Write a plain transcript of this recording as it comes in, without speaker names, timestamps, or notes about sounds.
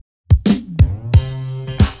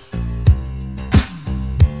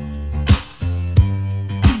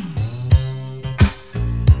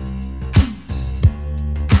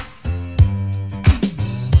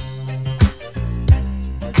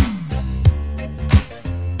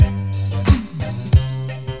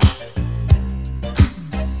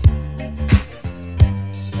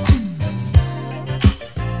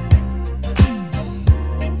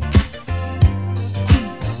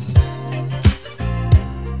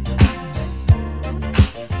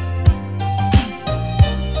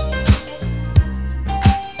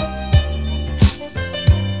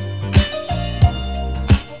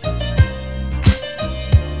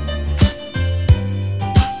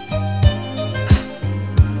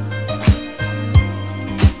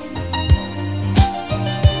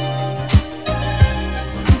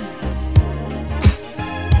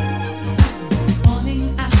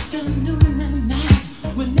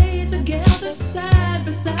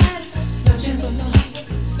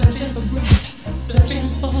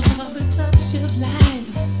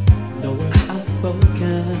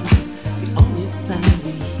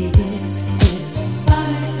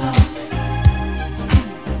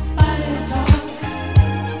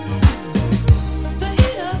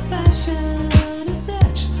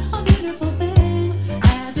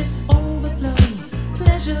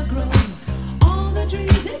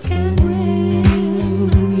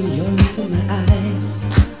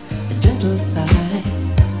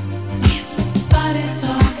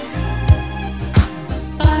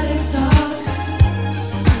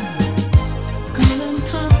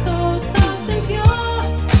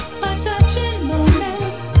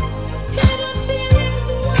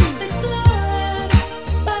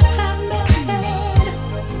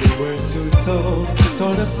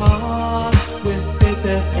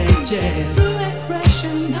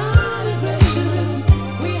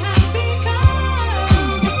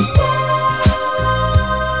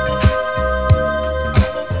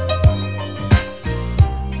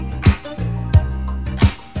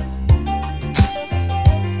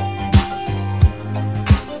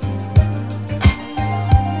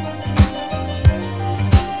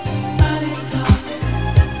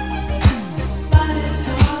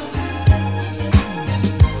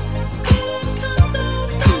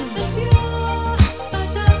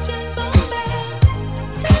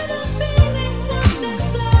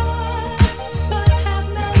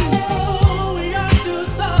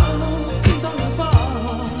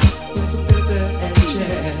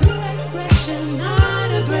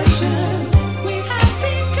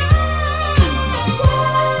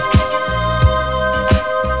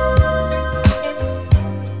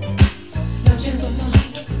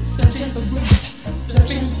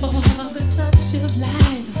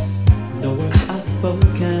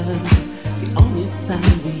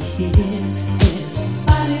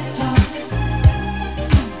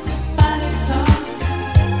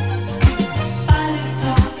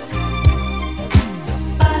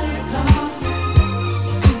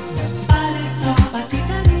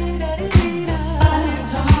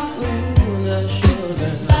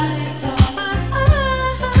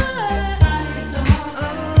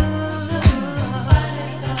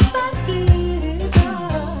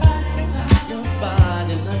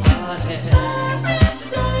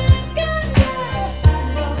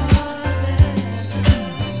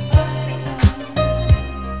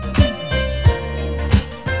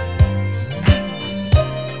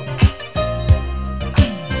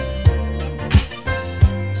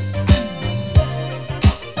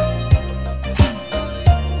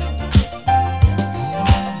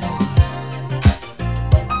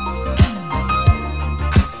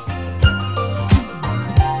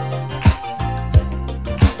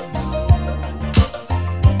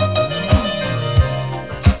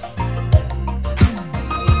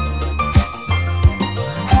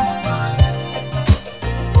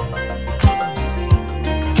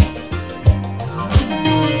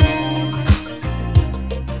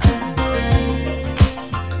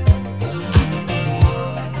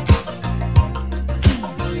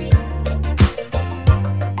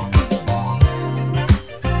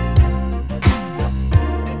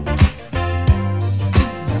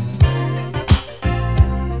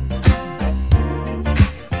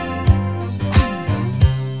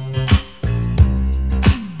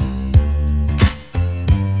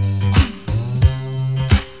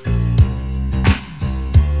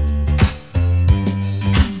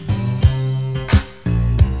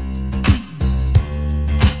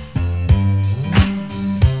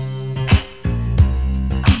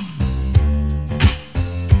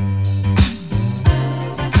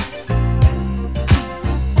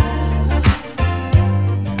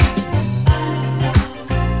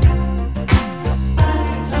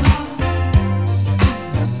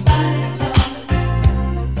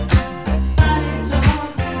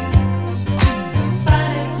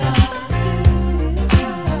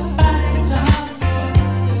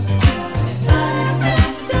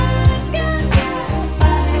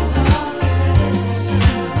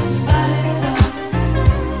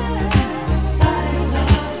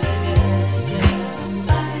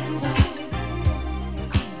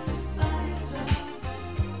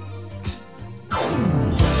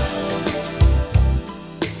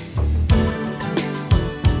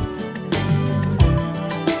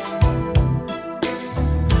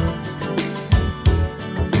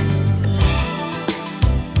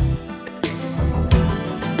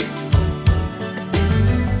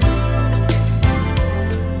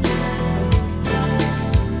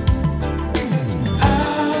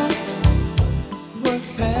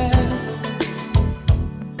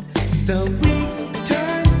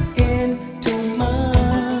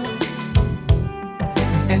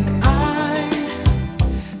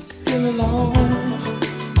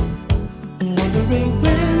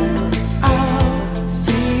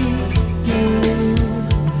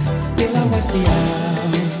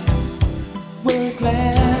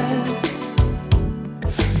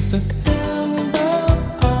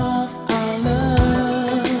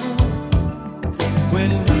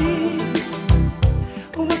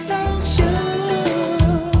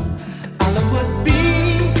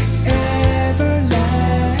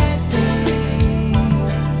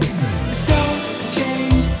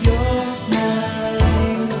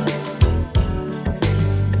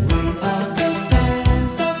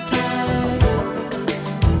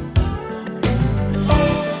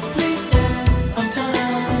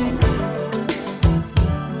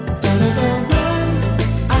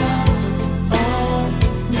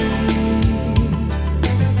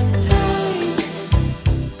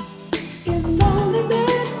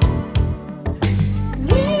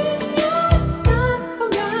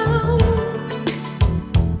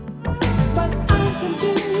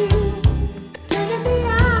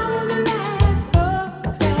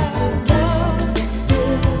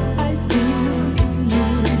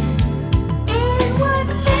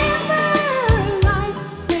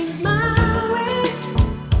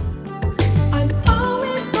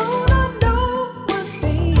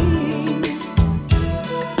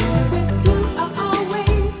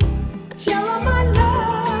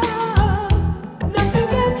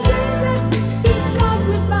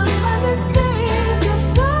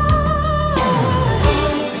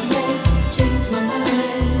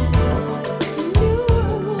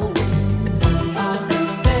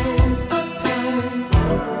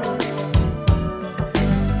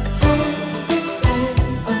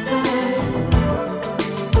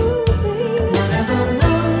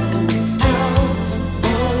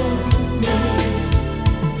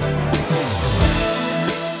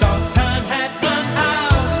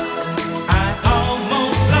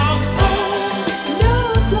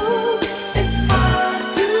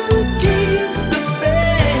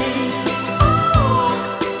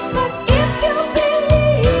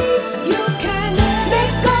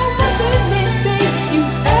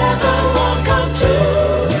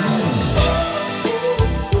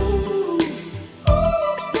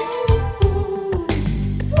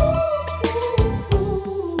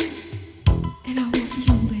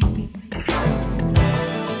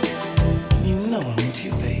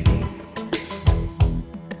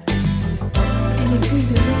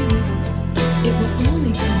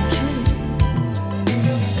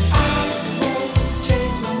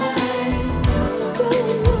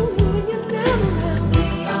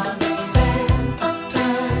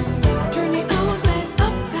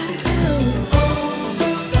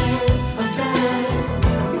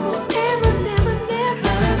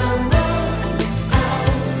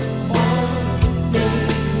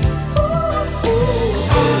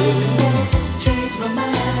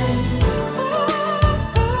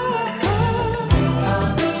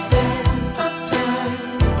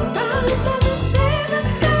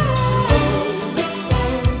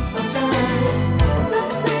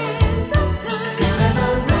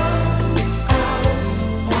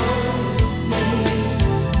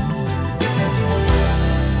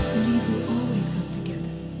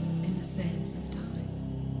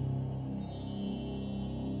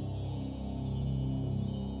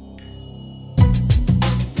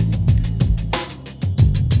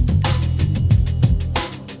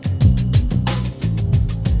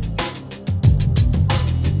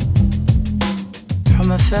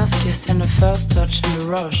first kiss and the first touch and the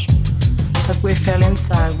rush that we fell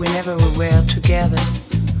inside whenever we were together.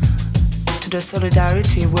 To the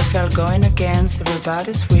solidarity we felt going against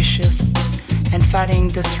everybody's wishes and fighting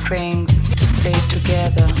the strength to stay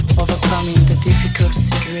together, overcoming the difficult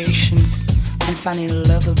situations and finding a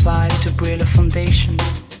level vibe to build a foundation,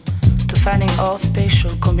 to finding all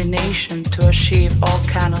spatial combination to achieve all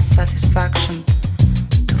kind of satisfaction,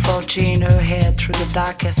 to forging ahead through the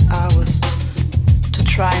darkest hours, to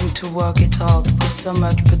trying to work it out with so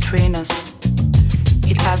much between us.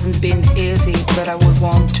 It hasn't been easy, but I would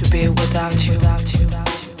want to be without you. I would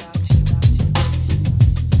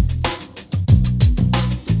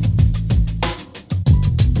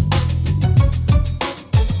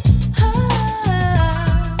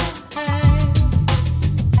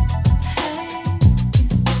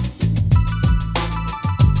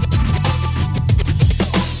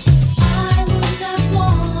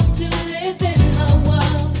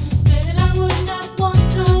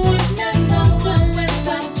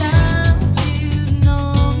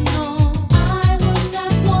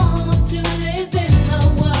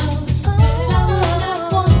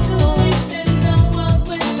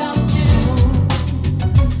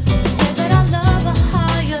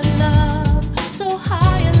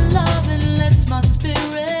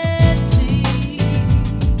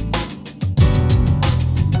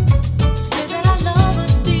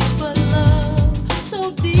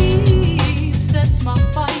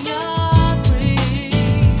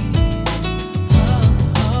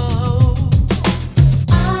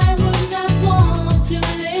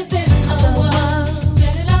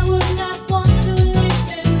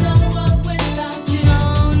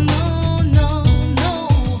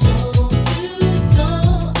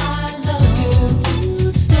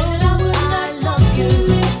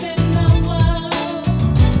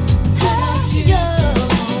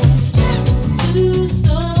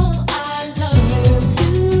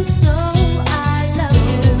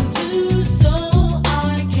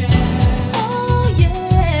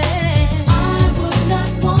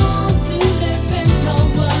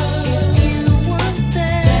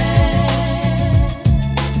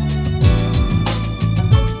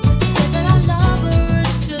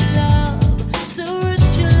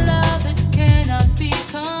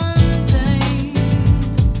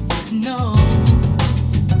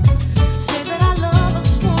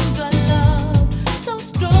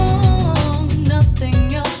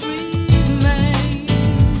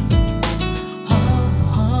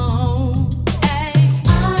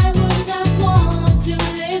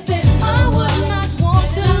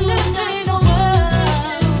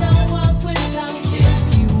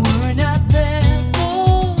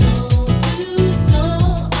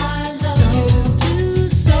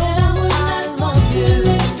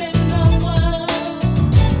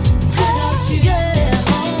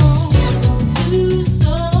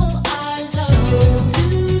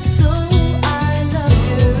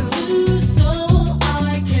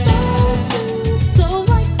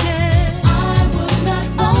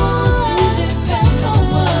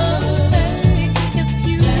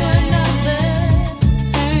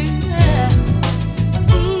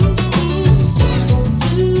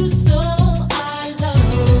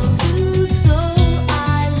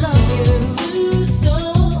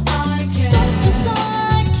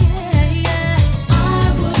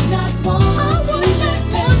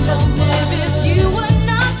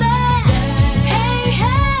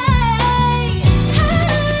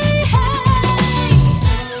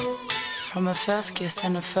first kiss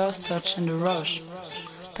and the first touch and the rush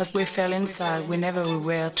that we fell inside whenever we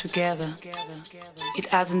were together.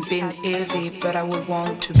 It hasn't been easy, but I would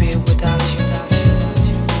want to be without you.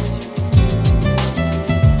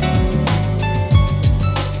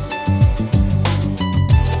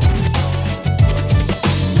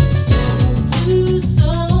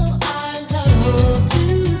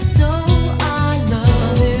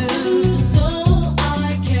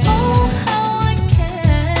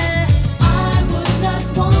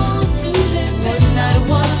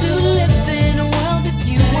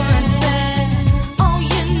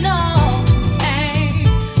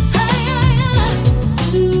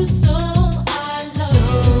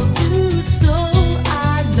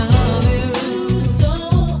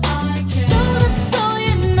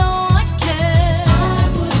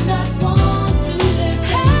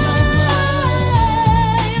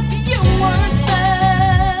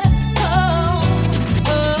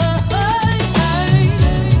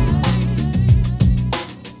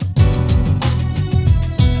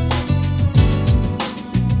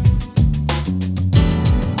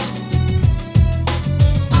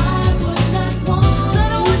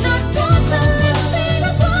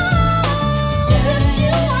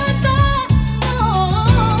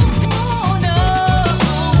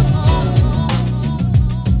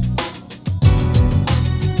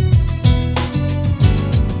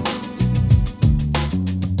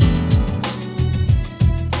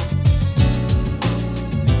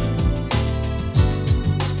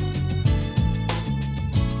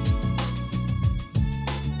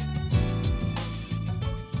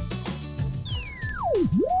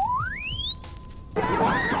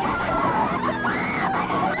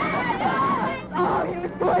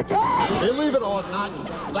 Believe it or not,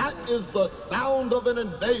 that is the sound of an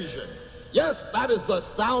invasion. Yes, that is the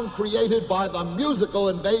sound created by the musical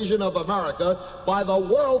invasion of America by the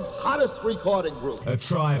world's hottest recording group. A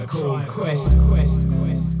tribe called Quest.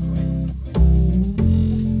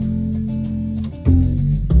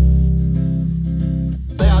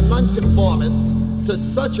 They are nonconformists to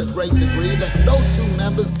such a great degree that no two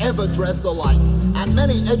members ever dress alike. And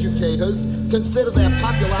many educators consider their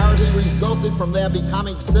popularity resulted from their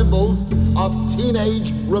becoming symbols of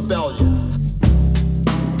teenage rebellion.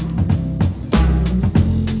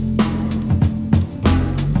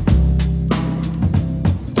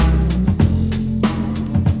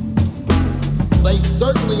 They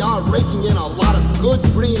certainly are raking in a lot of good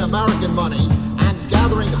green American money and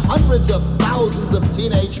gathering hundreds of thousands of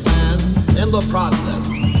teenage fans in the process.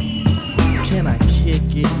 Can I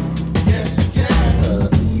kick it? Yes, you can.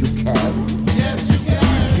 You can. Yes, you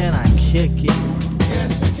can. Can I kick it?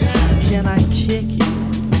 Yes, you can. Can I kick it?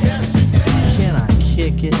 Yes, you can. Can I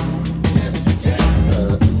kick it? Yes, you can.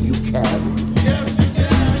 You can. Yes, you can.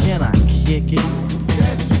 Can I kick it?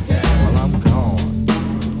 Yes, you can. Well, I'm gone.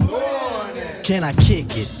 Go on then. Can I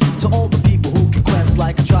kick it? To all the people who can quest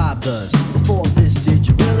like a tribe does. Before this, did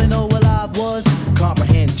you really know what I was?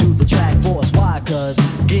 Comprehend to the track force. Why? Cause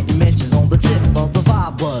getting mentions on the tip of the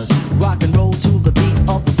vibe was rock and roll to the beat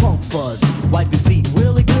of the funk fuzz. Wipe your feet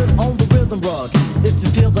really good on the rhythm rug. If you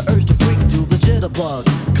feel the urge to freak, do the jitterbug.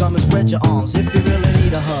 Come and spread your arms if you really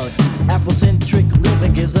need a hug. Afrocentric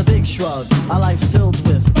living is a big shrug. A life filled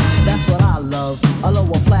with, that's what I love. A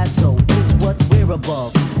lower plateau is what we're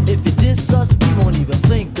above. If you diss us, we won't even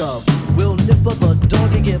think of. We'll nip up a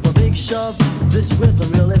dog and give a big shove. This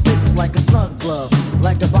rhythm really fits like a snug glove.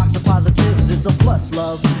 Like a box of positives, it's a plus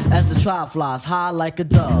love. As the tribe flies high like a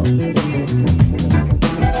dove.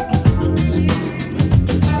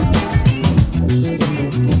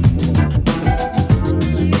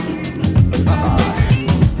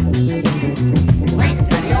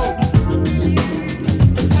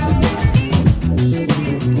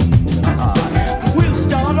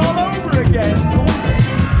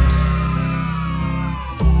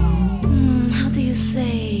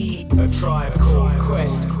 Tribe called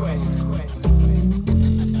Quest. How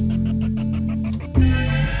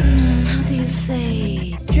do you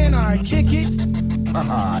say? Can I kick it?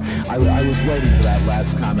 I was waiting for that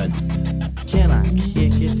last comment. Can I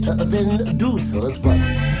kick it? Then do so at once.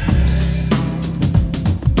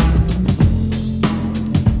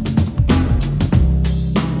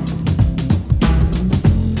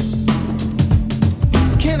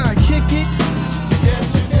 Can I kick it?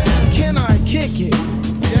 Yes, you can. Can I kick it?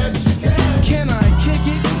 Yes, you can. Can I kick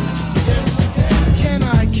it? Yes, you can. Can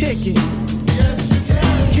I kick it? Yes, you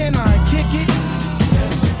can. Can I kick it?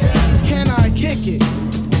 Yes, you can. Can I kick it?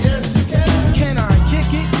 Yes, you can. Can I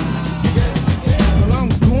kick it? Yes, you can. Well, I'm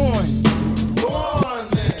going. Go on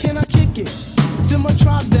then. Can I kick it? To my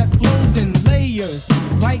tribe that flows in layers.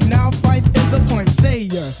 Right now, Fife is a point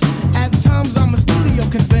sayer. At times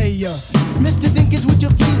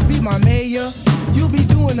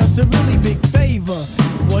us a really big favor.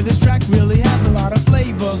 Boy, this track really has a lot of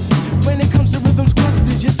flavor. When it comes to rhythms, Quest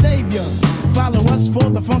is your savior. Follow us for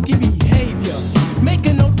the funky behavior. Make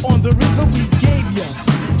a note on the rhythm we gave ya.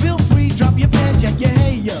 Feel free, drop your pants, check your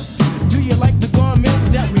hair. Do you like the garments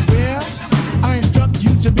that we wear? I instruct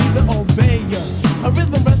you to be the obeyer. A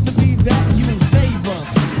rhythm recipe that you savor.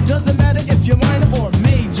 Doesn't matter if you're minor or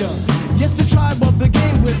major. Yes, the tribe of the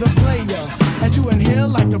game with a player. As you inhale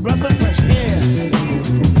like a breath of fresh air.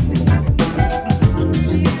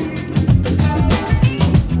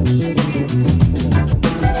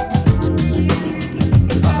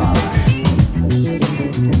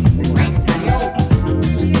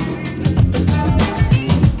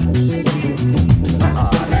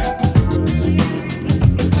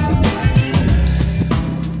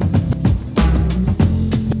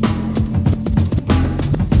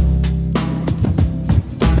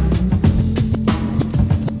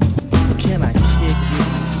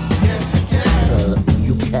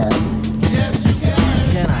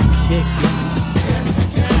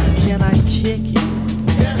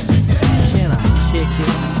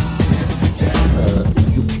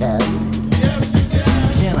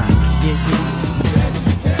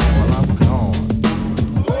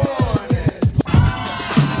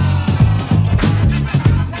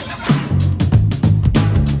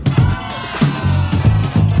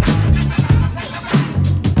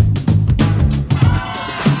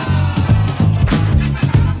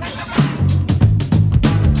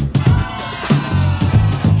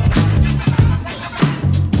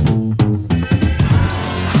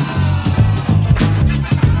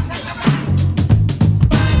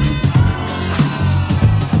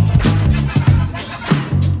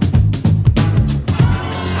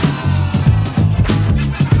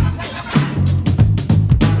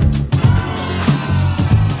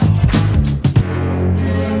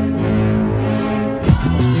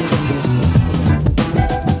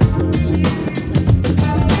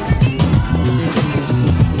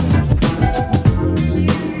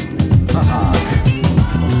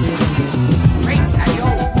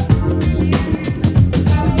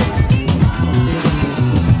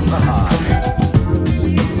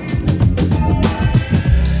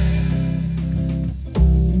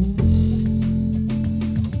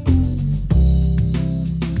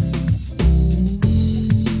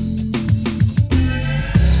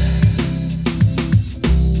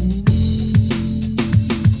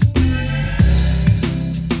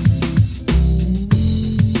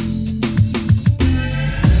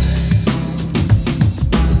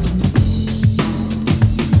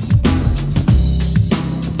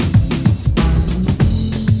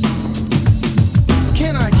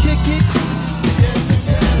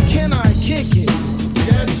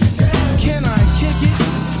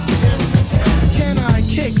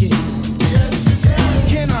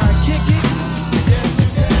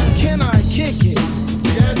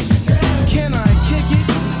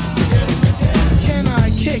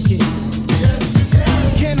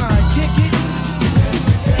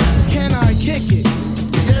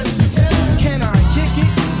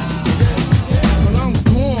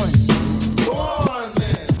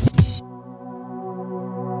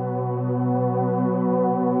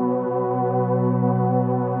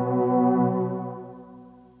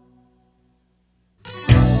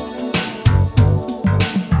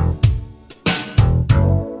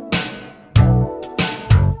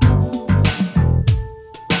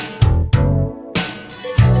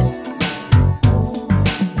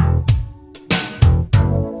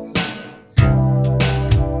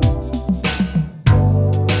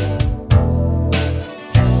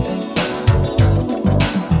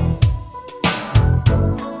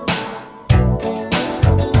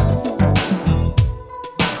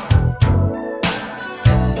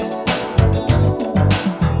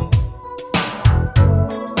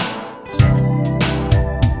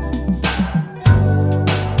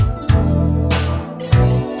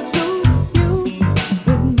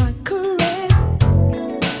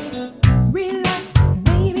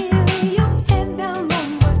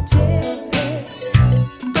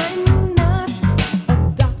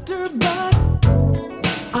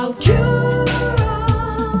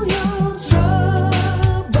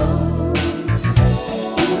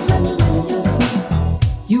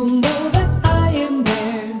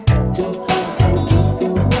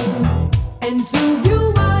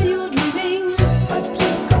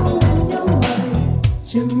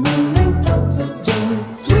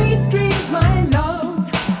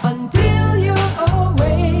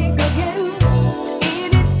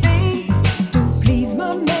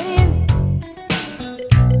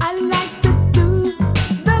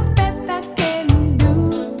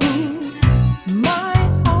 My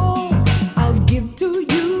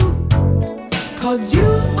 'Cause you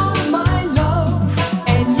are my love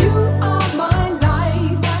and you are my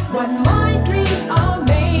life, what my dreams are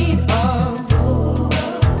made of.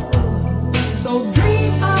 So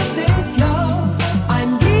dream of this love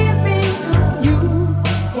I'm giving to you.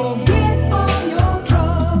 Forget all your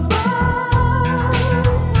troubles.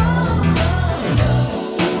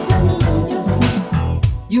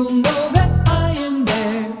 You know that I am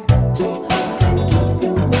there to help and keep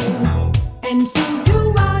you warm and soothe you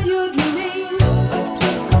while you're dreaming. A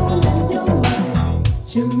twinkle in your mind,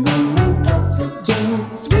 shimmering thoughts of joy.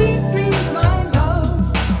 Sweet dreams, my love,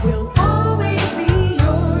 will always be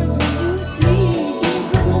yours when you sleep.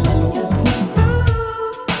 Even when you sleep,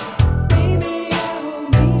 baby, I will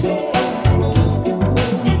be there and keep you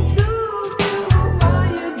warm and soothe you while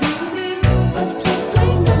you're dreaming. A twinkle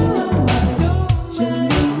in your mind,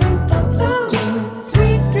 shimmering thoughts of joy.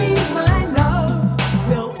 Sweet dreams, my love,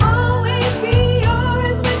 will always be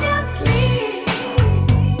yours when you sleep.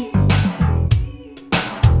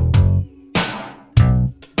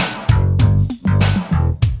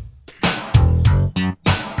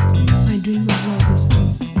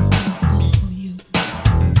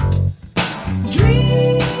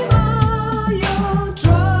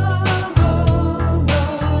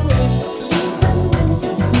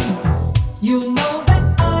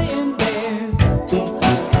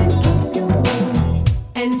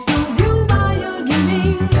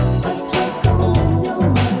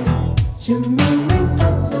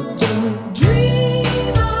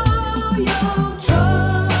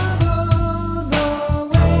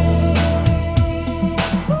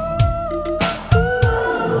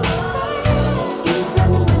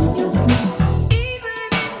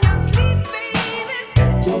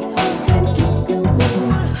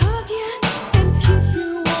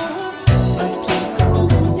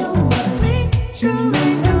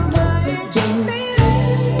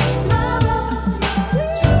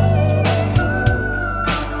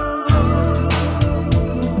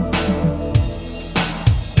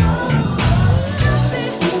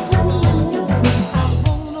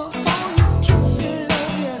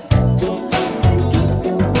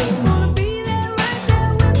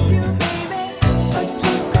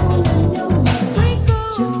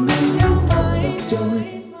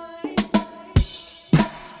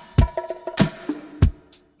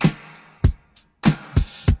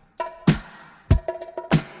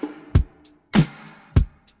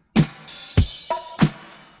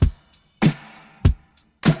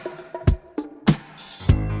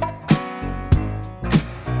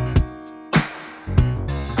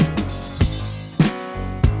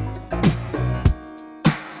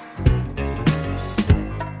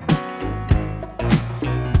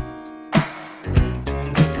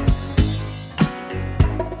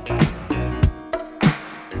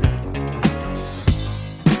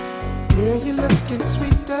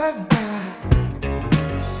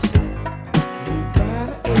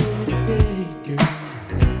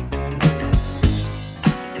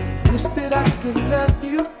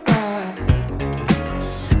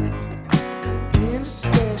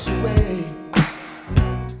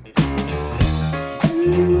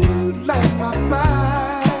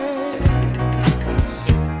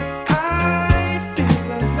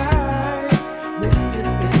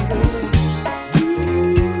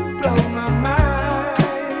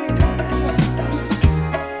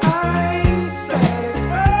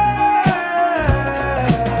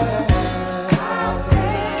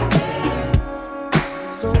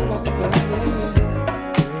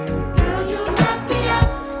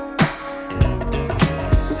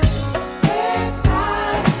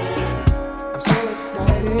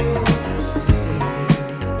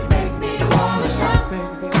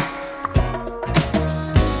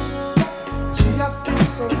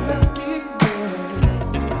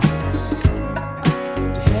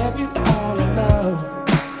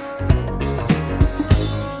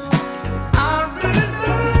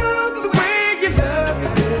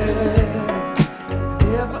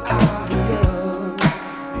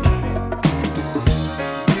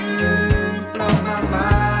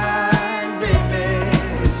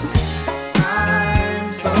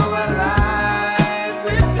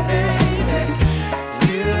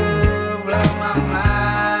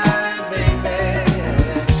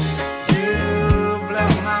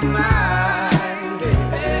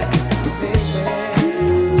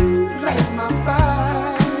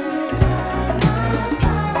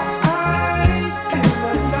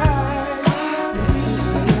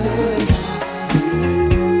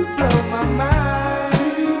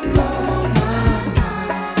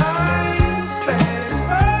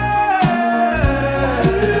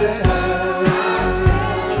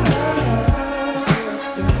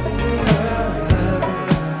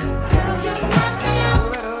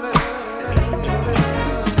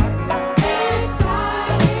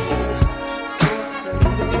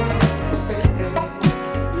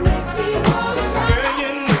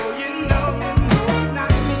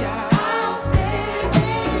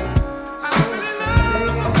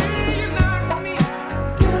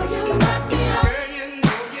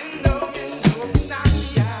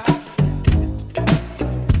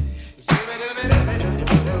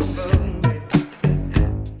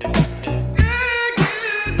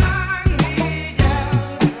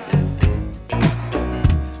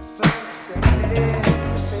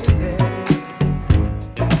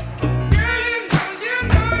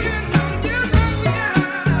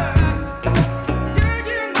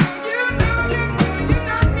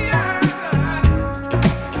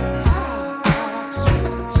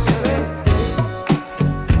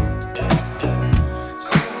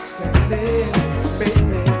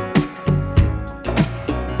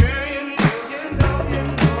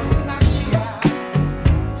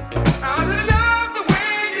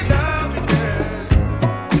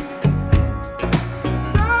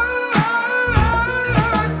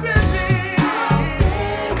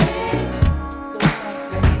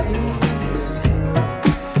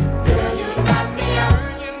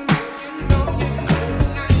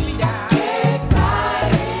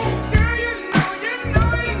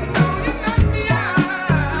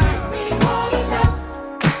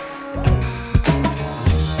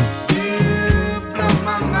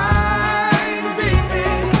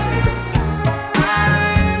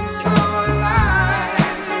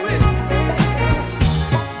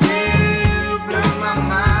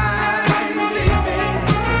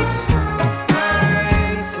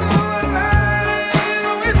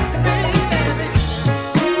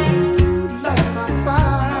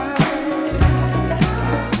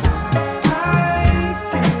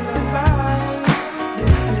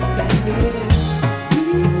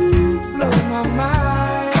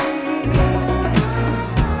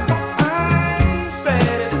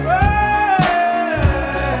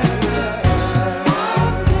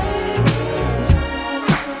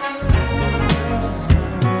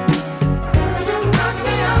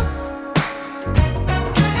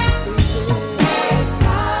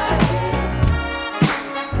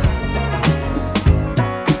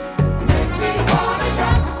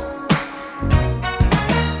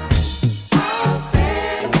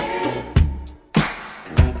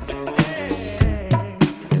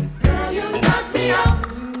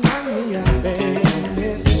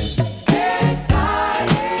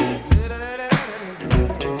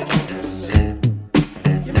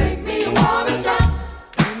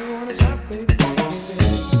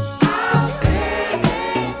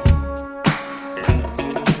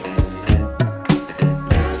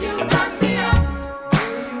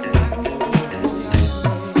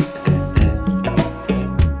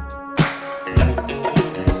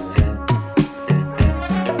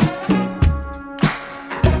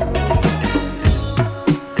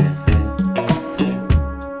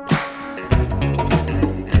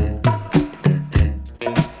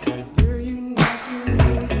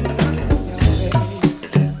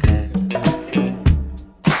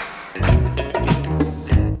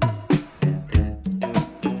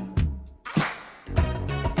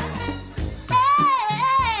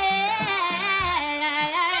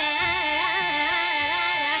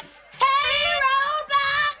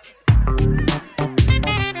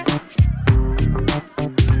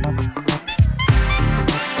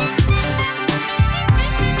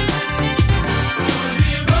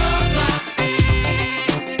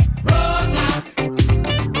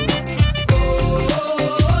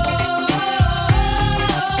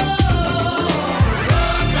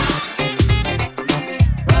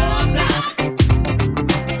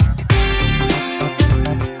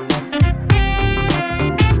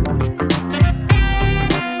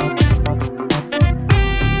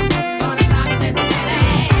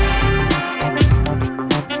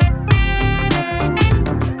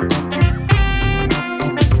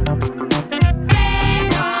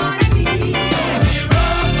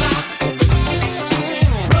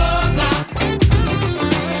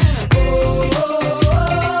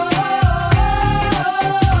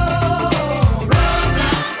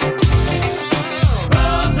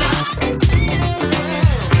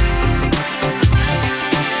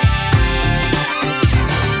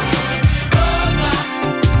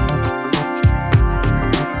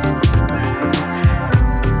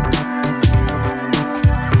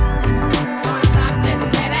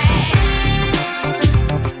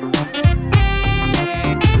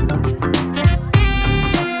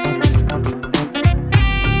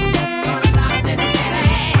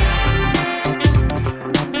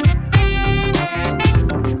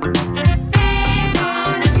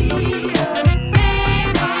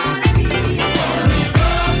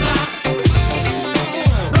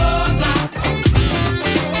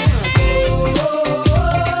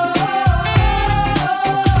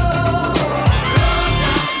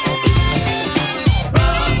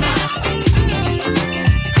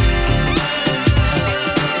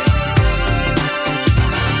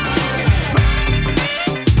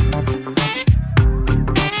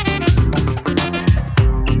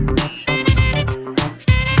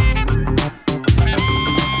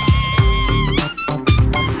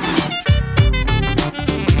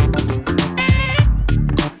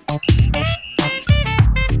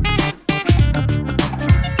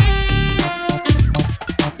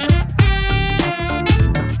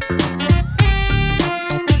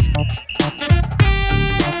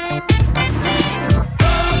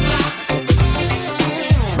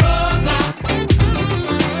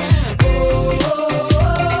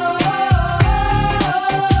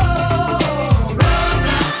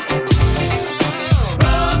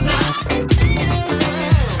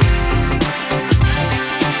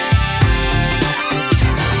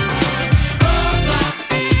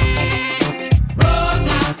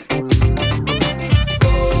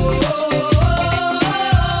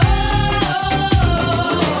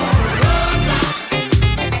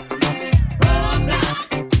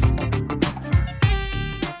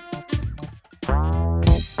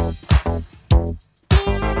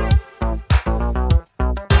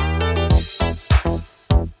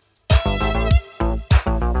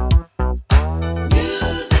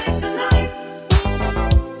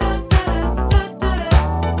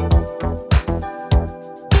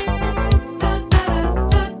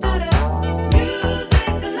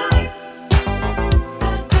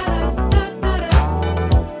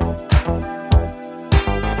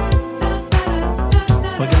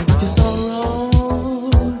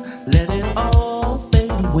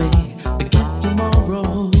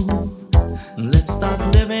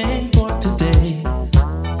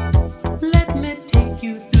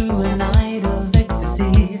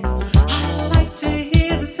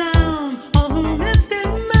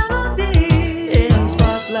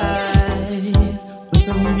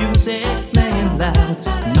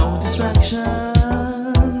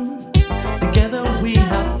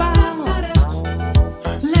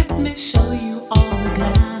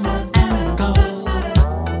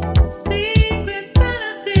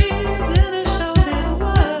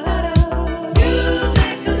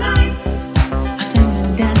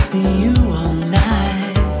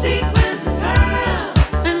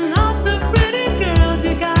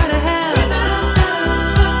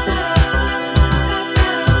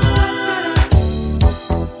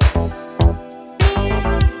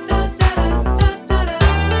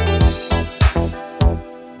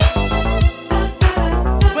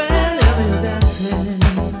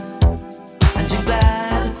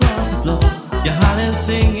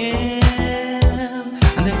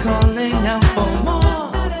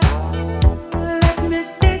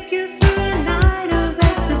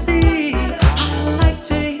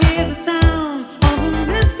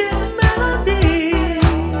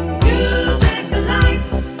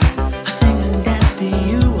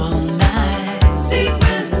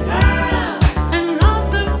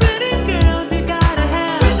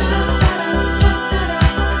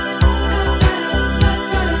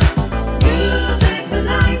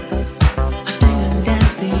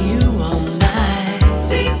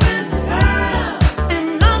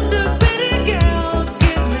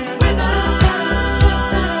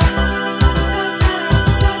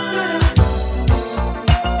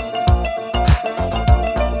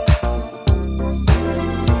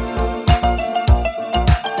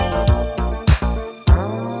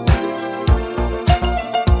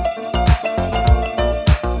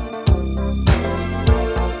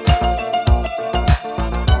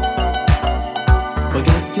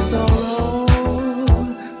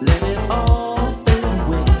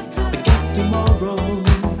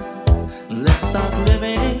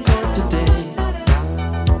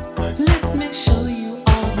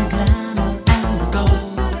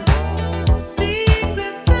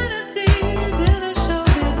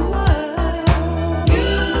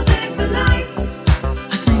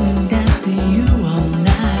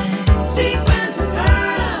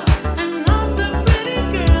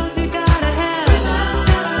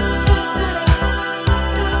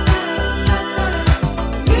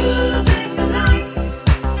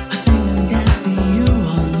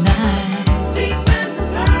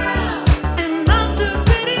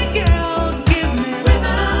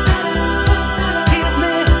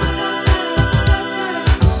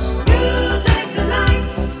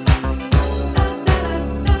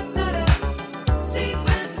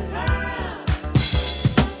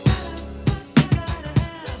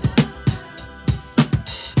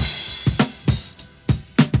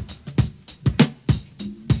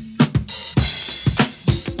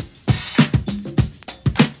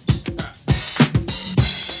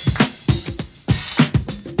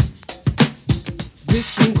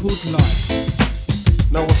 thing called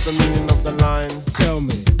life. Now what's the meaning of the line? Tell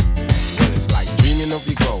me. Well, it's like dreaming of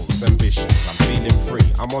your goals, ambitions. I'm feeling free.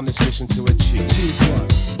 I'm on this mission to achieve. Achieve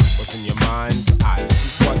what? What's in your mind's eye?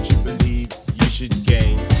 This is what you believe you should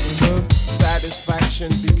gain.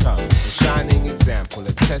 Satisfaction becomes a shining example.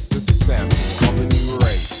 A test is a sample of a new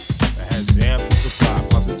race that has ample supply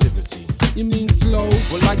positivity. You mean flow?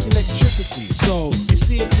 Well, like electricity. So you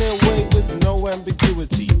see a clear way with no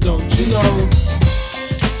ambiguity. don't you know?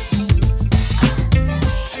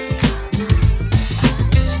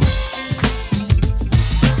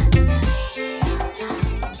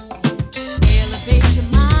 Elevate your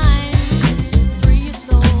mind, free your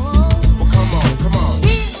soul. Well, come on, come on.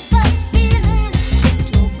 Feel the feeling,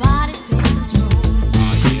 let your body take control.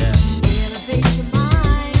 Oh, yeah. Elevate your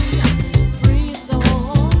mind, free your soul.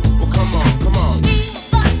 Well, come on, come on. Feel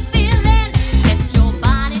the feeling, let your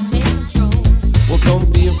body take control. Well, don't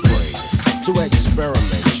be afraid to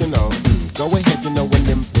experiment, you know. Go ahead, you know, and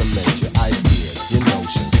implement your ideas, your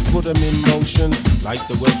notions. Put them in motion like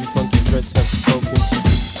the words we funky dreads have spoken to you.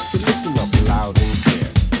 So listen up loud and clear.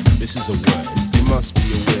 This is a word you must be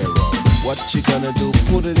aware of. What you gonna do,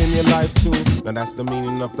 put it in your life too. Now that's the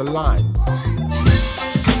meaning of the line.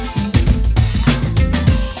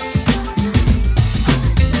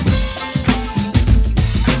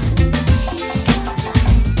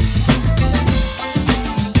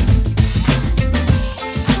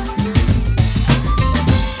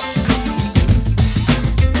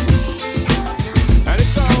 And it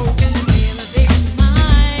goes. Elevate your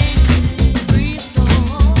mind, free your soul.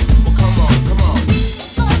 Come on, come on.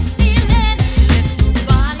 The feeling, let your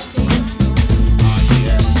body take control. Oh,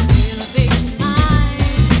 yeah. Elevate your mind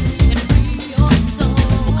and free your soul.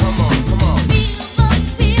 Come on, come on. Feel the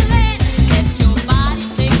feeling, let your body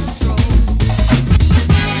take control.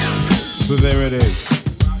 So there it is.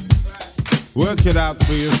 Work it out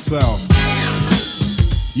for yourself.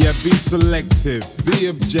 Yeah, be selective, be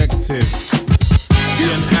objective, be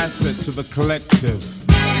an asset to the collective.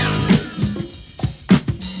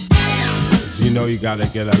 'Cause you know you gotta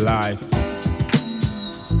get a life.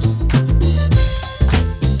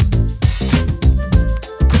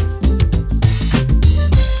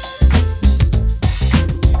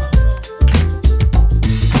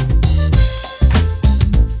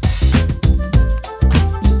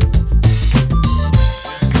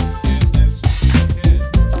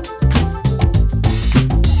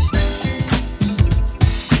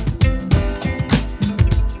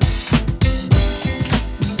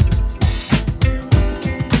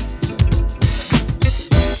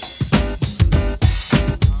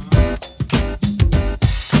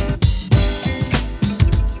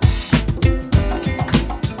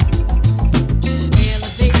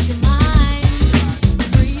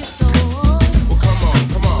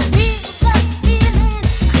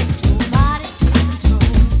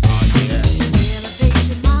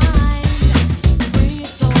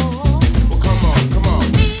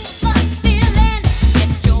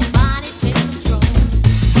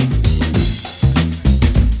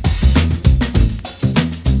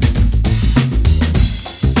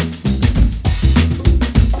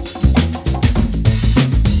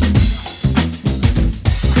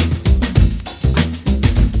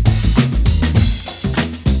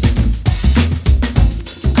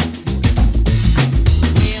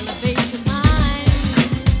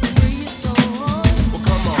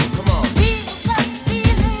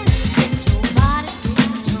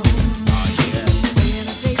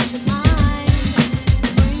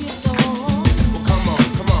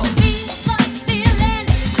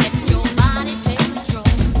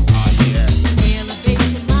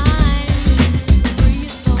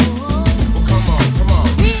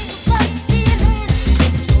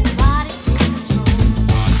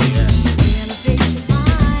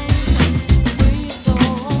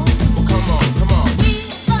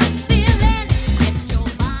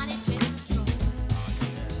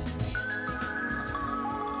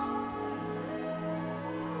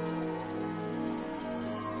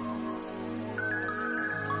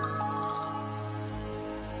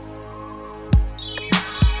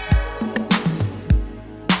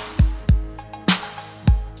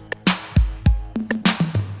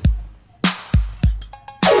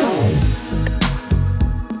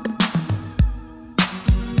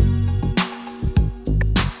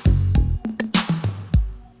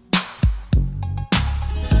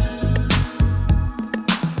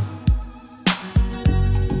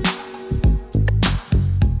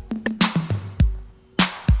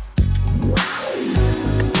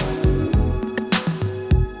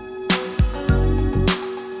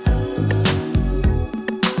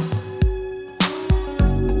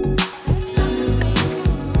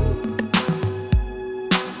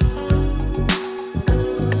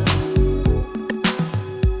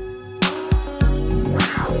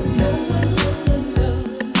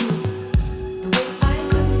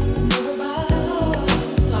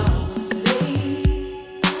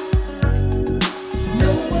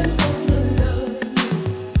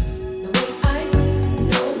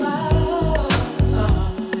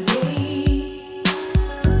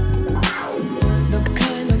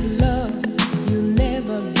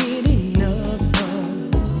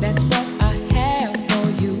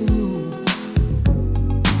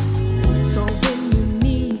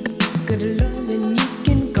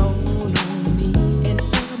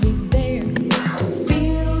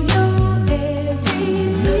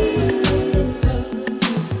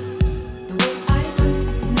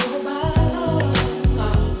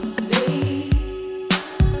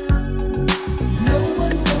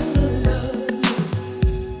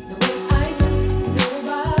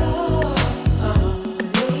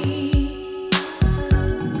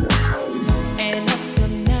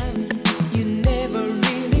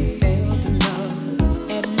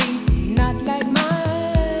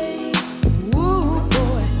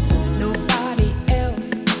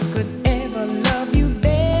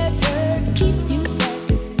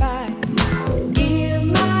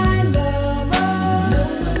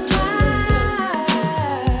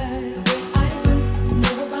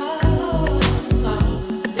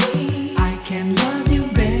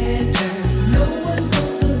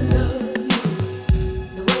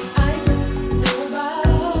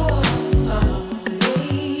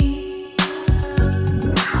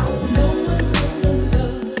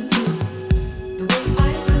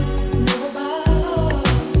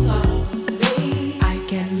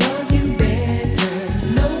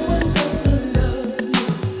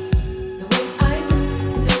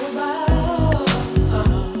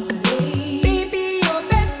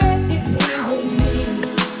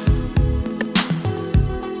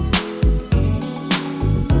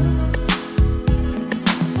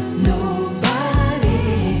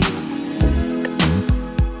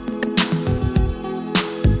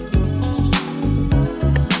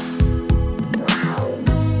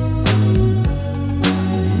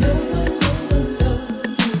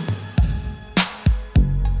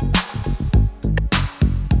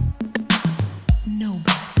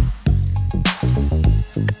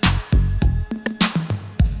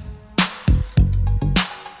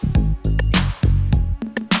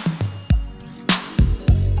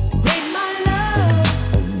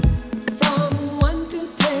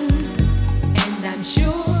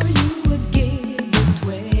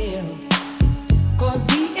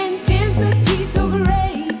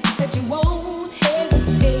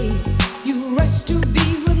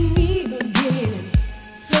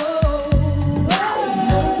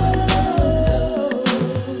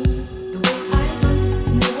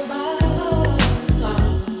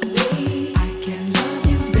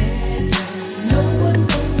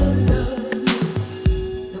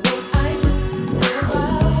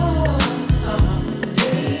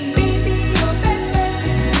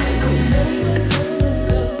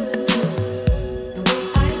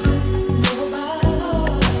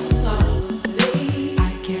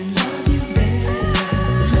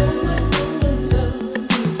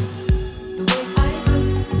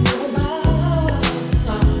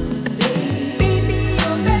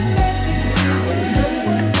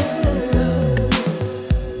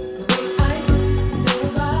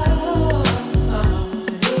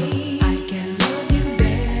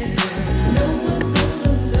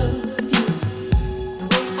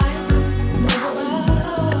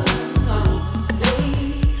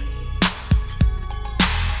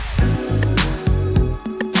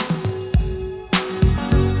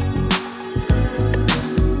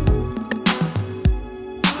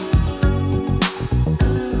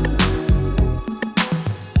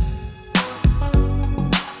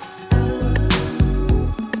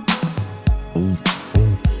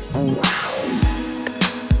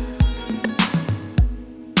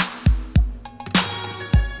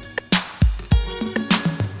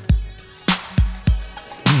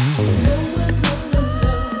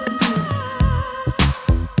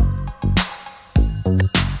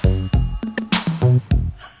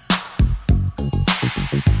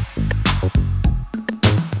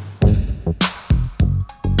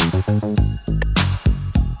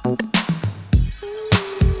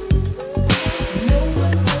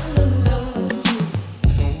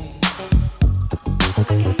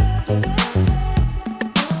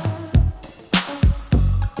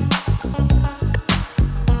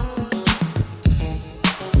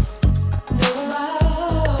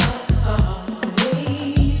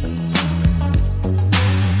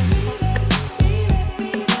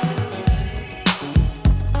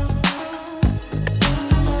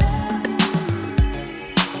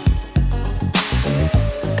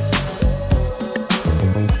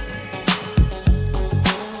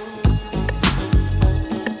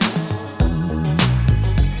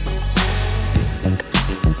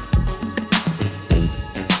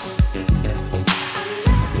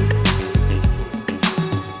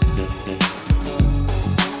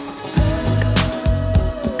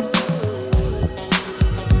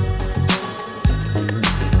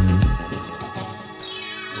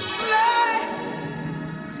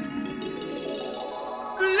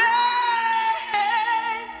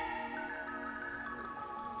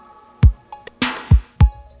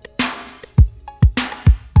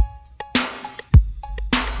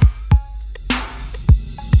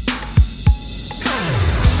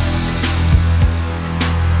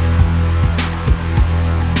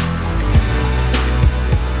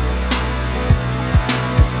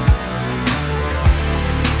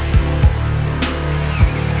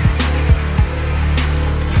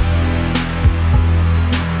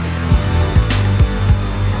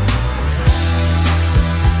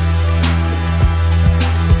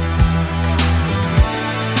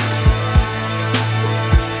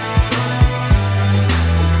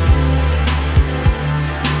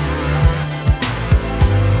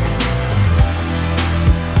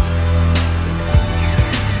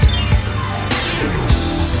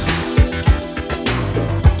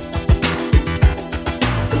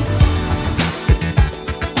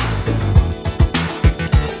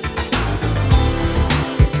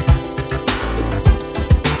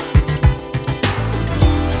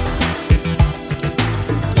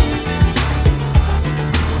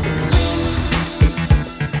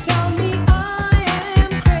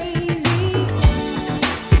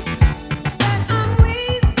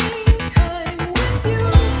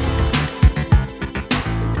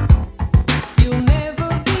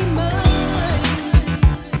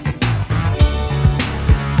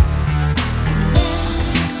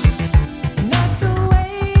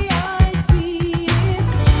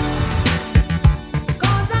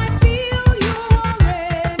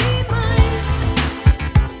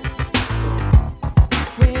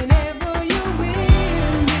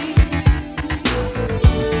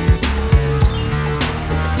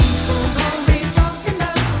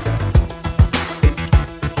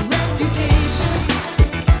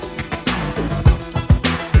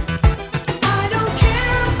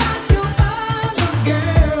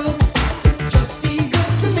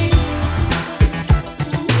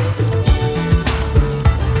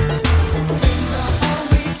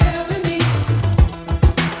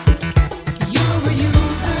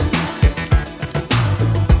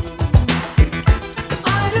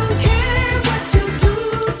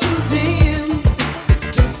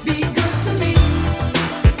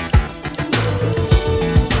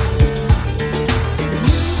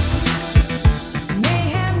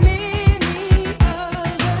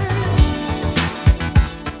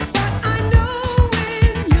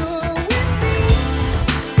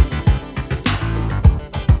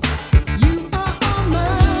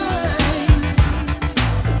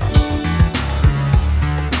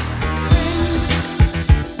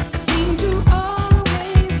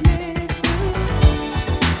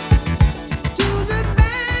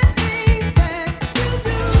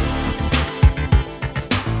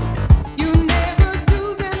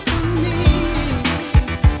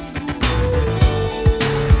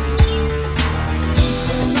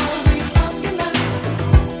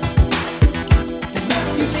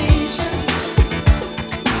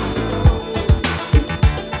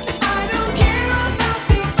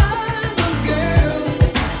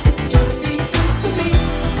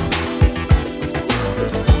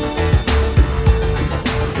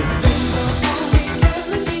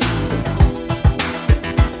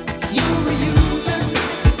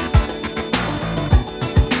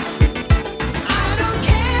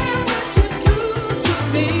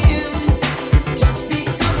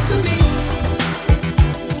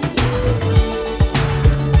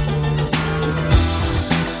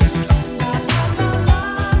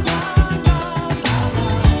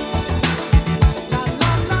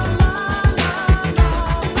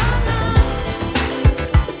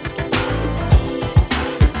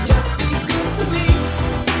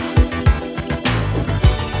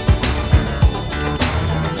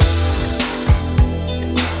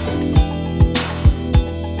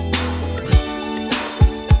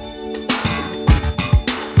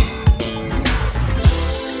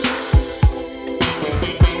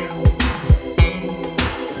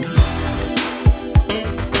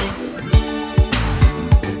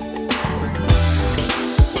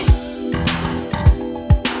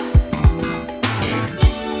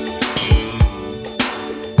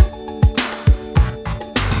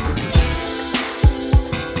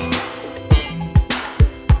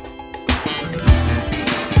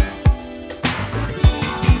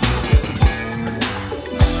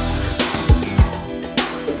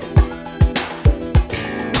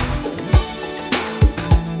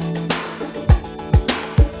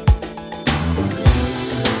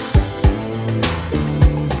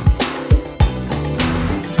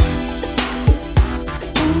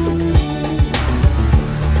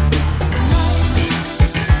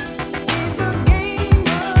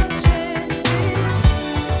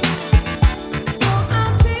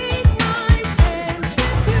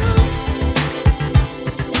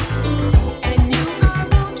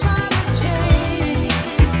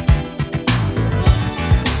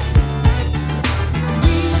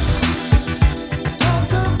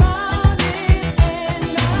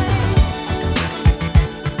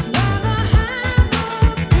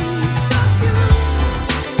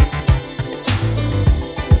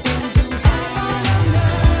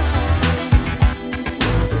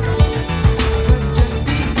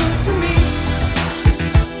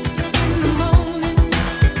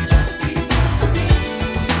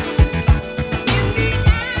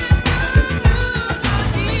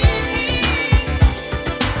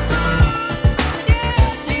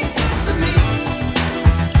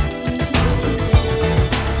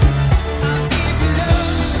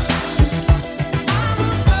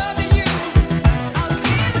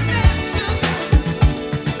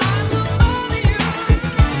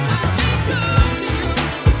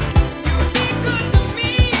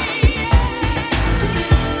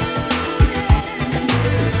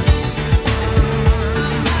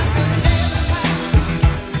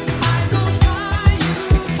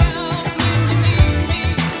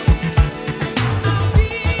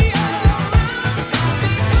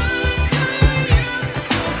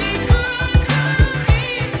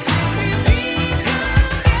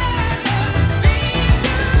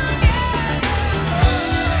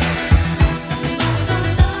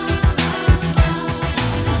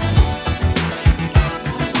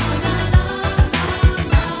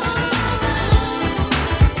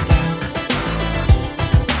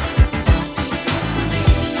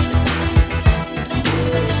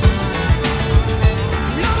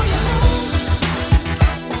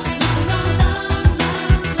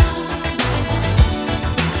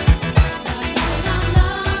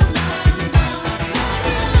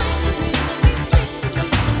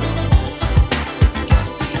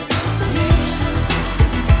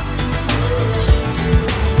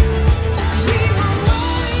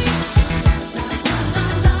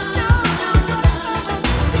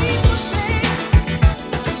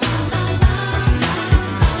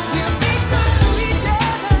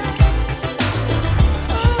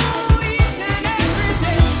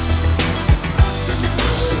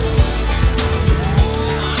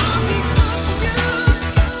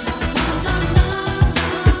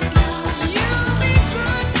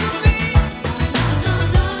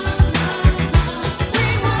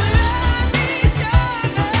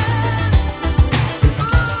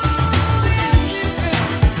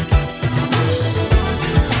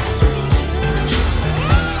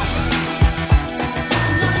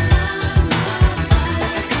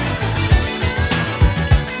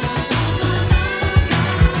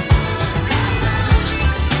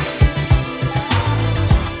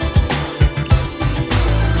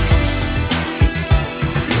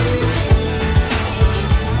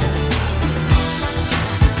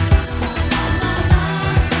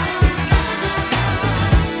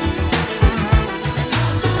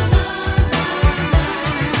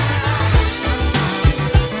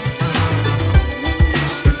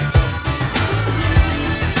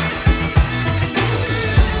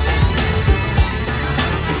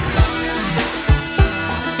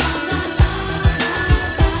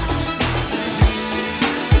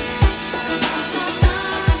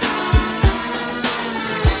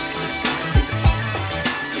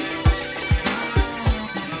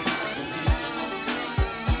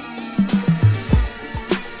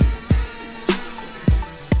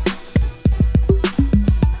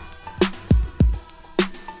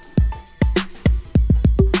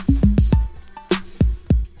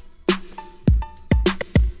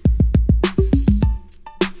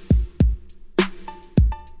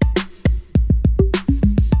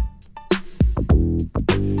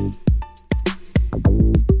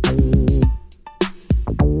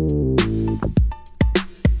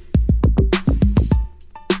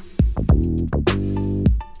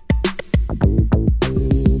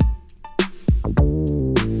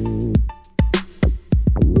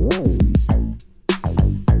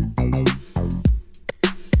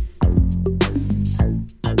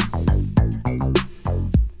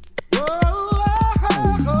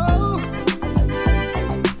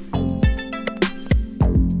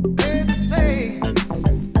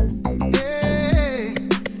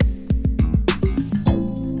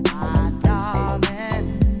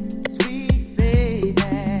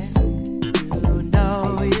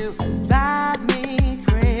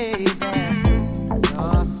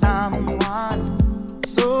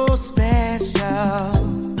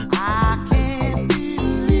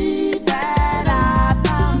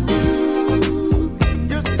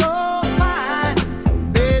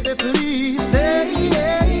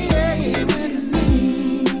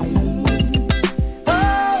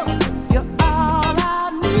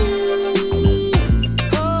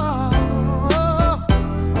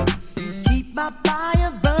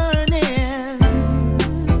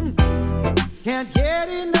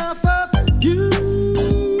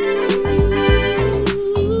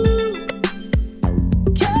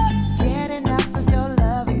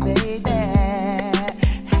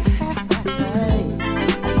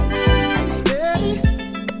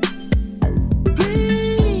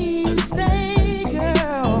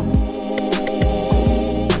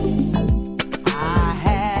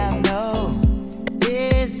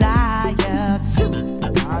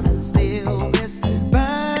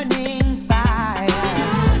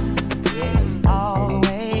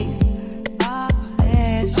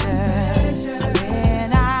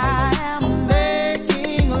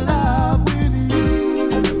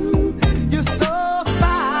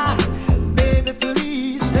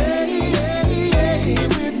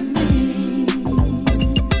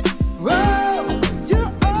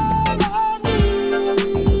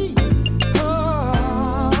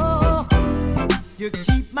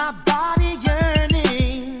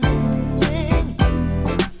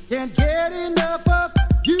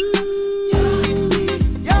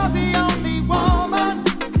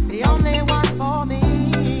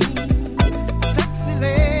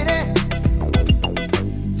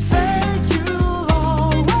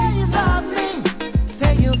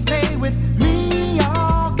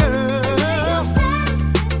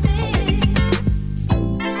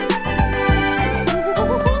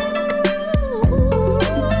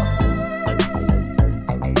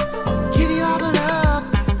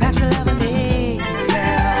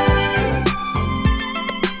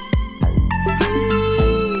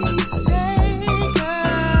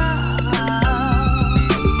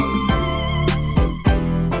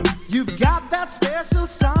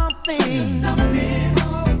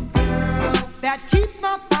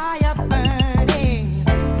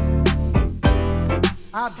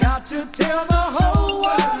 to tell the whole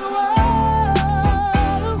world,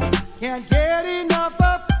 can't get enough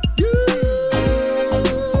of you.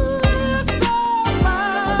 So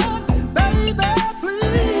fine, baby,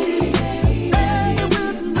 please stay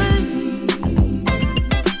with me.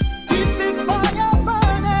 Keep this fire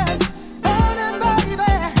burning, burning,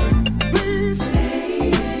 baby. Please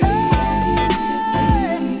stay,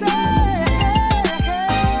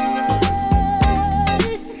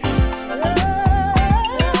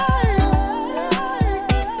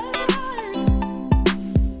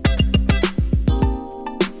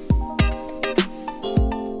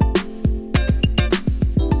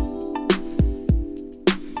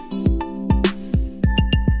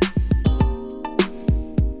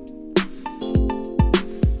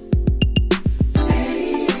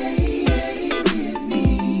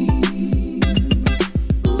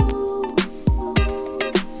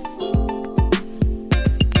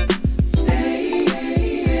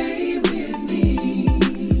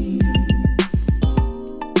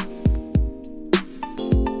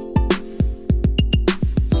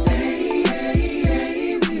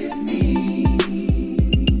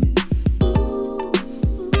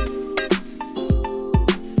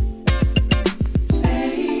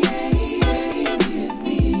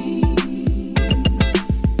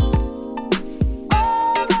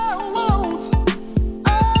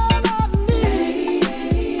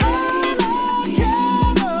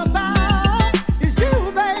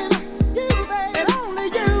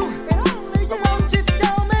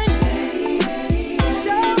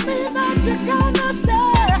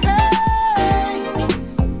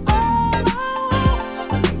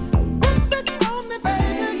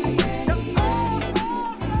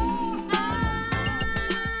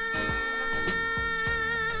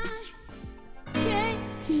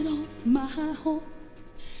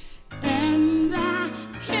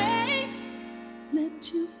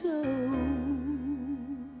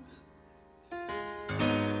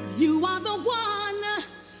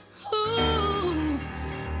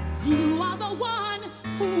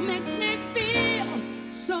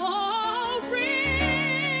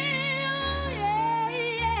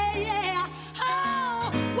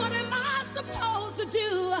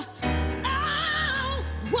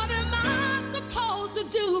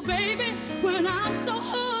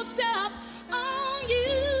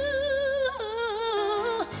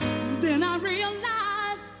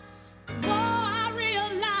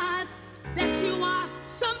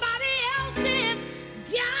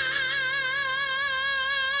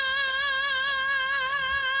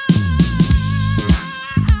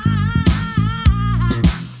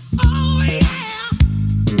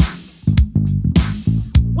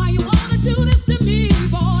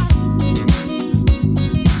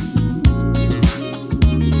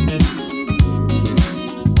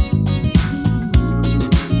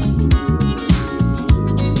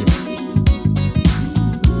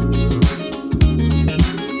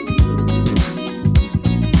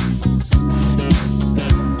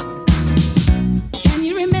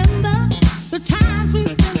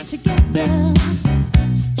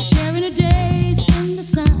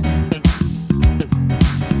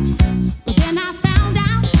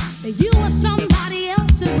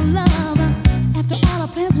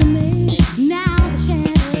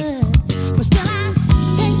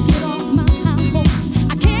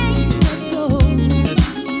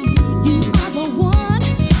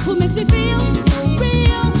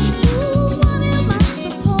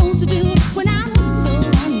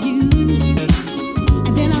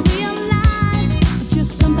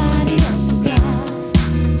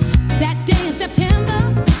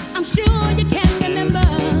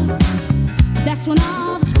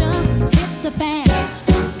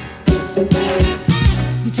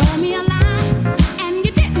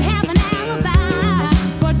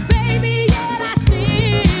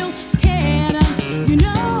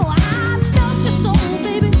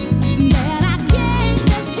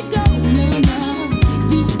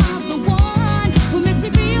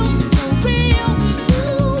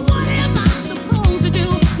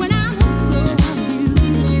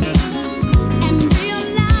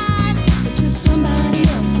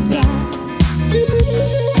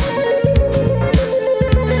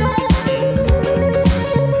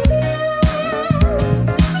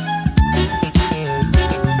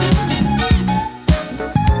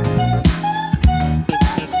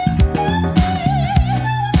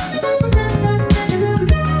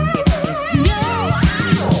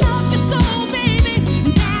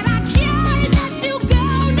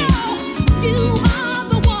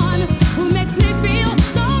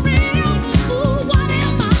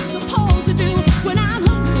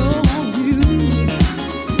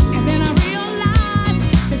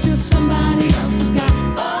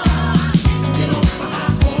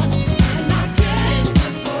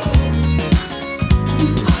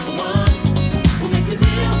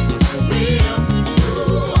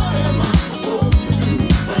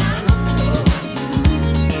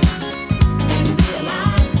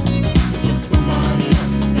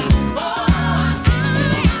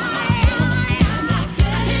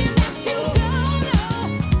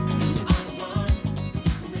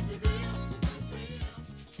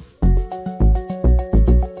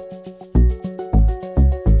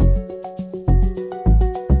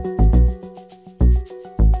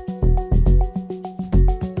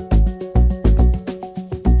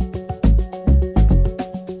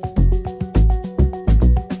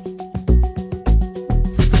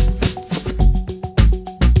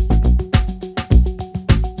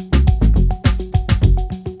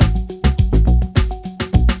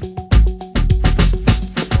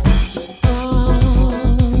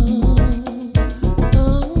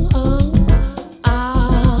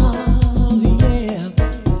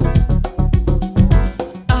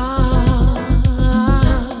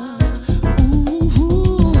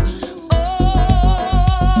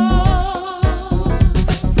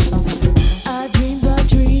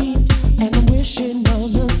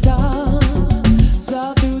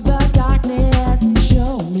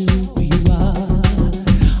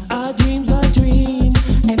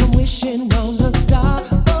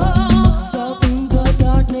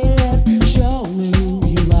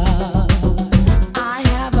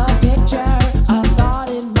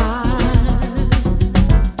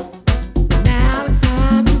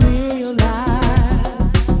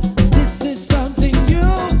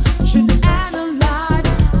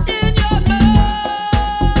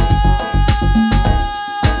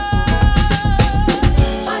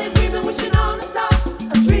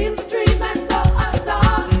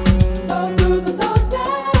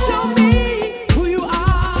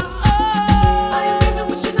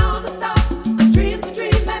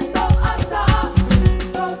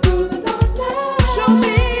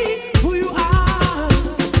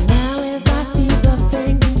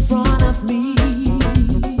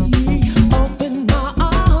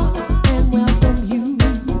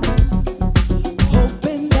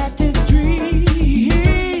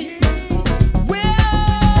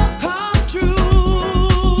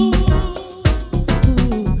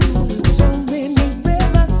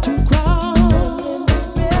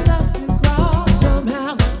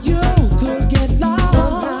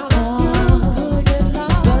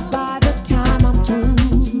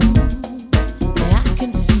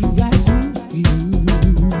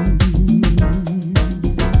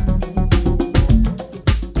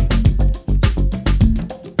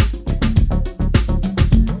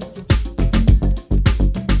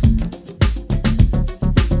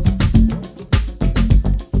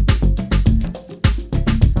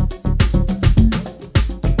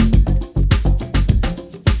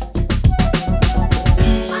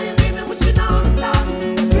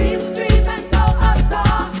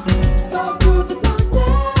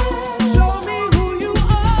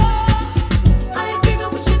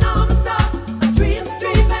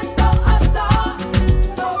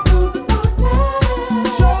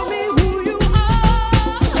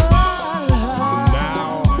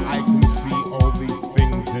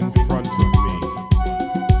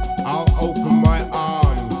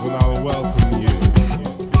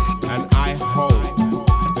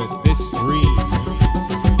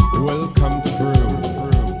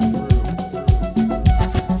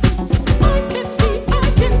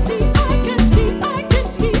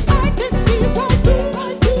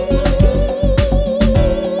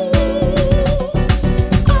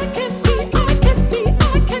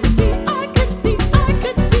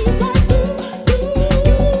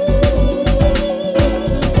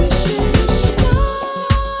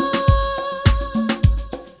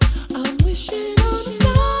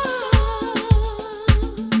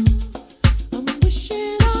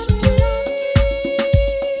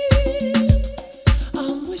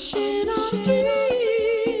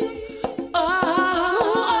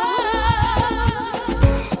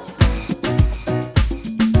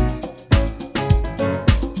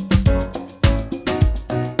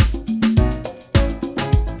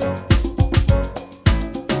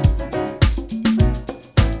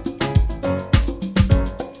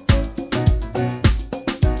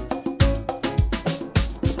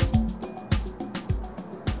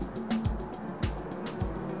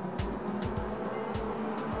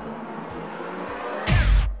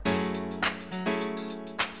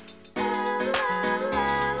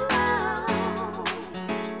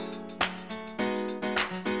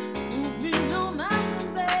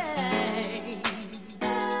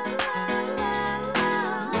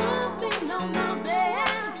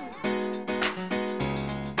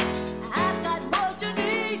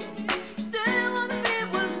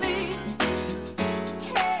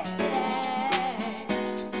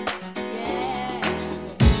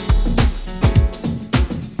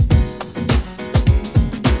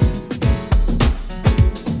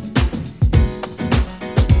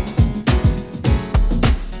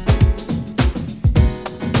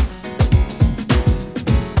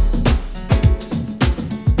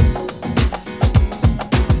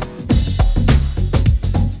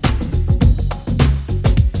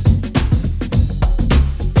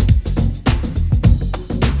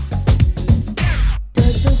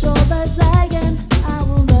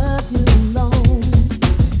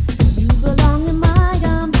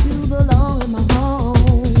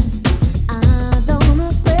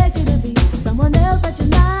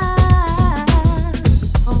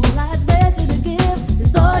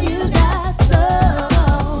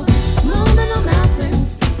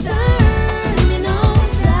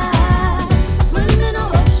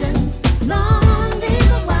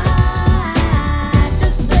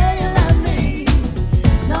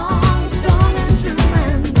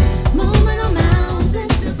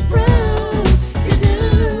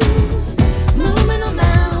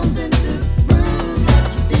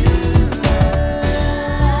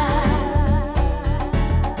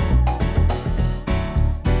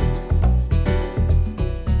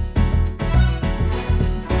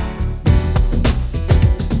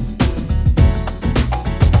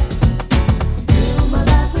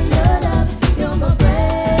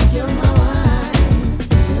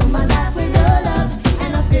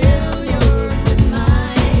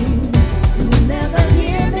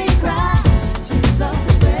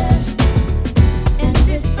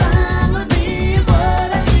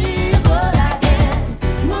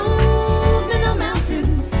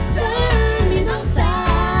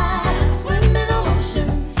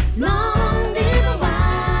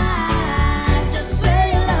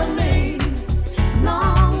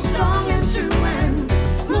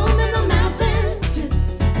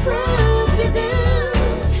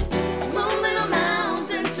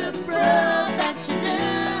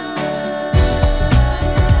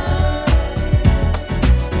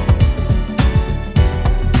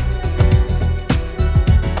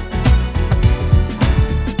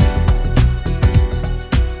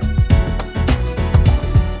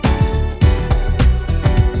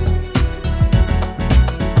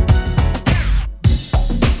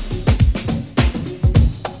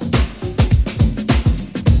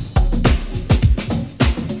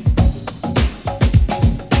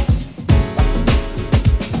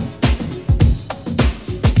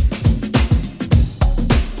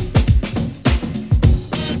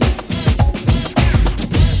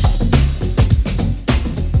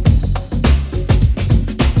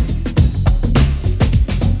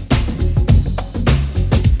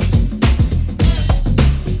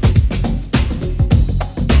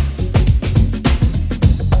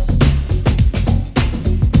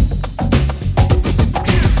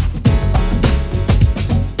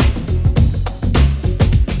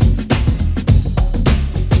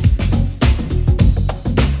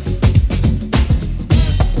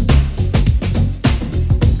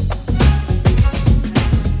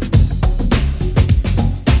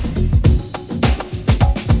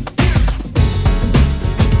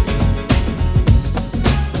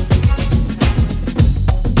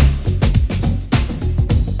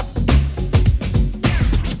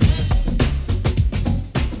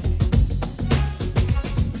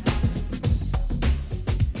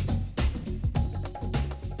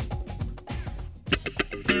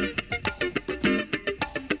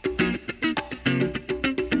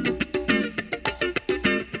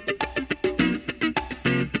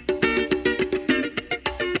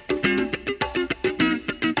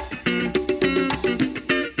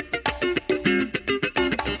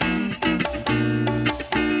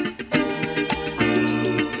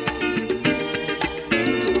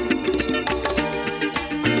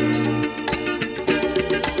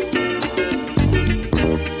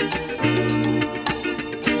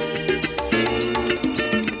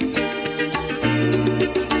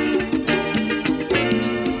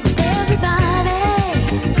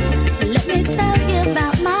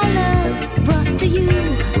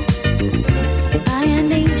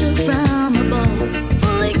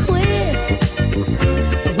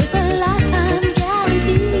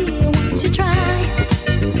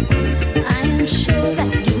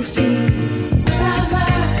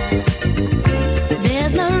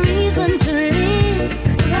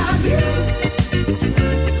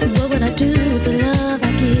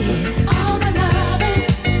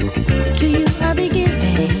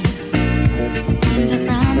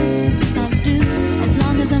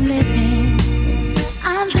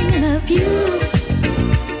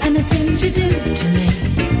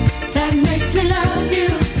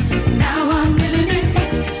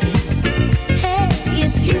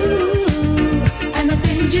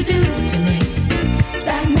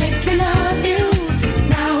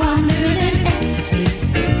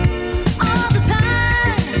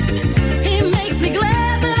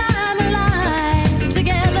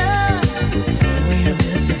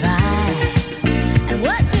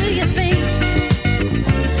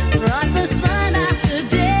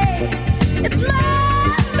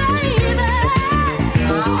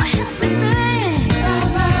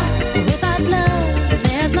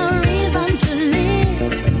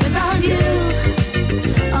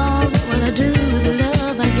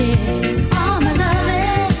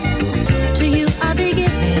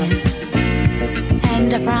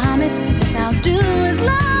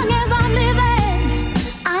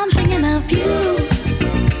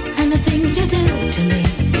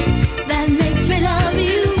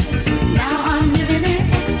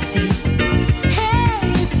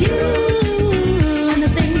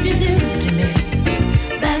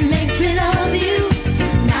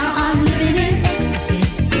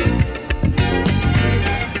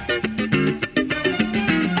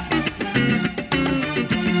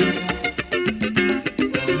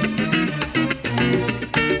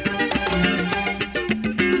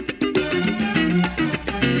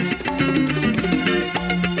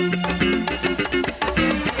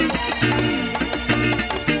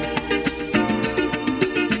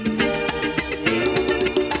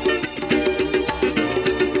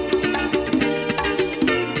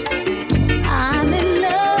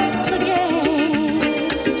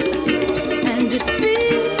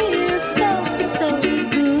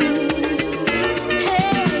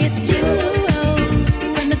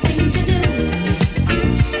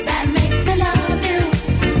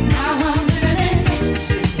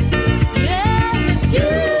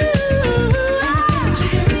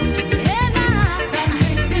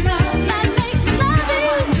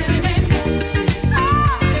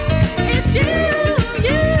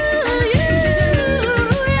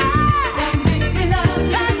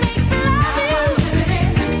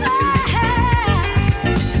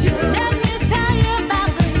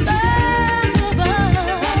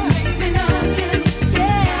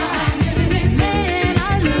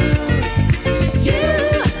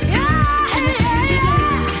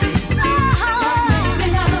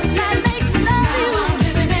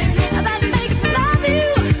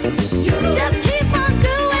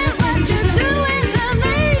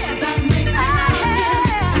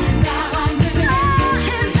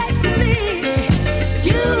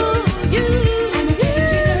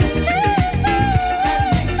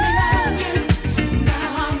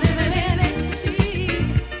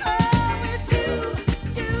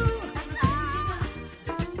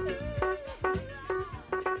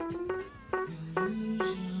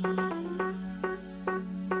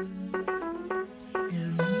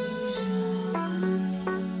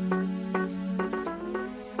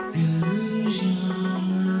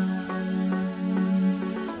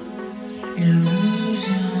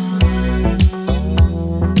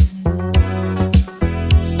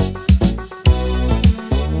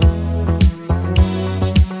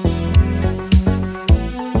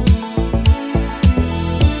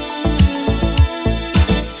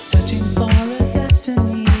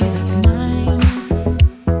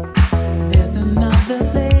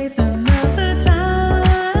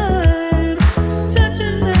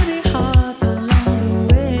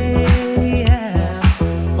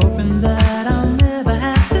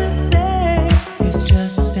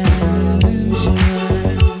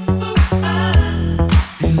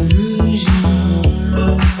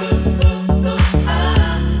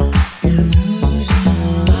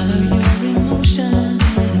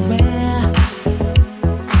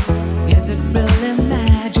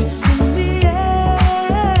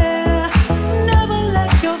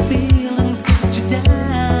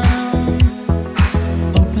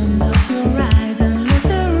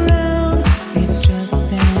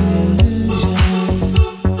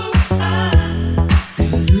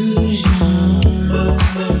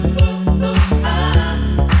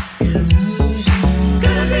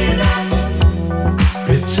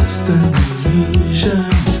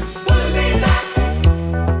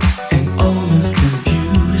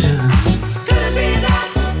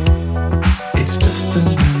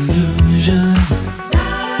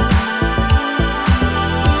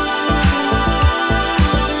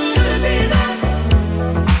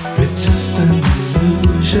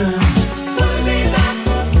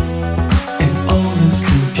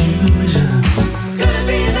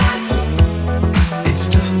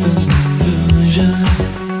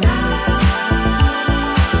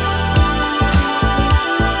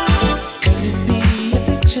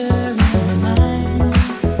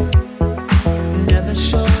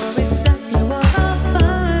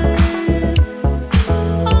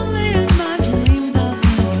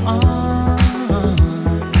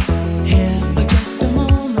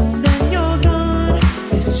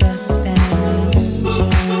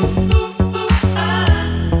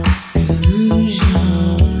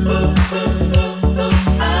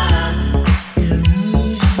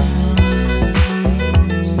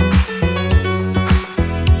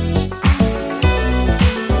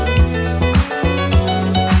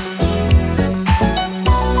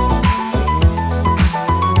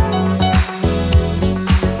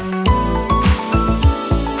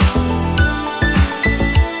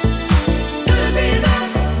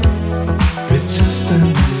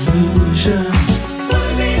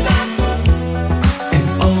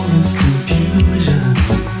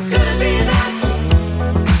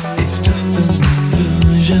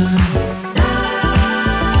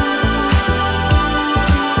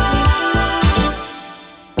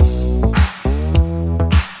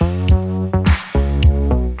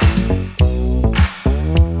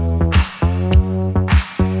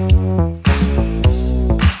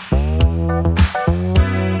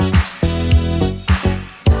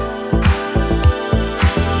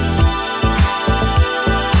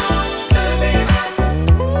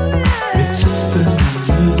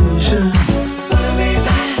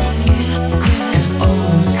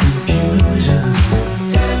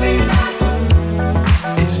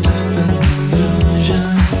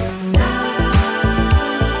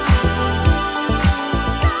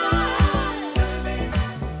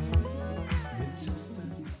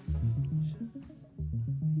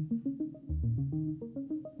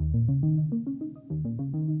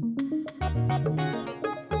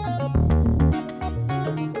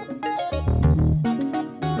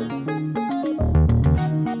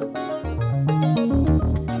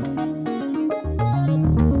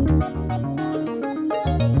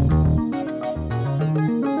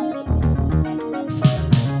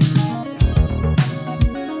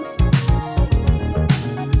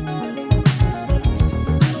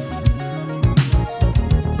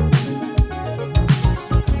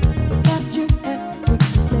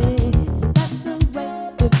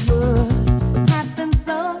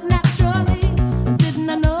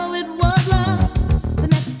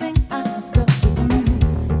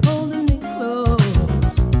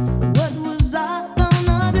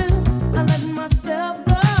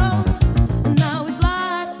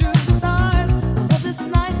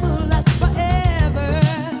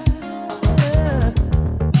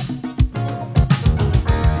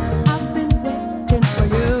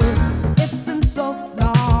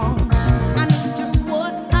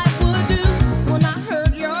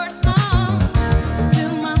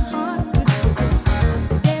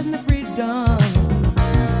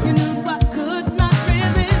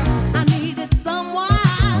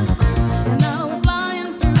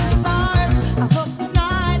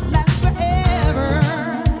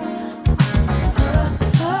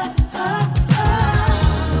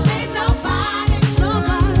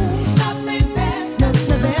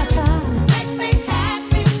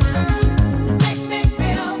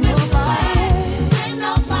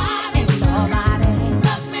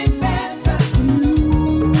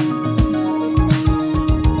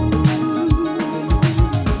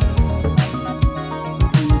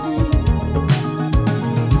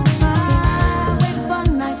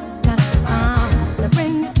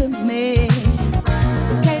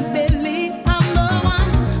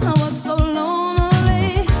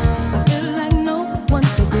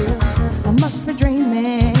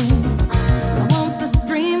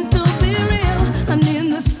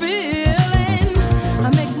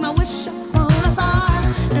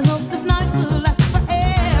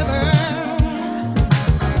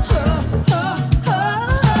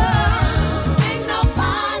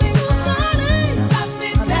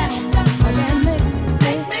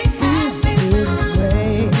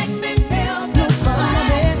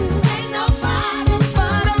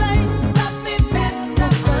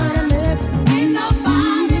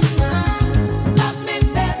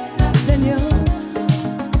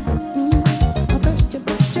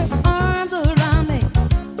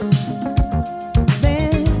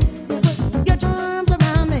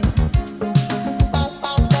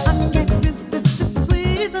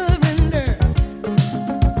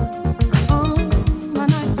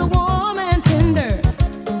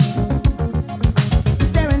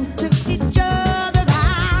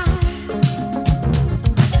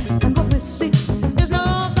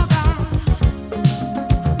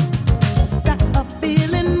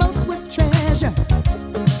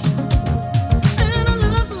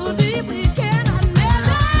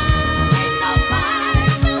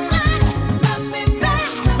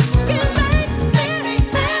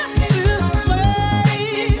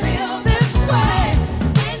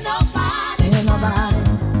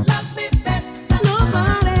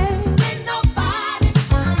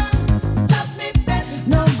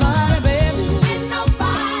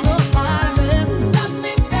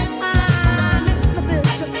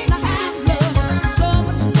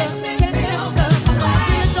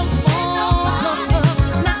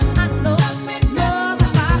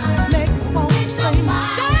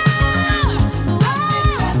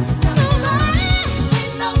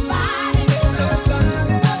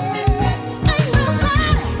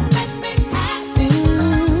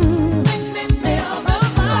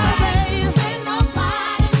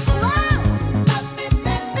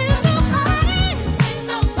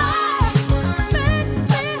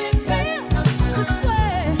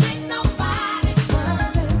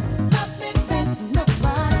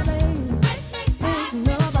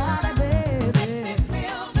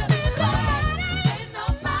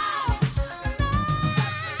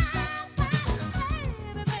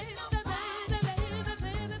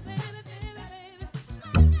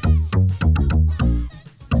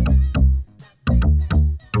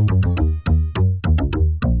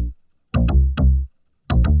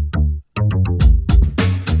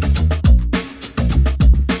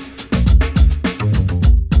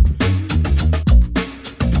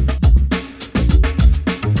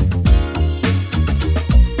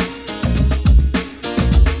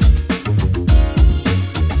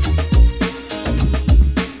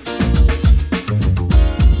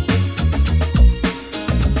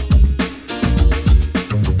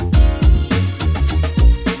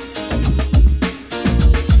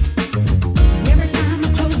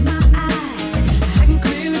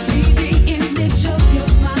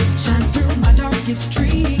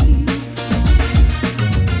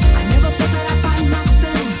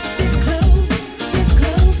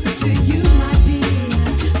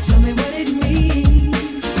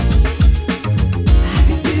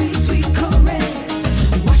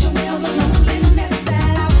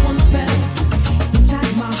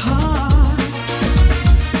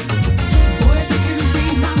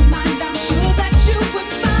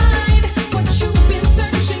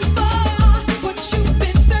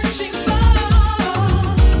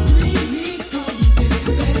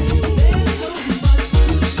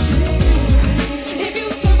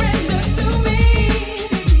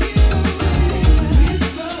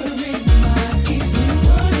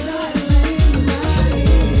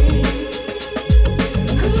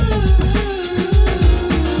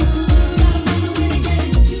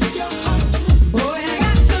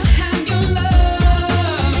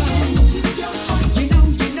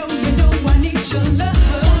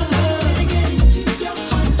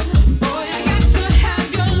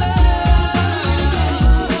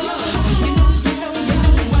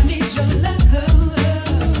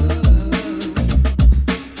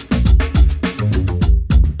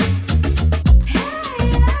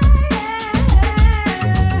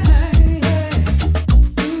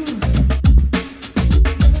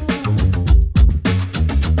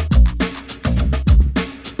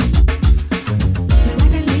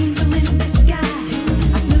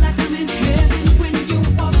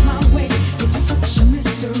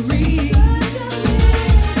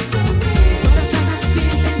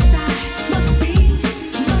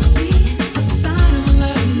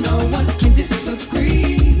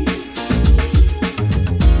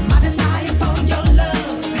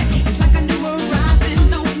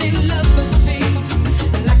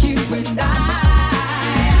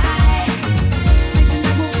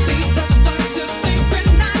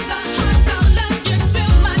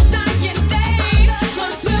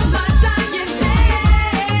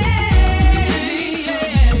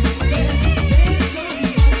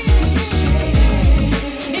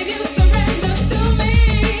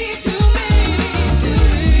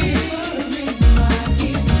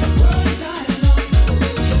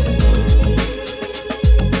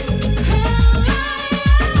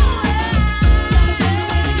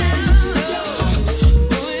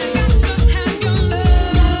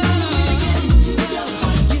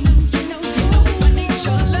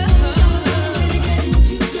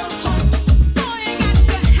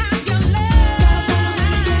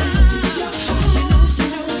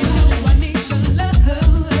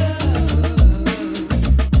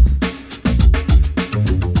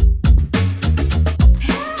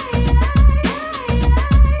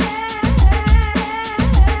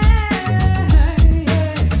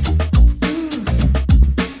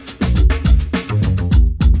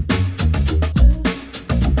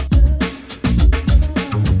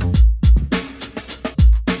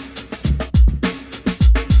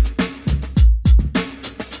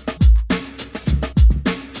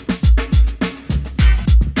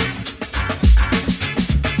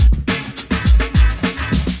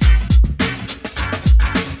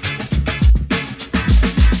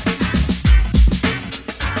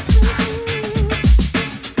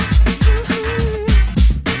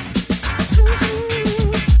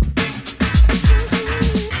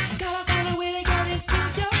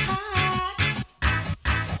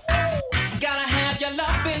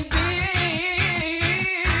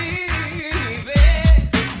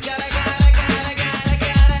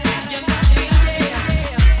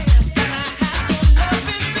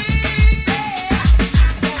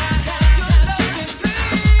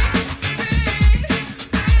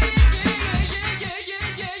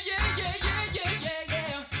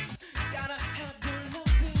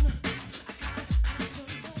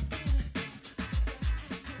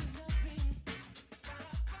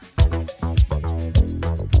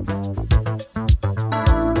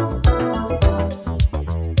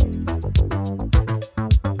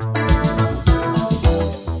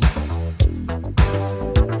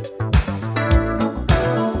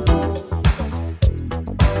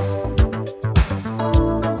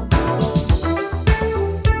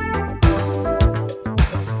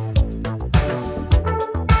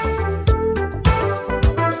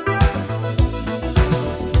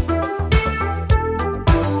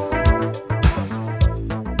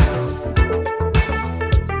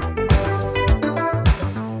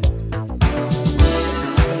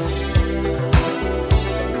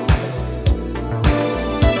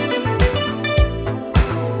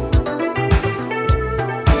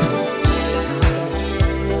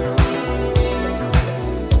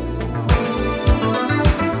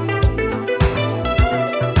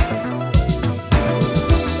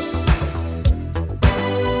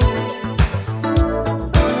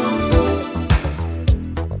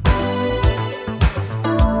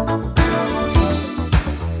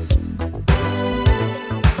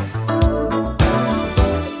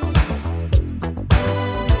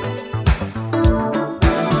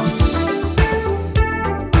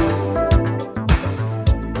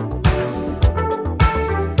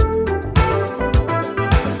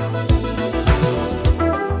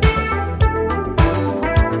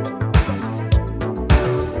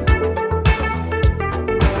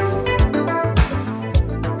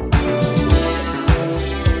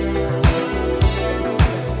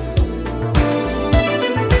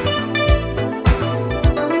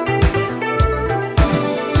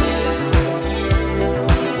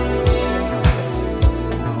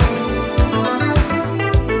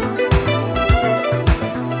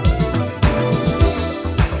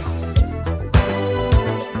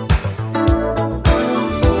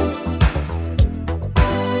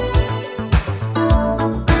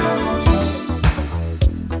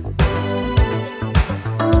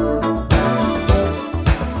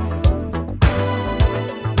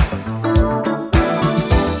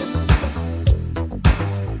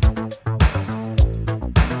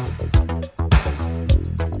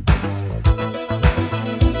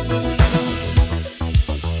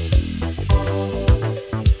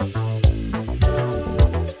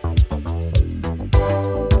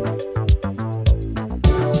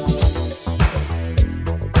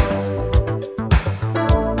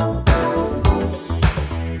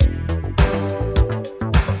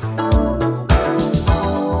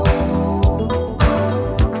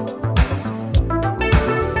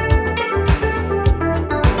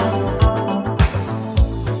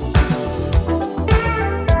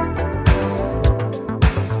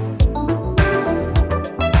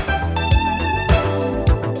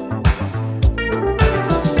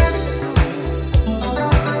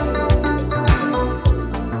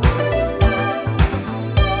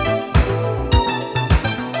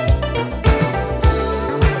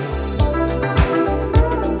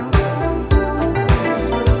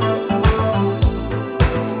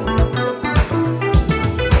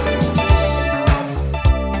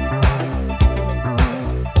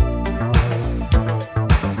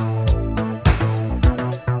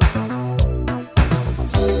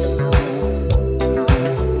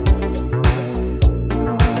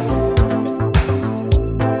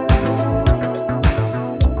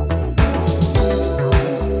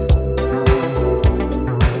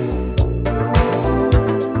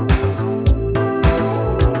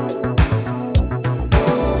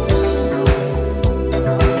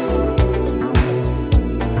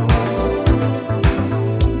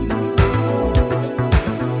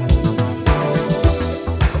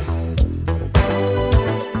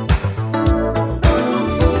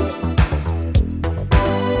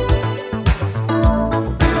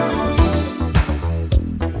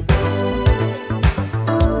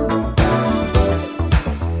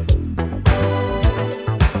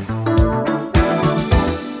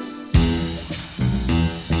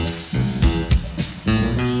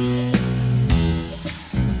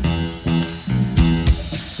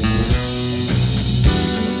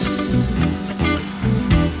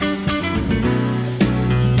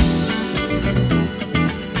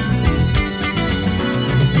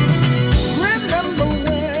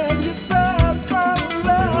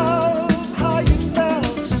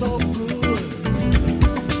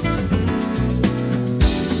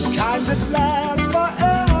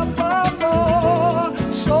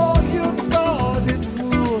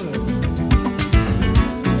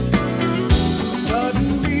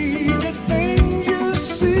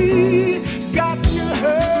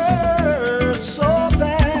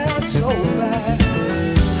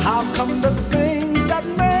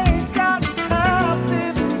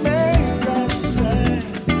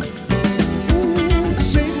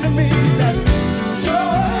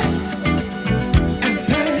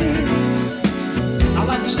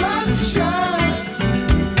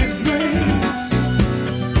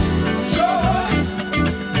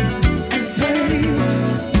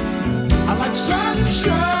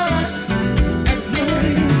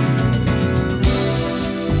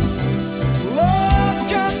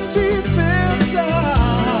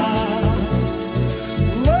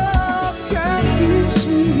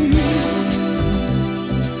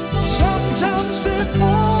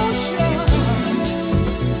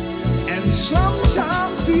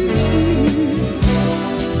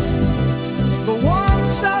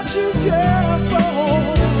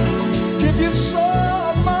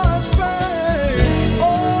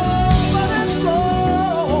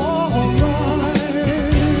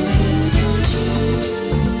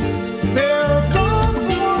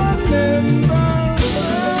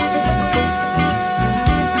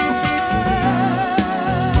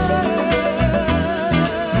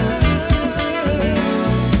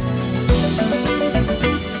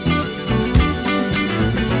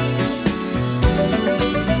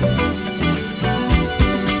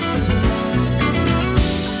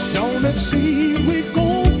 let's see, we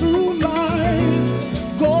go through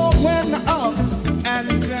life, going up and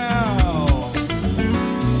down.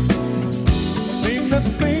 Seem the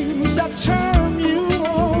things that turn you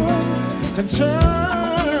on can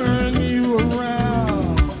turn you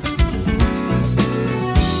around.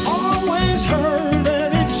 Always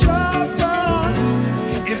hurting each other.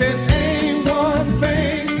 If it ain't one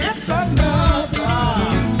thing, it's another.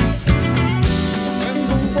 When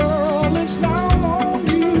the world is down on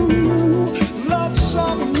you, love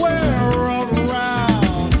somewhere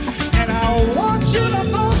around. And I want you to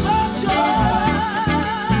know that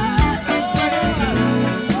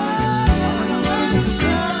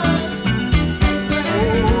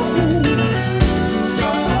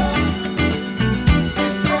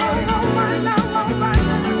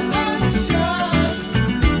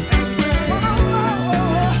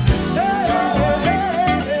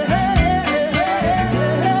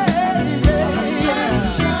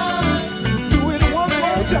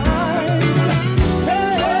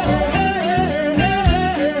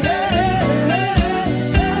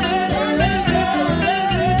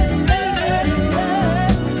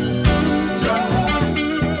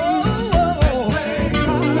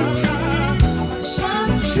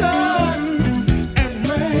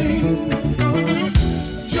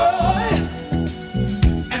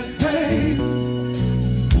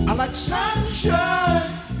sunshine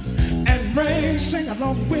and rain. Sing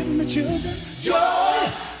along with me, children. Joy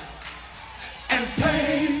and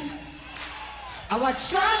pain. I like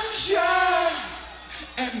sunshine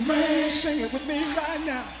and rain. Sing it with me right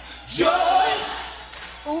now. Joy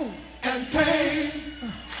and pain.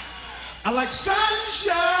 I like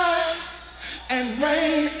sunshine and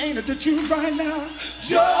rain. Ain't it the truth right now?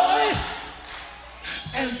 Joy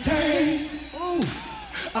and pain.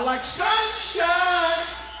 I like sunshine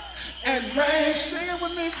and rain. Sing it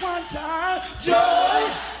with me one time. Joy,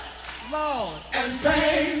 Lord, and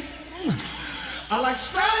pain. I like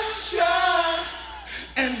sunshine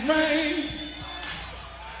and rain.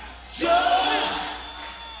 Joy.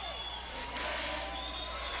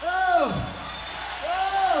 Oh,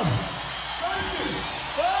 thank you.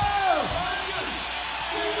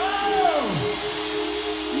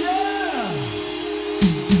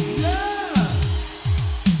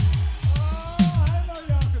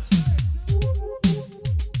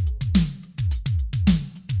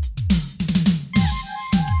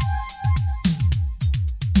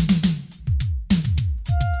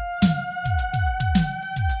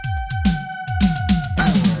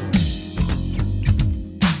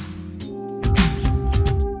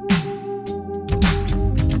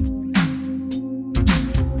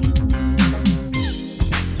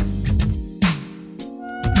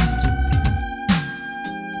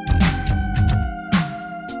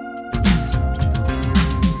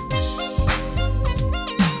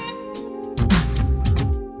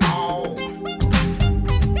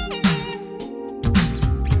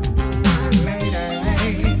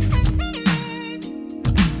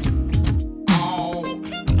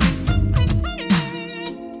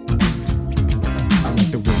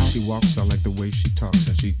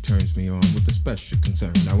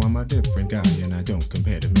 Now I'm a different guy and I don't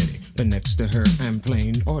compare to many. But next to her I'm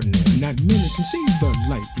plain ordinary. Not many can see the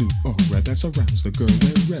light blue aura that surrounds the girl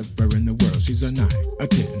wherever in the world. She's a 9, a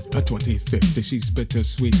 10, a 20, 50. She's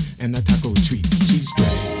bittersweet and a taco treat. She's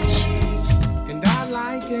strange and I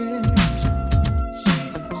like it.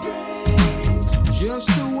 She's strange, just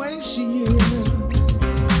the way she is.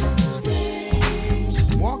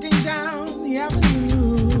 Walking down the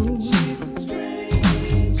avenue,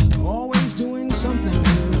 something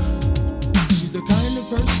new. She's the kind of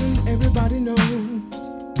person everybody knows.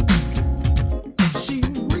 She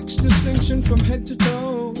reeks distinction from head to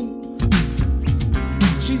toe.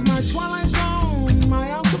 She's my Twilight Zone, my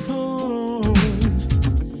Al Capone.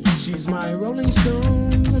 She's my Rolling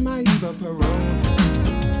Stones and my Eva Peron.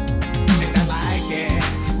 And I like it.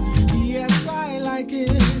 Yes, I like it.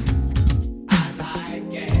 I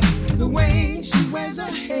like it. The way she wears her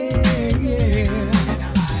hair.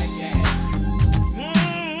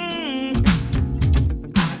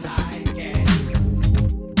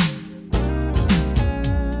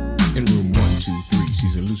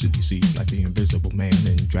 See, like the invisible man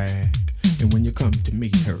in drag. And when you come to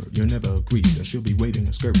meet her, you'll never agree that she'll be waving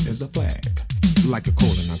a skirt as a flag. Like a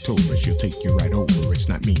cold in October, she'll take you right over. It's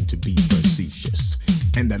not mean to be facetious.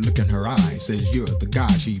 And that look in her eye says you're the guy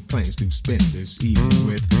she plans to spend this evening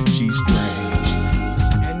with. She's strange,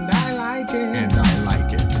 and I like it. And I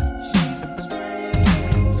like it. She's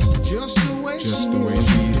strange, just the way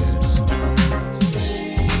she is.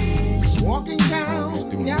 Walking down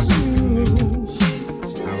the avenue.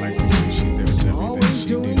 I like the way she does everything she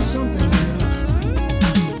doing something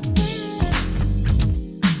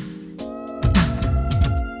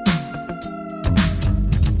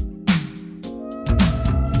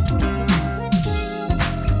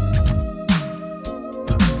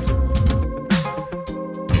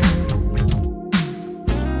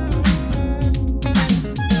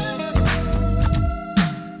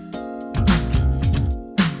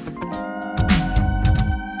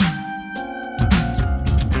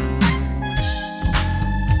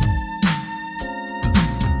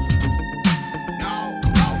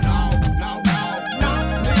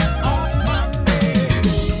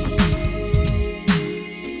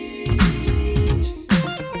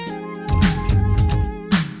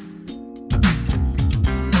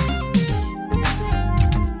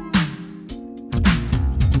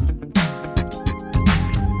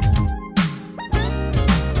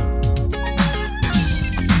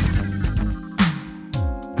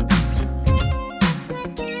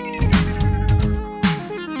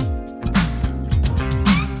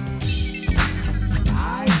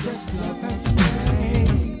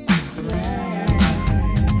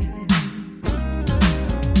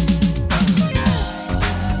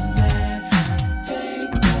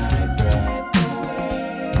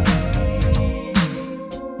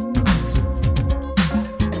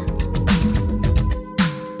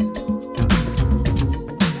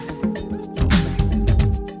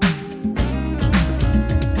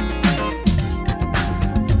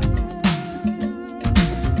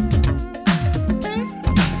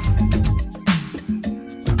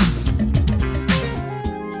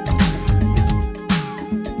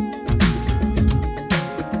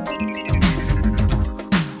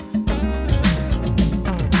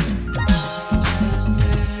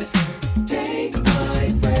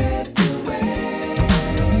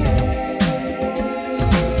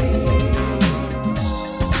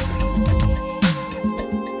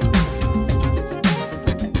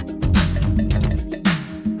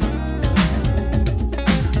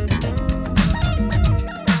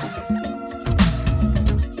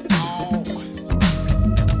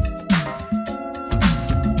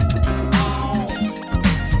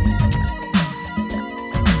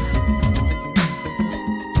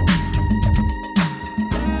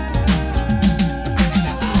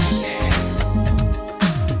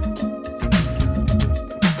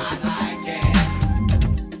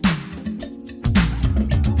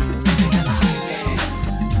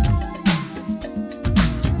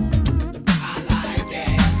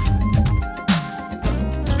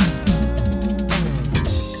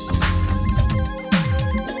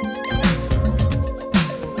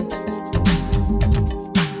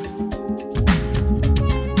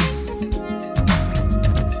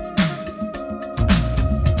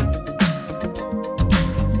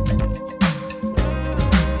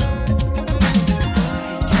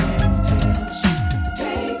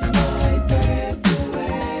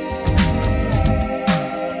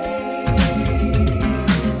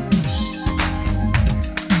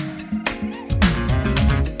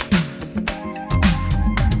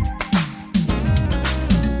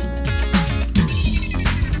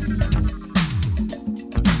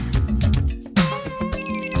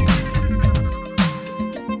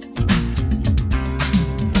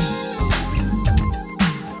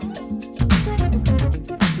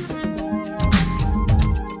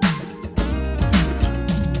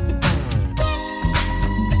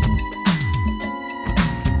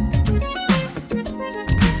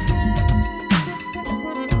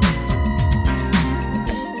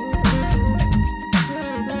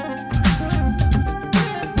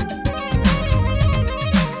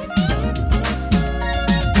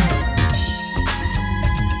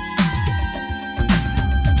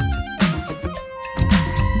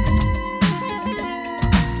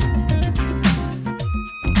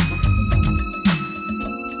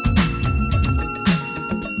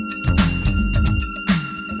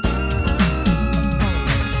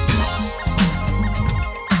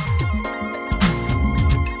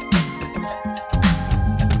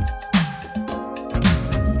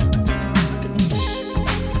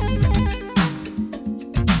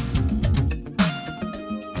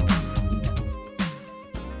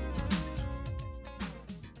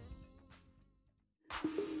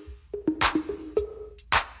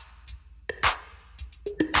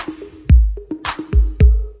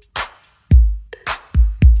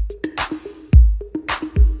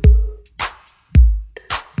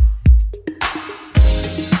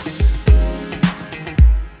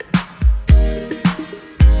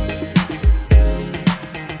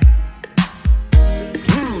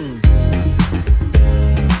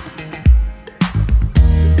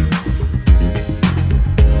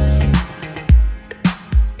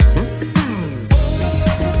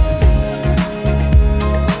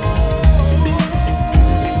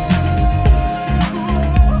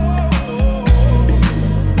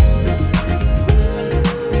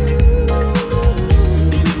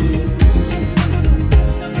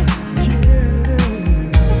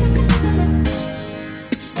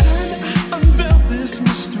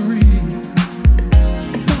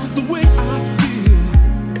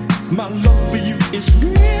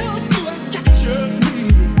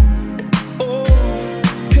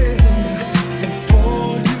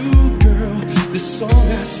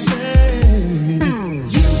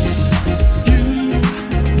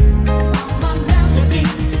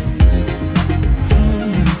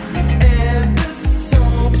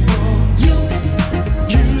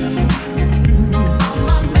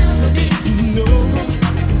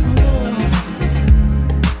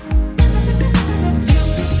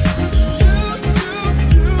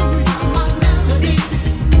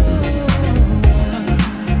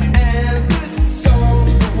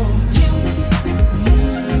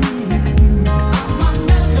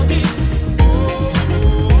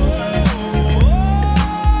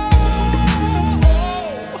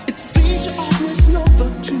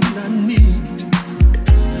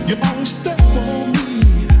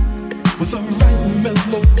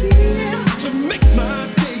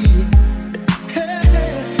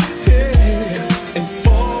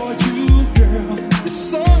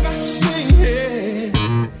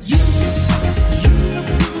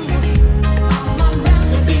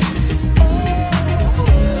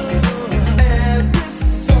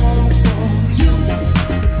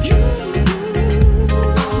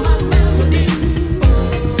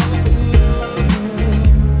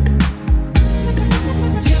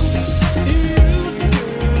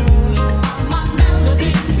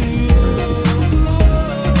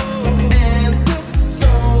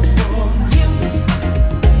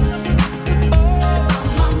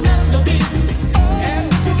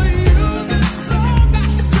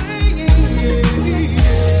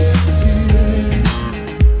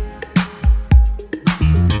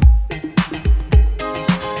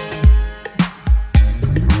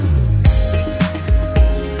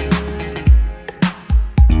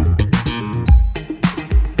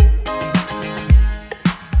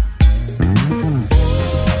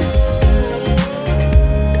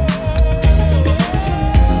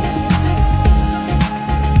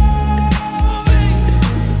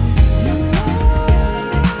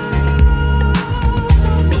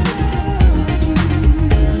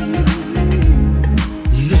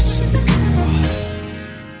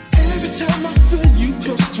time I feel you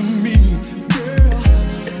close to me, girl,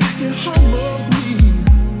 I hear harmony.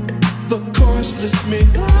 The chorus lifts me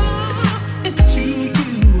up into you.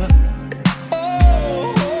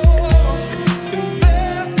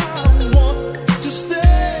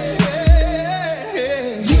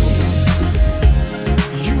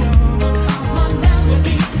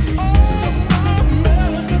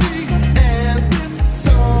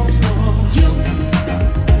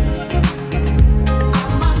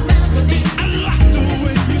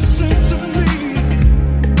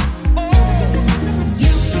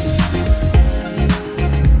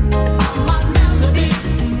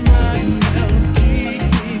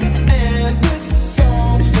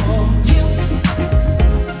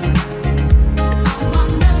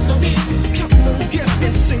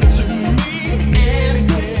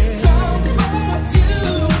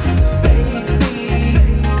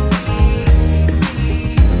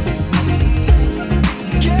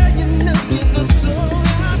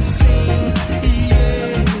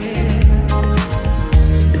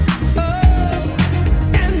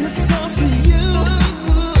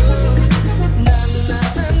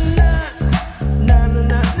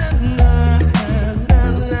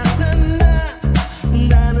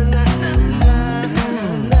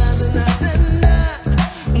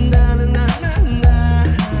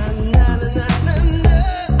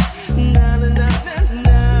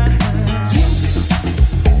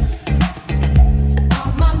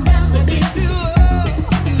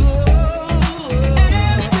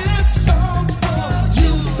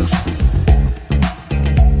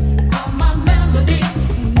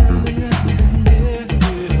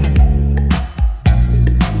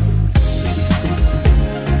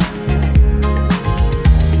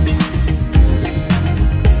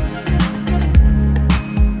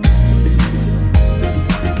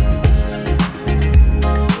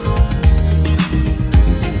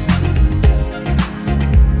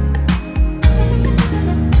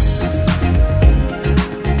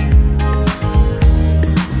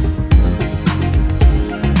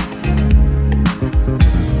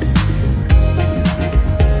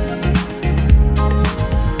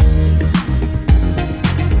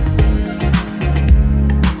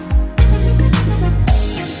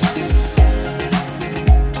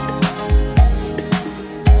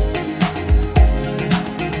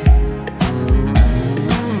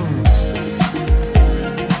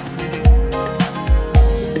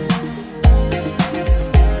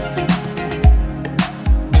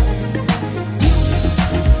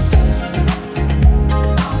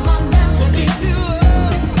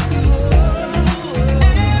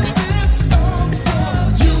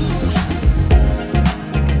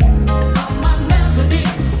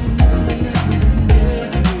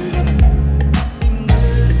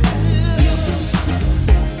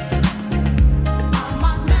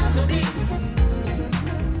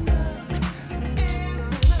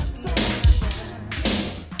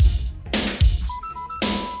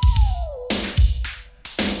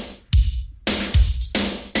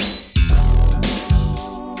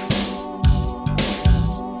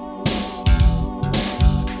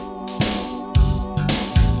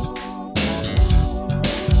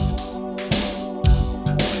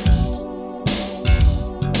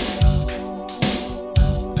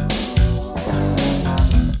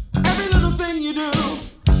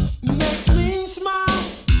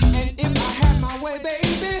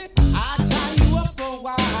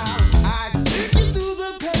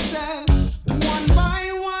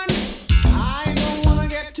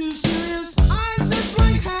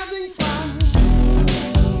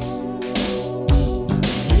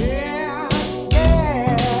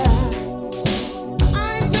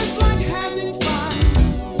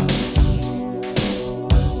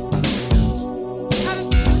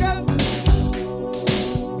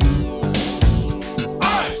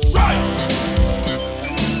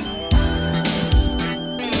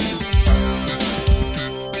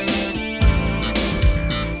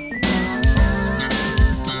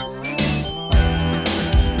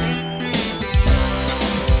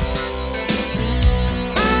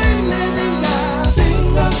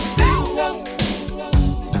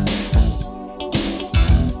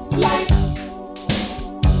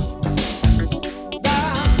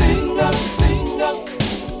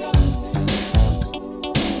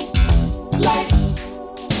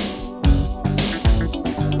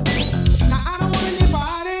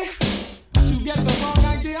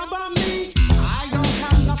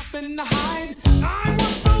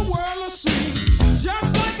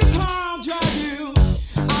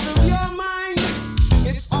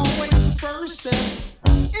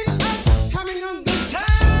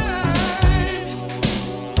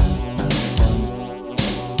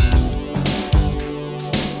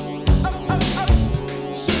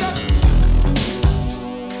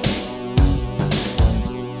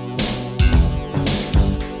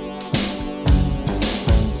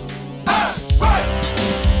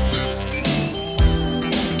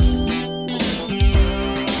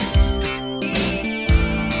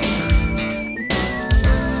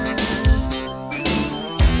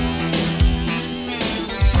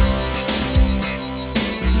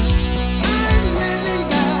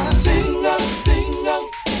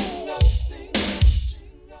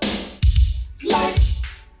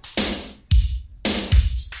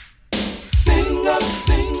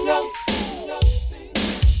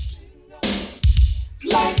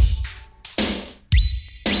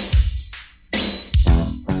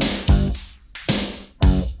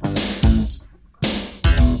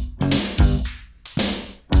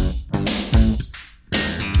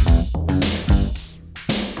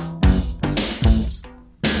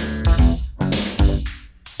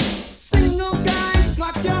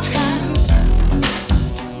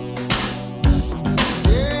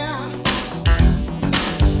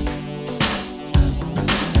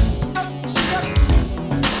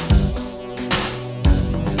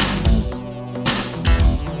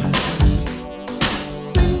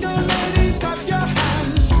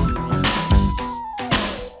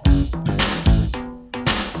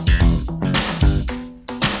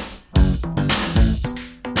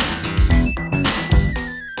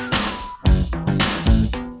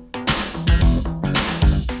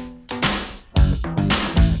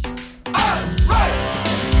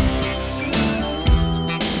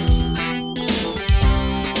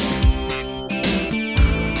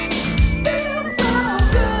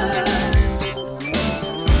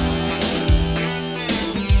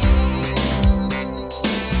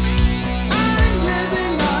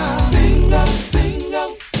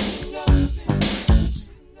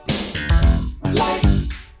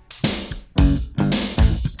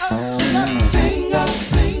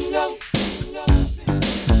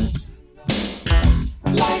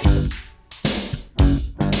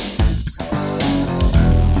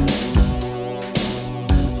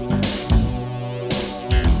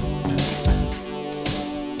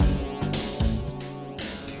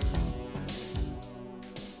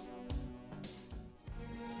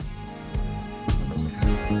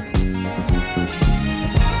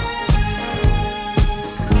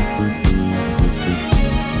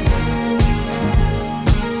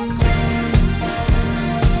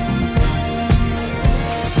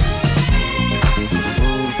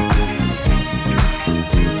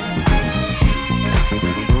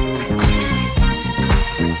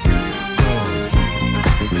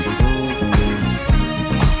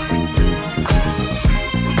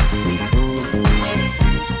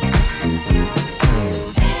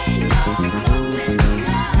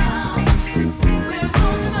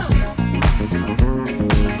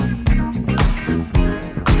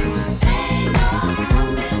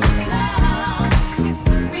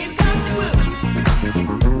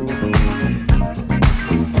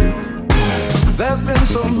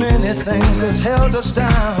 So many things that's held us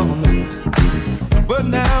down, but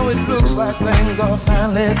now it looks like things are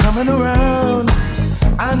finally coming around.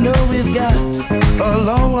 I know we've got a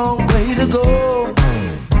long, long way to go,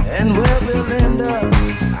 and where we'll end up,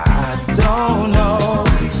 I don't know.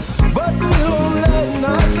 But we won't let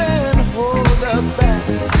nothing hold us back.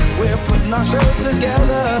 We're putting our show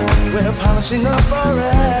together, we're polishing up our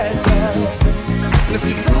act. And if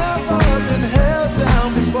you've ever been held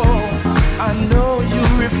down before, I know you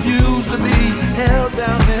refuse to be held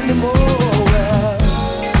down anymore. Well,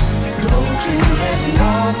 don't you let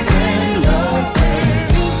nothing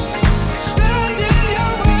stand in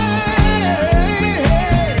your way.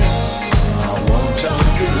 I want you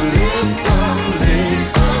to listen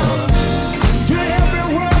to every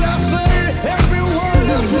word I say, every word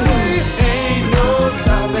I say. Ain't no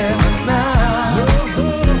stopping us now.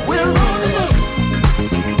 We're on the move.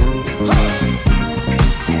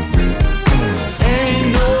 Ain't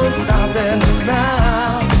no stopping us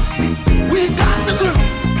now. We've got the groove.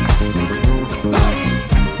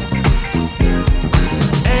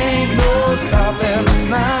 Ain't no stopping us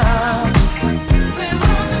now.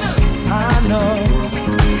 I know.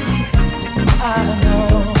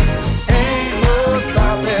 Ain't no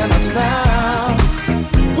stopping us now.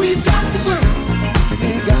 We've got the groove.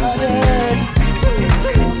 We got it.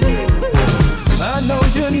 I know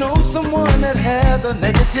you know someone that has a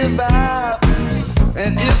negative vibe,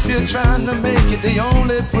 and if you're trying to make it, they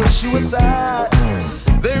only push you aside.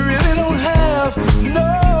 They really don't have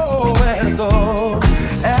nowhere to go.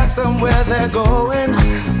 Ask them where they're going,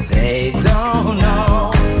 they don't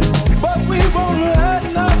know. But we won't let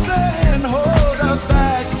nothing hold us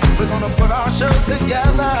back. We're gonna put our show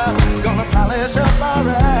together, gonna polish up our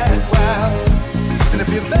act. Well, and if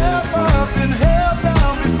you've ever been held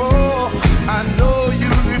down before, I know you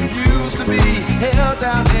refuse to be held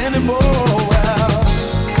down anymore. Well,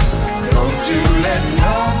 don't you let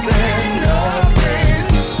nothing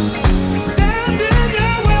stand in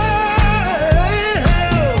your way.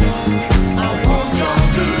 I want you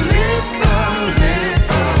to listen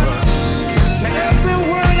to every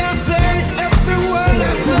word I say, every word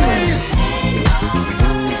I say.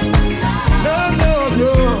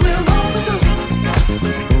 No.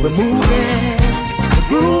 We're moving, we're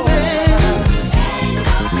grooving.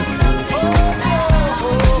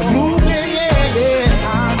 We're moving, yeah.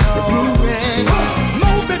 I know. We're grooving.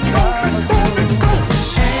 Move it.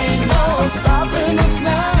 Ain't no stopping us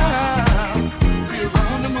now. We're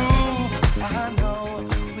on the move. I know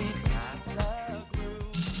we got the groove.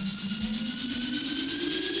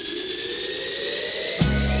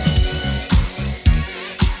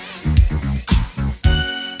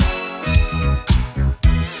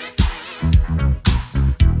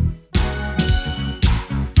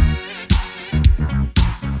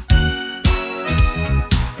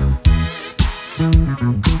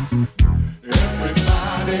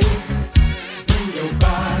 Everybody, bring your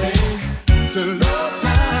body to Love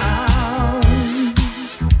Town.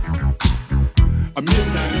 A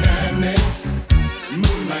midnight madness,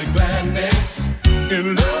 moonlight gladness in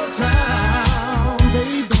Love Town,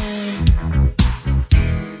 baby.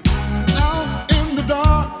 Out in the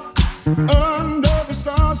dark, under the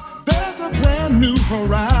stars, there's a brand new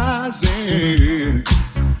horizon.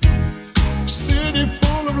 City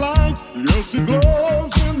full of lights, yes, it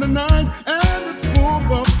glows in the night, and it's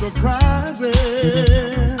full of surprises.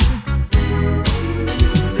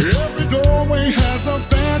 Every doorway has a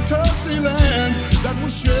fantasy land that will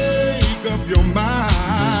shake up your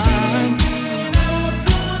mind.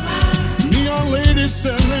 Neon ladies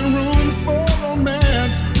selling rooms for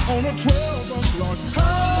romance on a 12 o'clock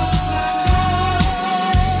time.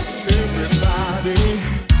 Everybody,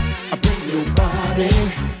 bring your body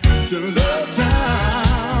to Love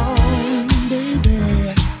Town, baby.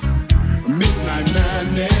 Midnight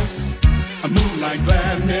madness, a moonlight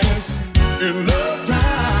gladness in Love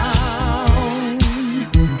Town.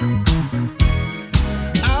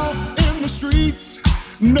 Out in the streets,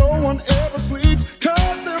 no one ever sleeps,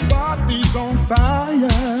 'cause their body's on fire,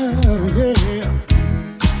 yeah.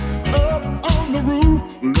 Up on the roof,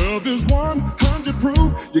 love is 100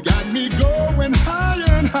 proof. You got me going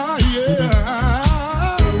higher and higher.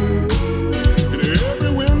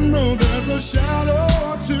 A shadow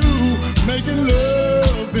or two, making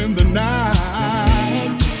love in the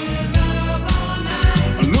night.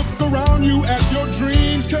 Look around you at your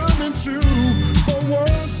dreams coming true for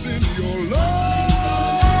once in your life.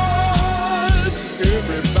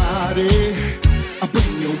 Everybody,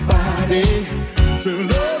 bring your body to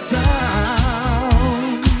Love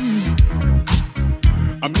Town.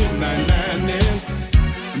 A midnight madness,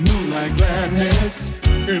 moonlight gladness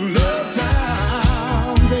in Love Town.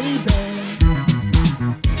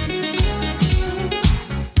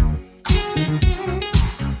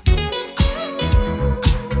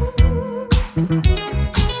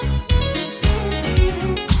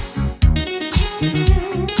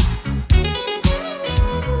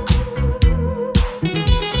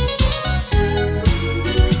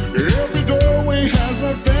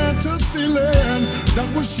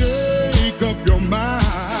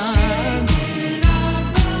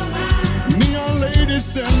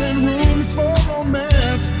 10 rooms for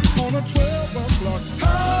romance on a 12 o'clock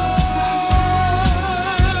high.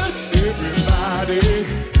 Everybody,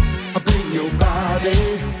 bring your body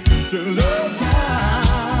to Love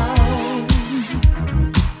Town.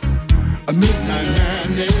 A midnight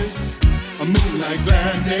madness, a moonlight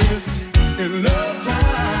gladness in Love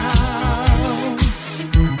Town.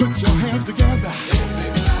 Put your hands together.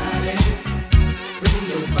 Everybody, bring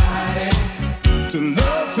your body to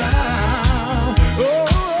Love Town.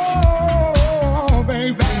 Oh,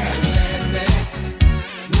 baby. Gladness,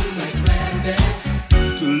 moonlight gladness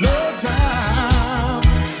to Love Town.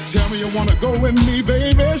 Tell me you wanna go with me,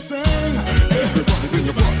 baby. Sing. Everybody bring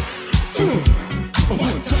your body.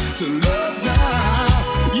 One time to Love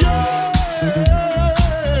Town. Yeah.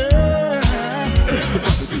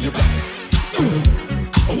 Everybody bring your body.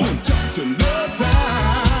 One time to Love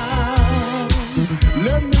Town.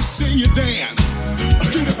 Let me see you dance.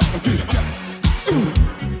 Get up, get up, get up.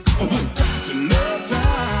 One time to Love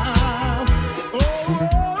Town. Oh,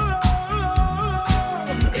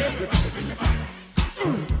 everybody bring your body.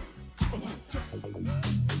 One time to Love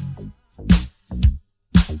Town.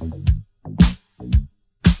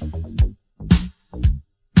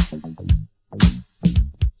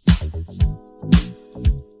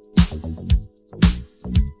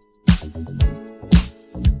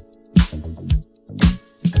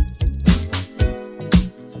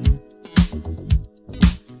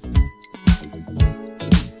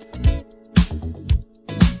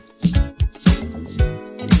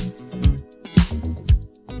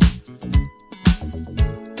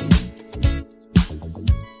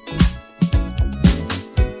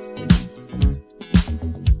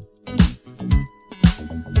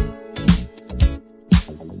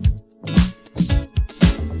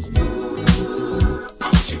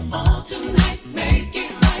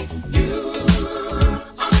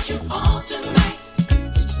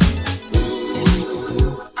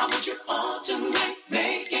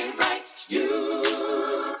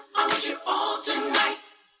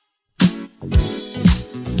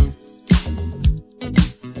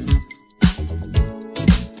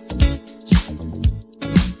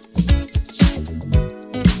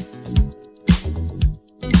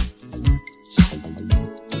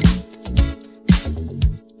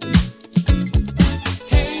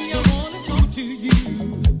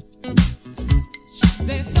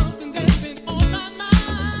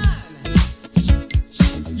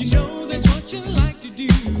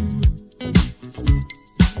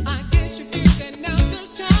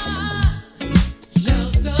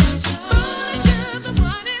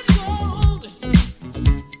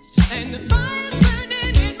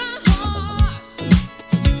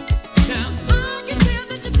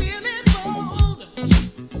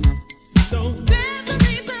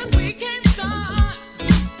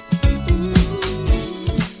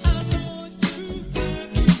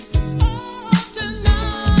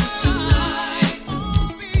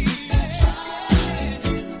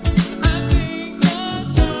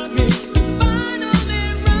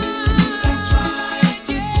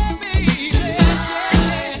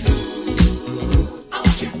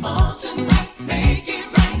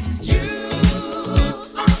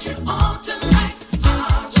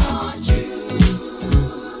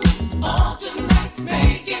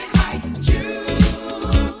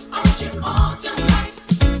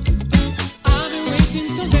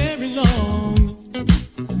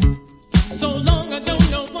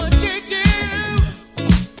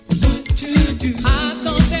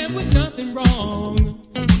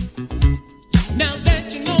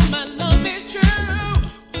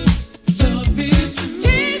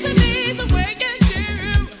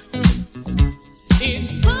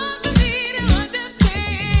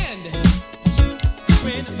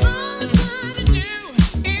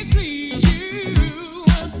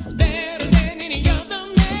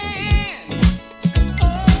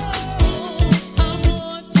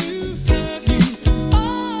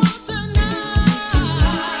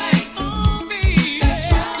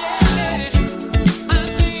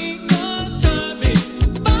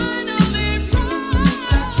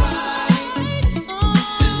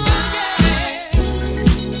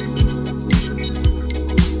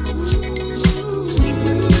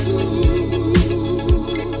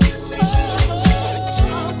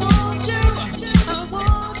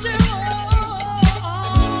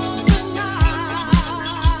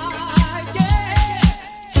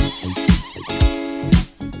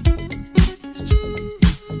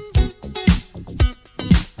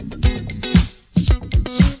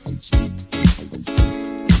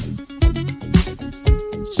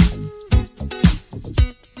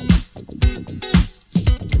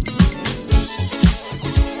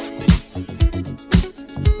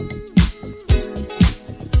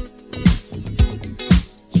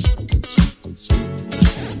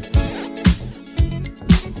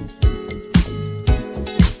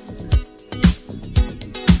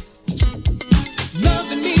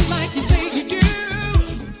 You say you do.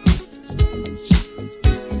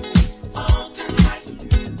 All tonight,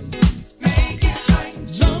 make it right.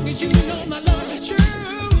 Long as you know my love is true.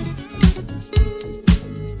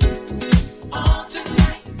 All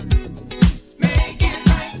tonight, make it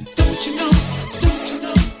right. Don't you know? Don't you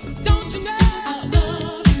know? Don't you know? I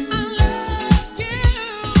love you. I love you.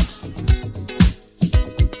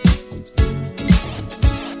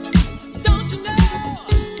 Don't you know?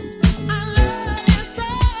 I love you so.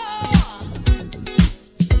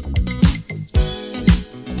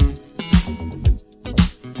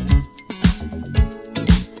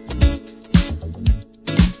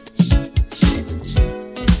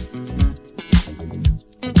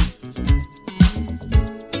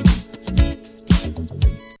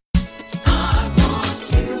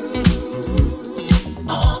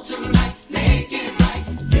 All tonight, make it right.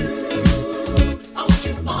 You, I want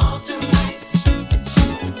you all tonight.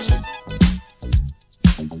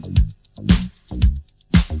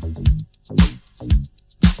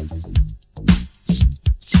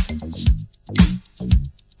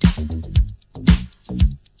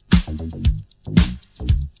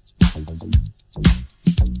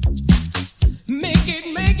 Make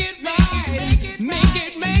it right.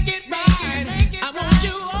 Make it right. I want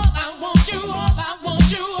you all. I want you all. I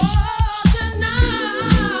want you all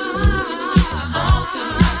tonight. All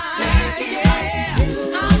tonight. Yeah.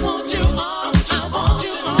 I want you all. I want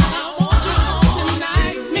you all. I want you all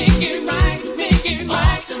tonight. Make it right. Make it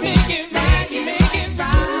right. Make it right. Make it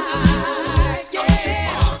right.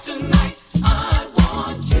 Yeah. All tonight. I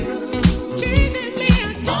want you. Teasing me.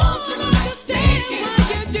 I don't understand what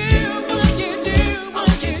you do. What you do.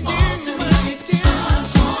 What you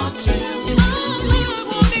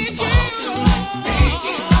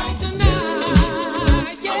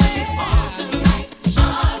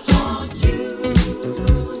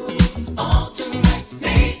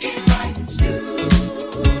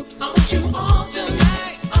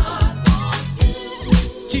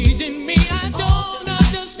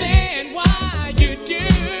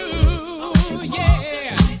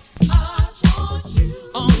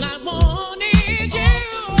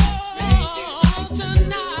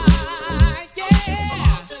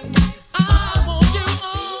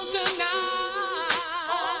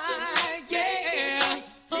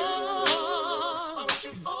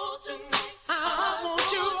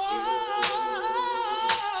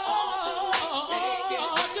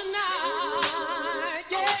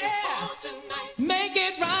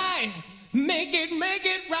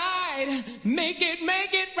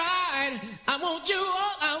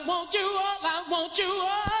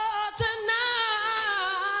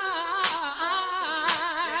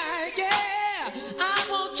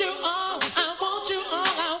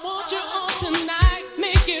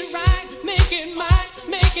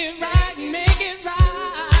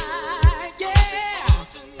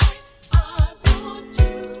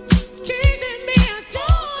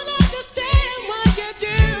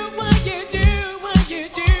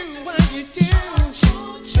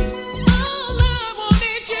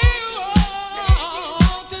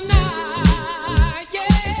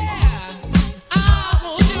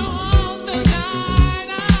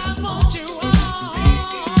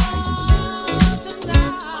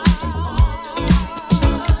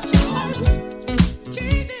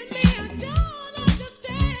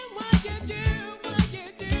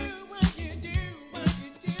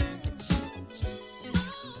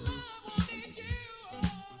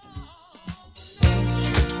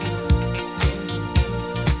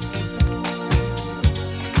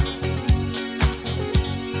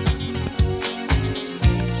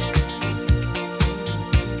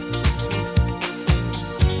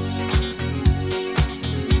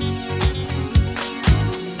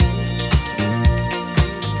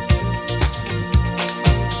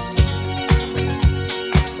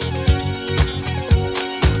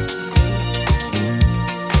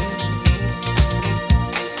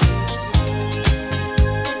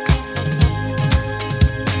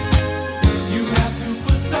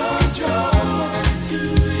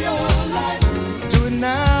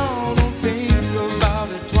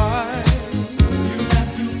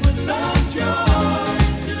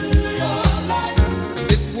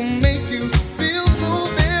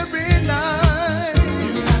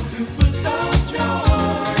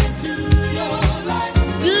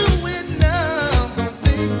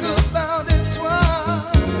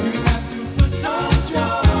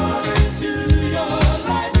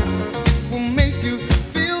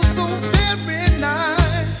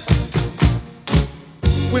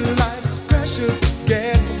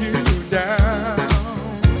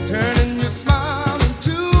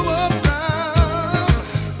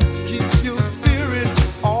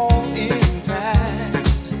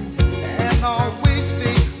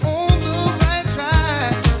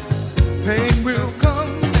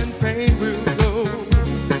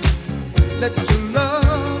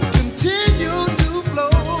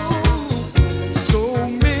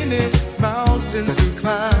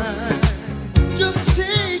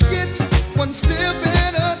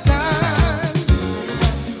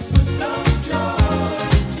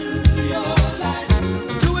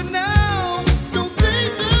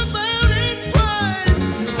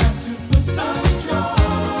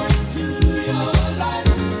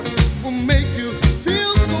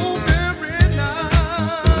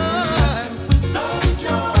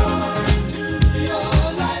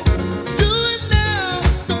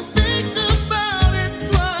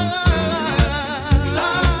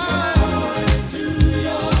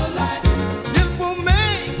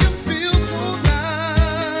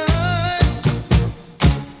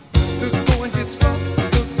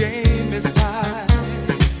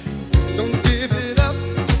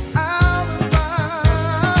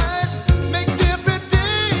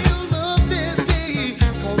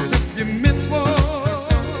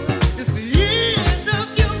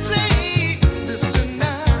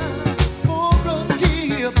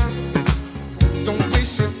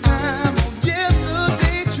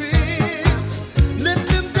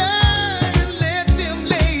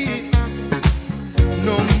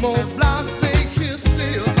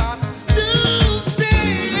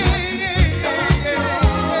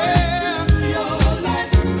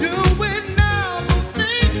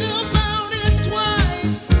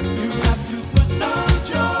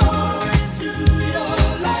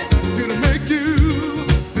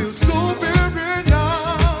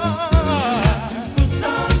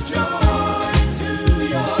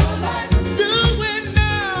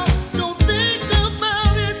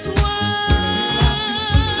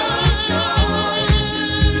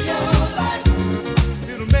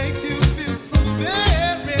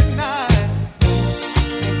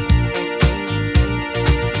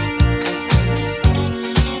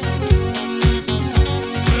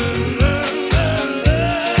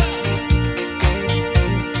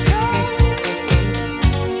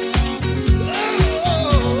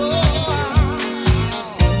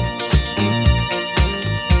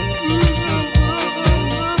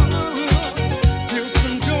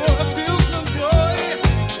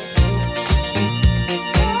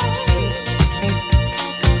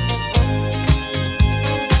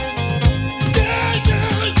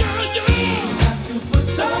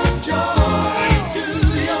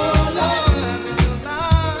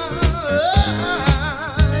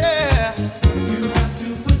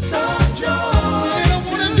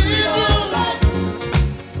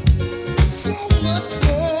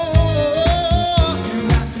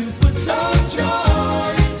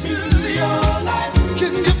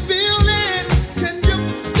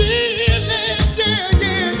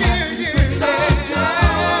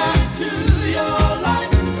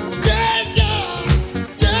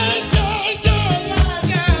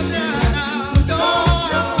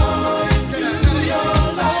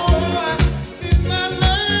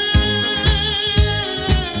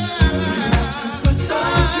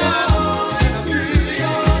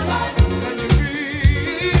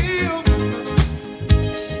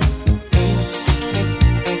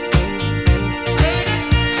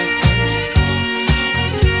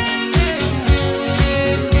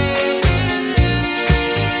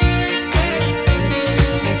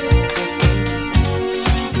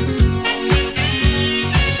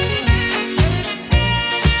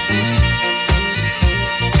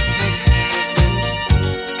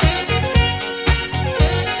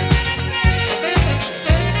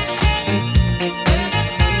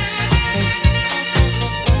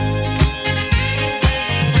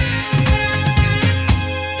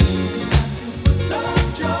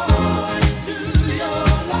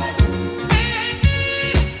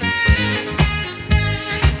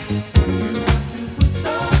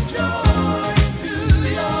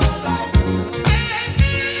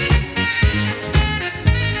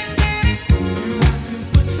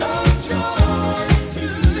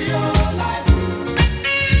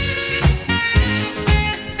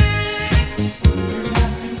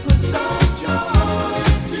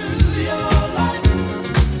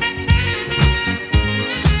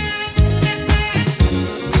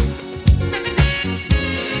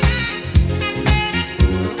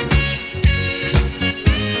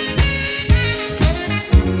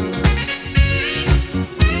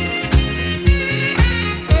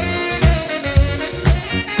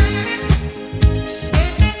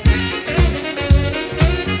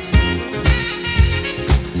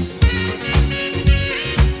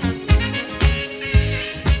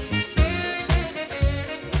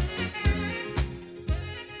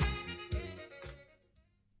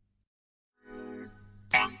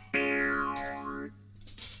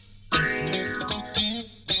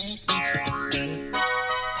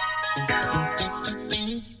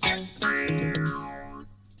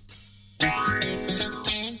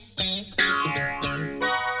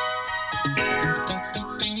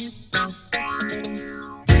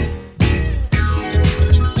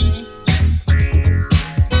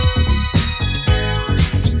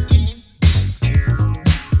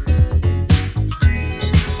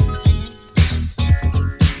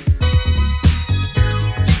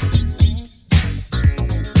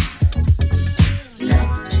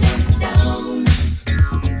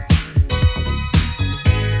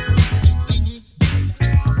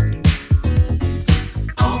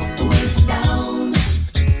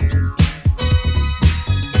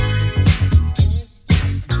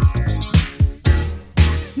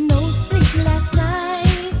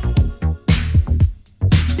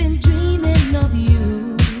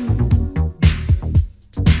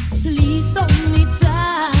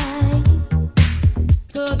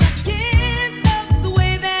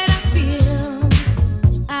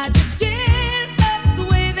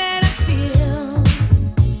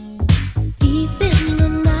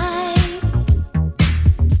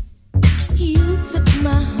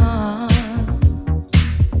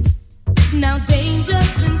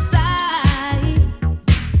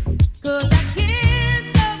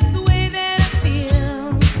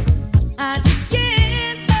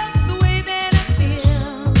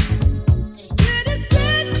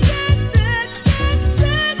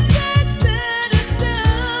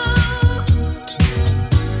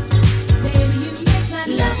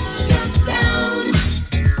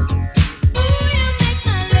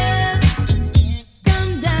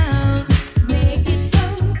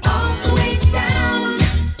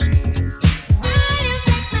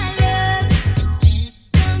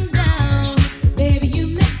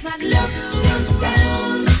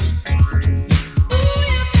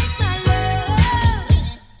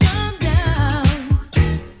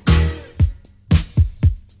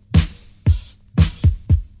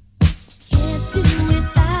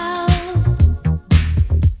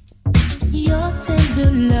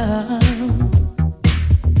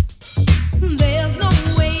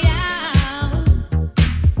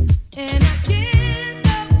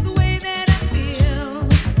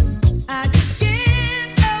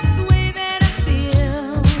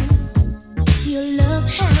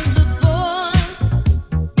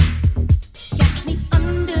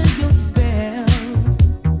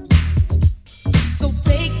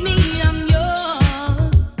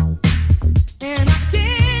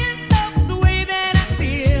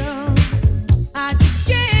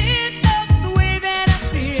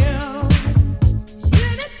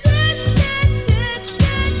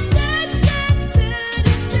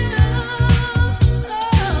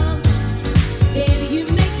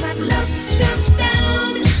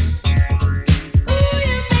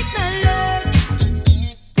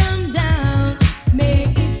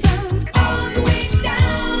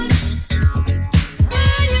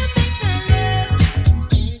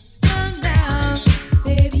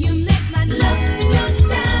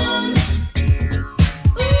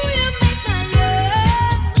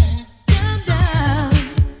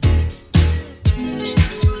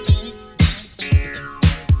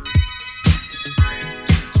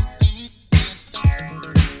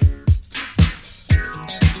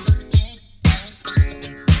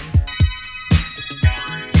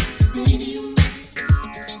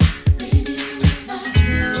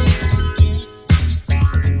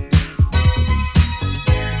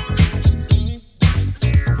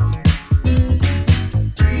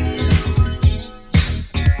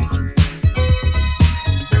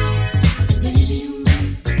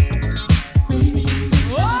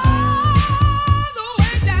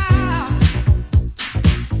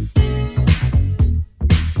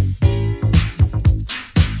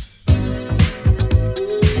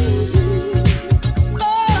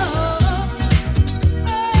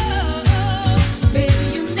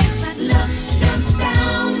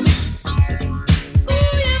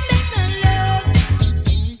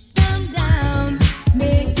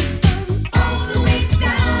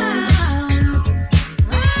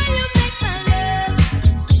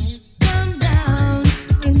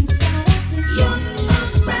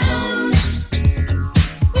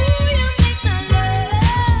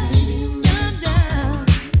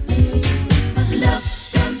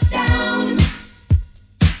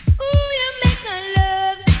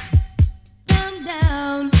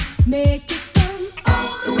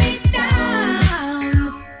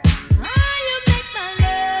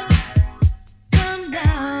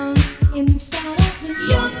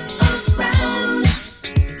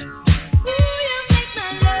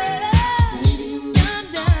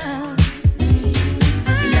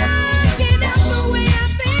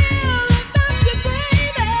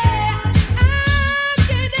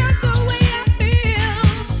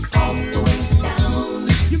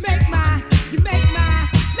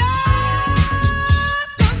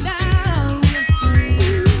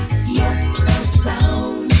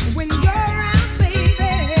When you're around, baby,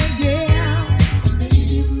 yeah.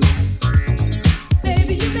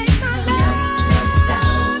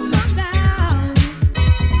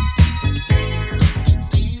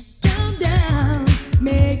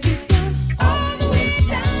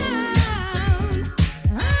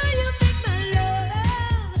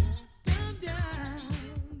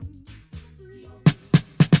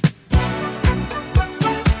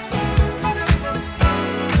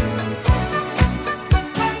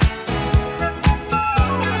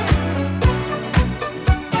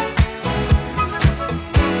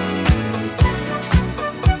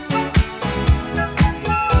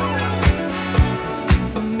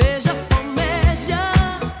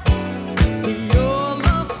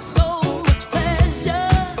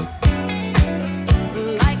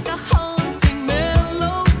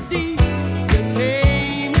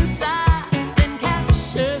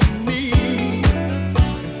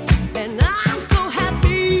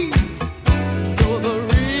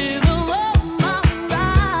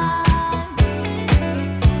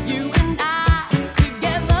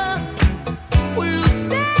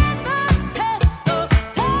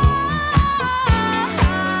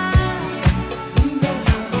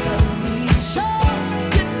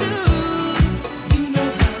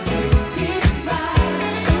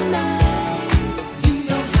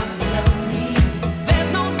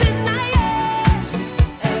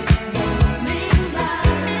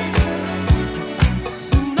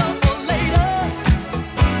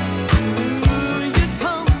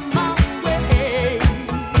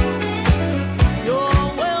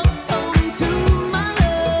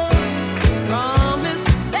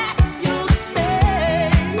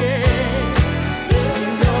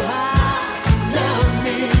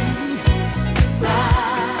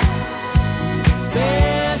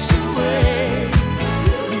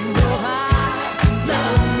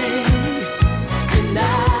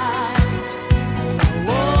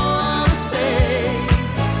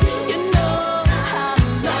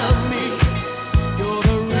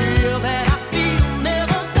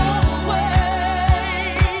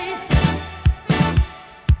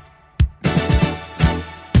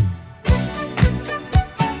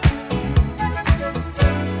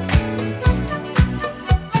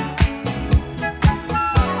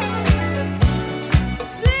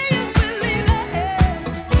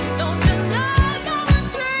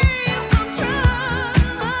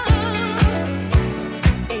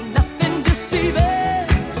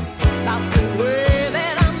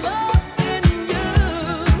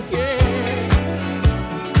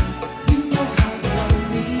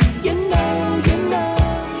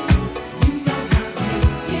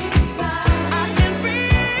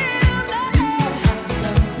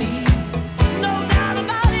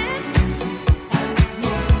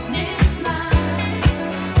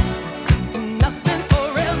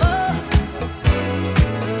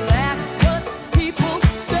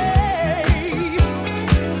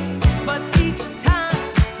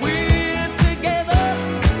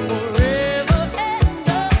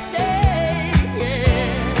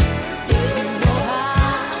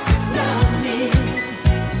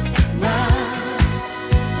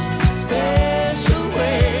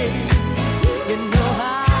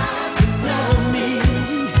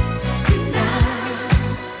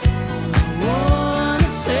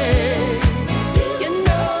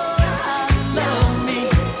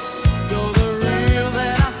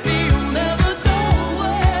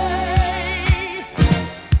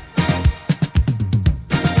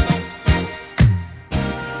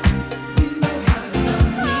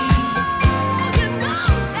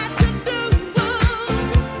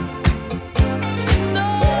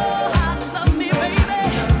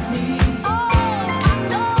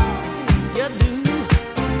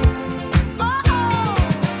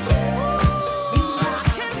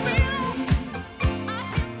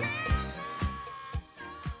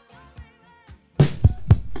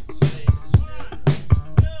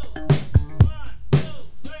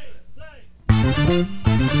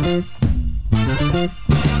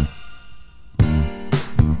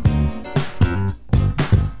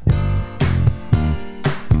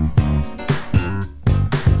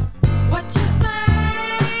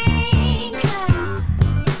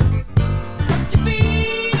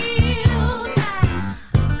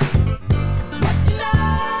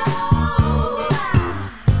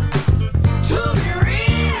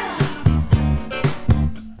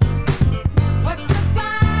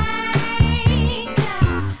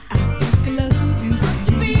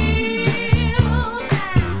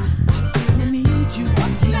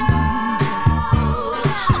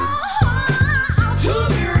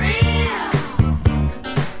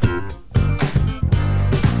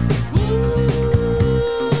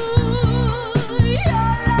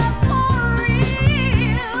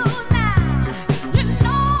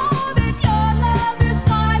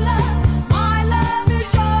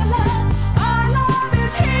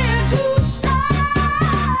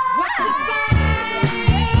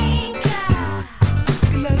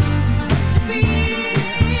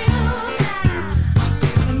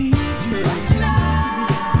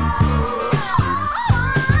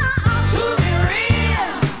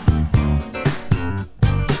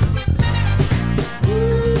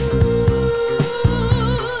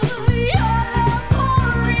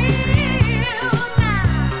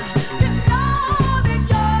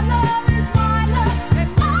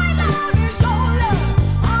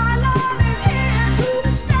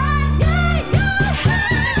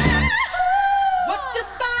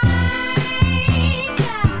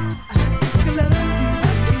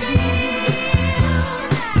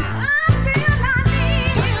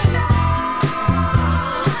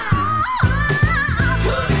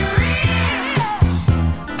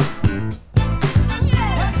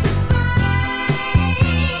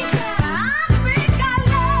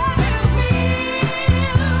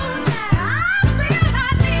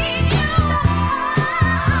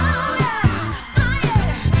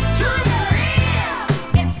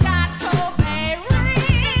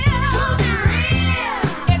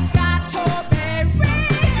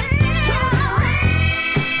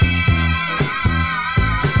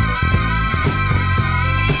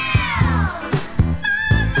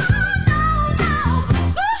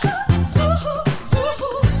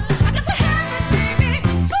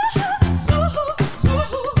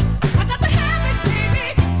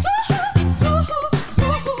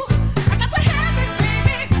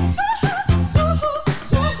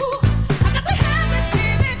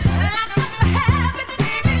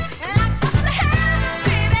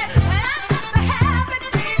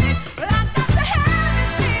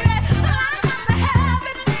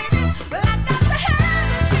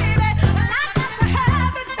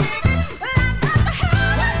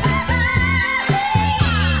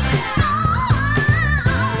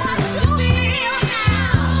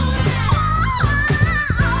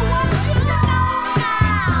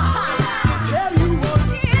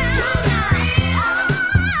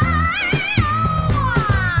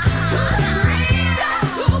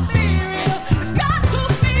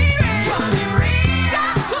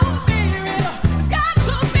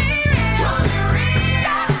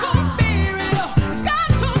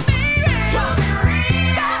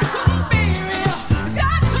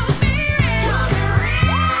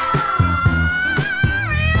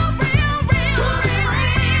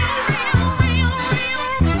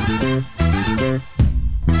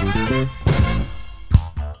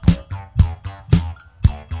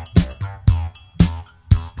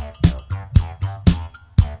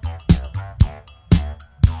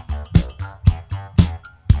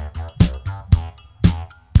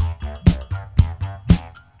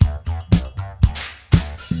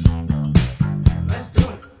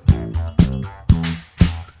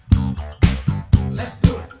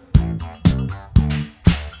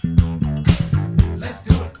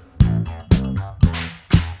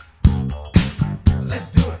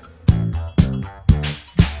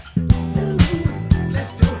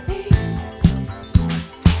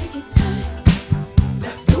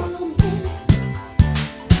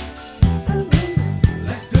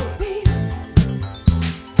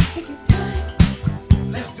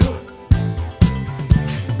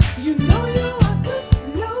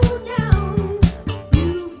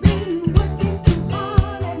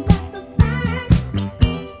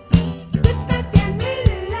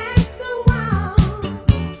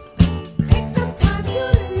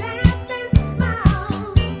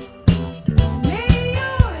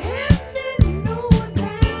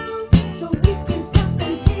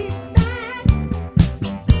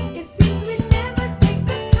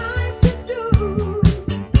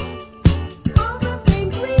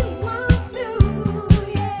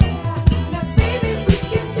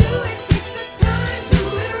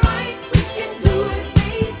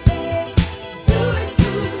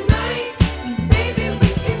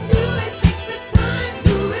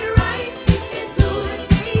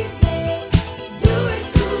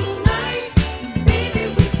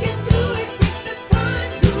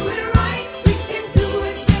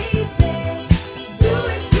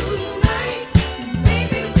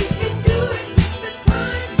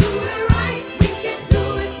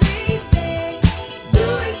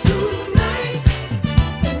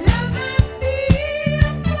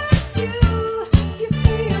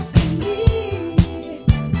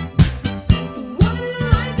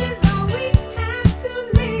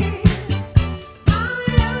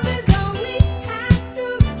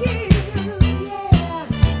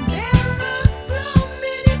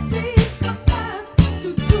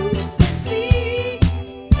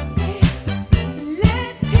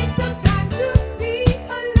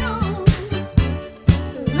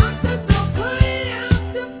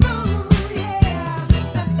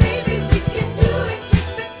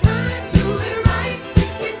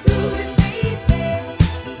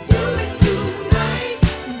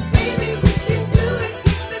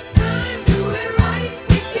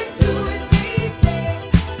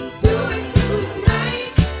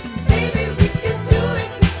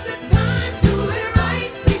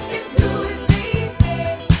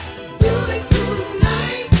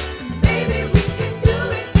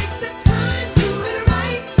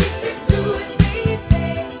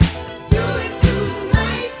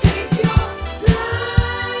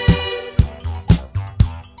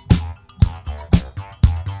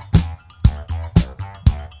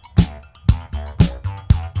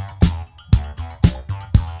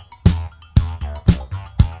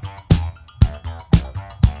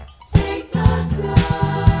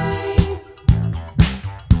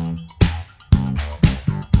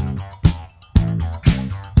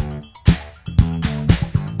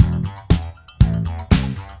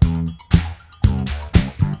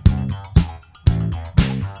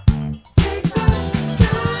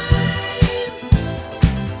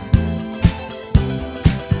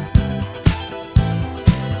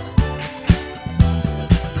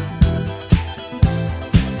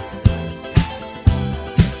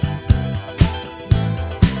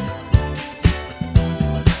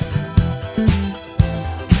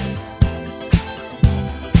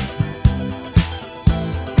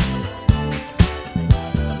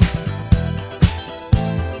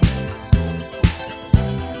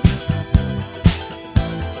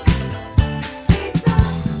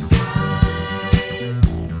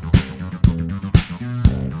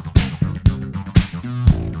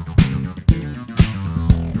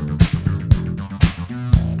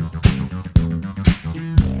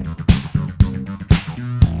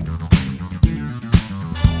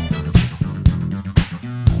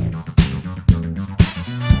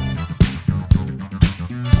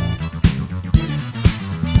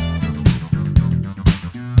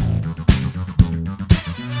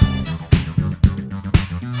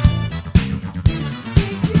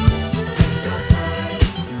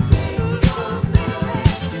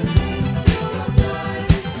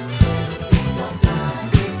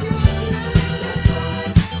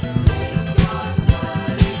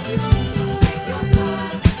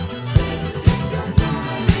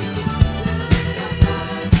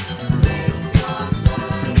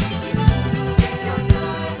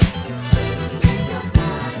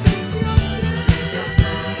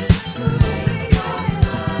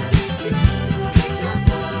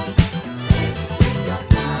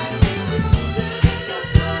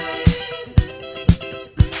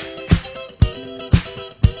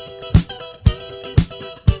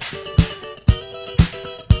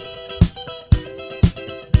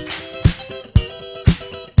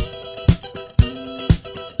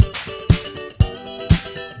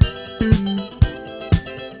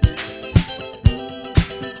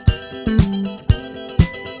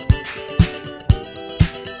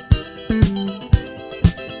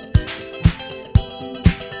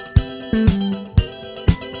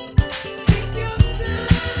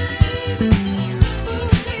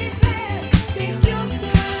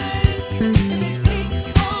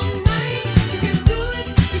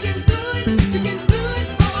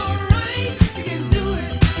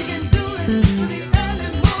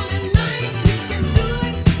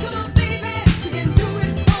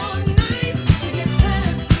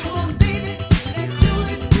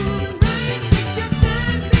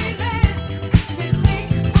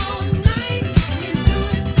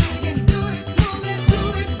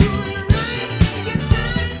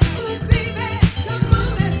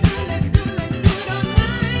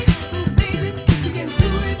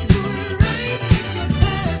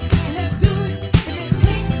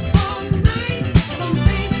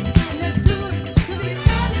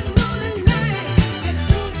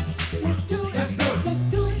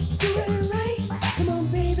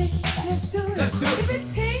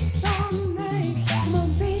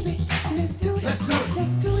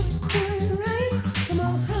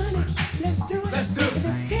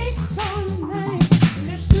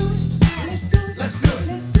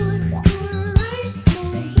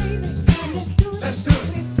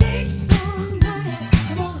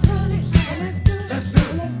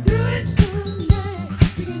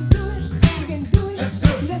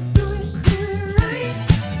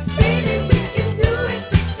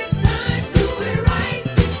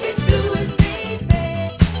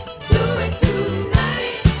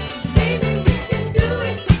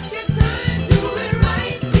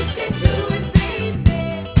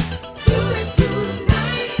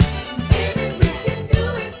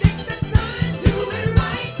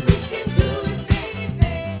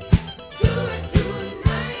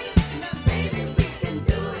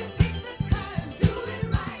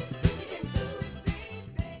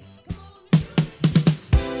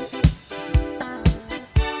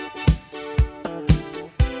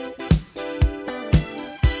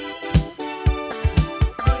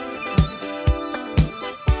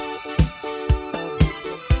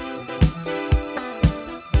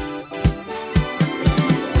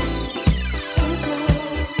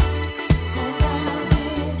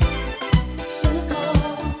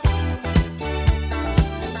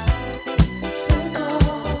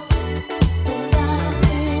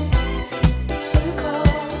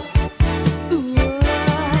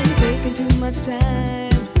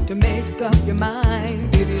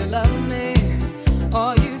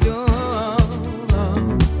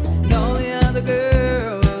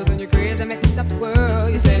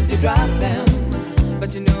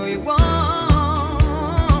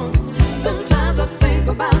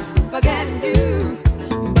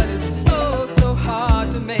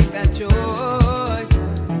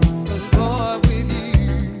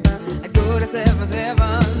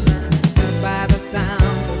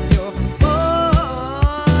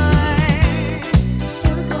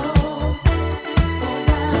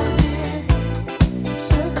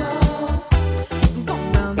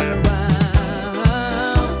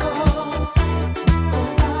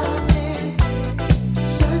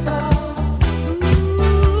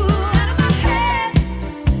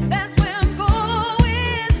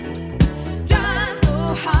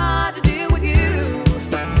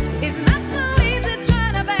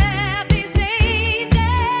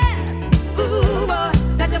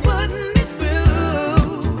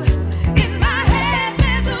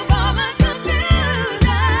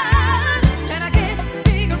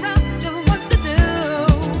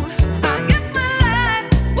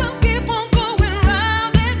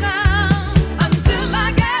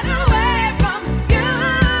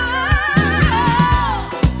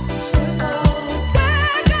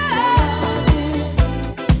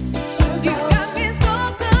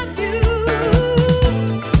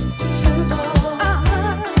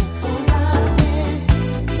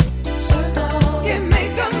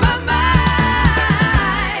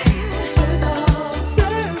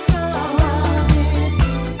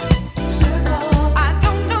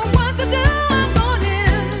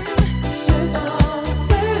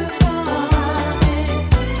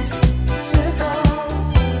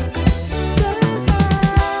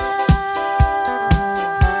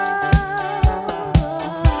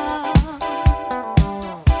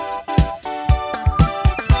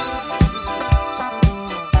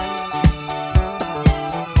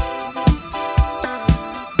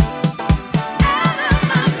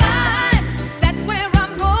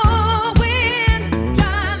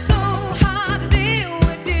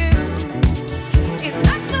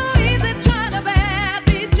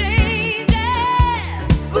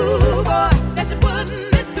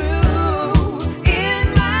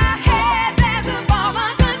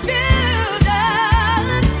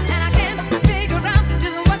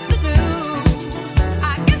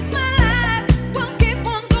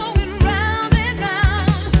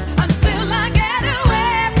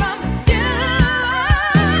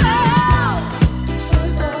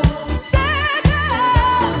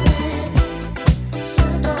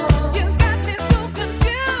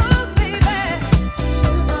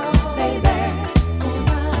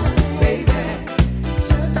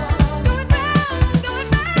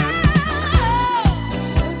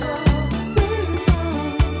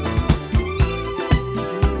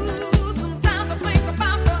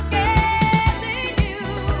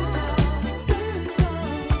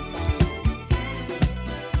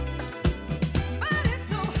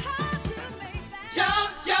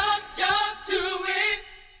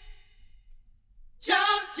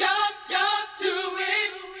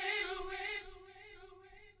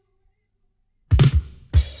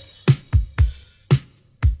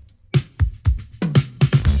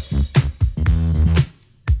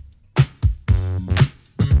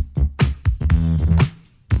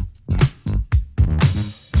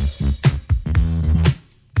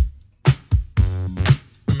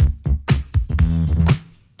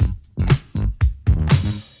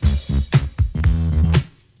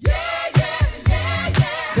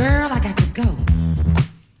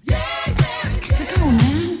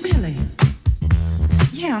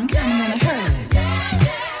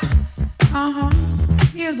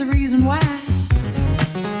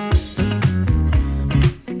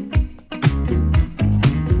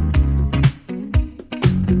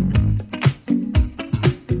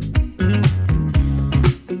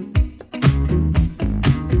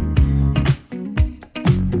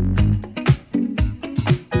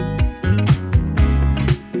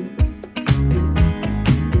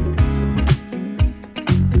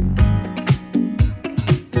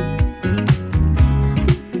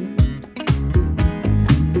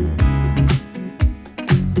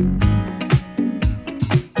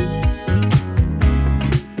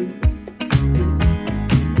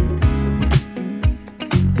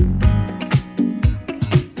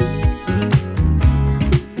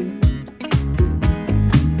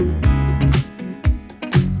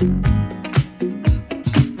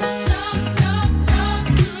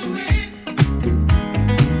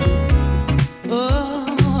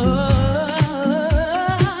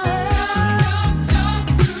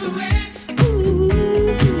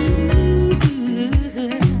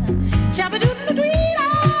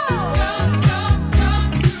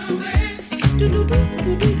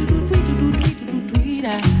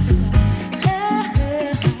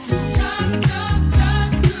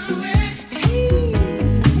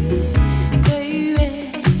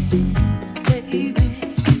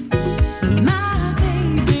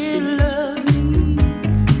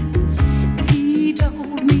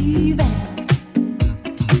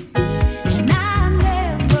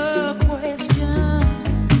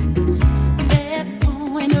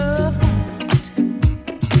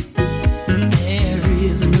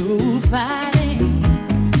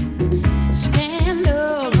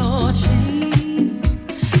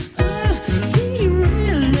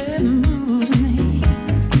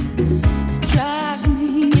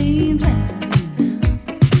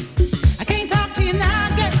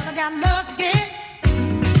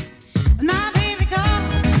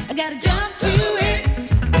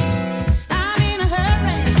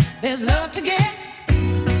 there's love to get.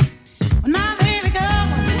 When my baby goes,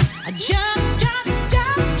 I jump, jump,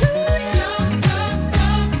 jump to it. Jump, jump,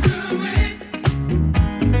 jump to it.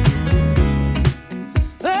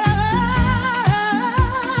 Oh,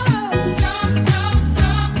 jump, jump,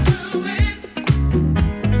 jump to it.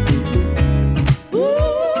 Ooh,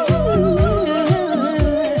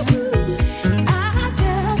 I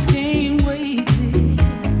just can't wait till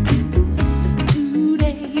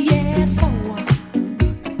today at 4.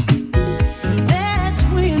 That's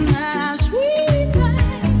when my sweet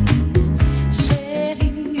man said he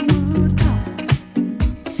would come.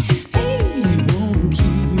 Hey, you won't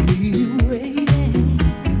keep me waiting.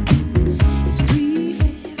 It's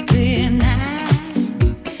 3:59.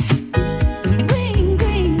 Ring,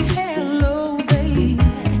 ding, hello, baby.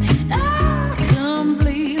 Ah, come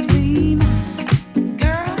please be mine.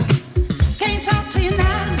 Girl, can't talk to you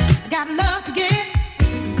now. I got love to get.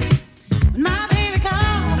 When my baby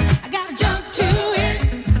calls, I gotta jump to it.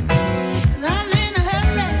 'Cause I'm in a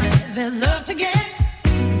hurry, there's love to get.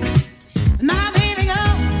 When my baby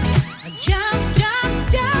goes, I jump, jump,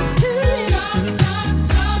 jump to it. Jump, jump,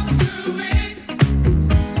 jump to it.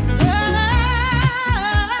 Oh,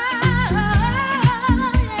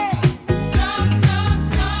 yeah. Jump, jump,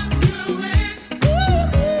 jump to it. Ooh,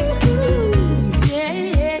 yeah,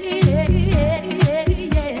 yeah, yeah, yeah,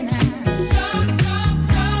 yeah, now. Jump, jump,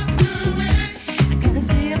 jump to it. I gotta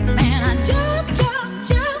zip and I jump, jump,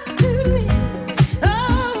 jump to it.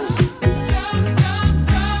 Oh, jump, jump,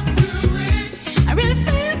 jump to it. I really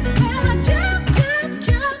feel when I jump, jump,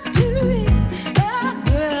 jump to it. Oh,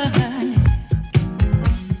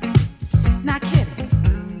 now, Kitty,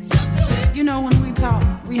 you know when we talk,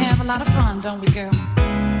 we have a lot of fun, don't we, girl?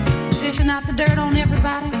 Dishing out the dirt on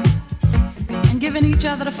everybody and giving each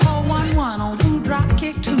other the 411 on who dropped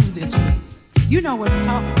kick 2 this week. You know what we're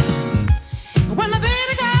talking about. When my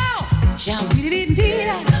baby calls, jump, dee dee dee.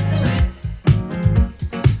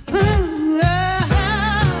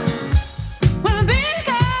 When my baby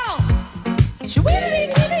calls, she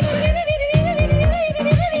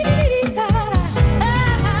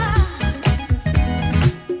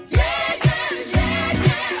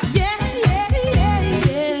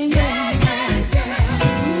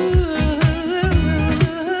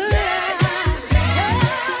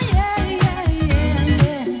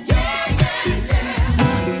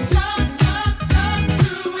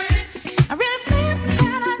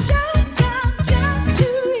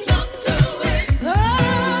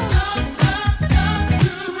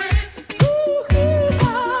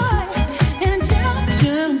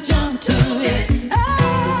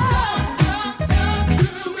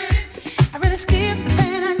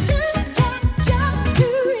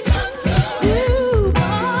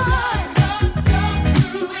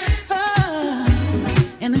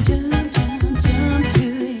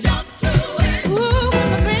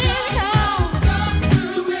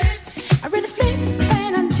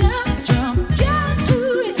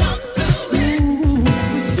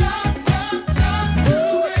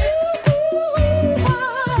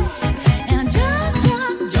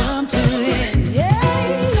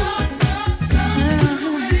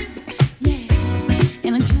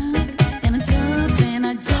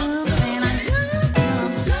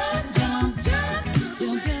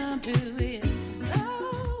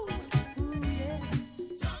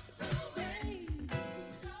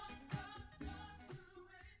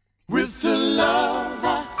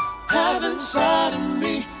inside of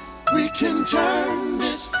me. We can turn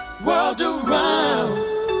this world around.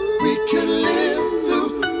 We can live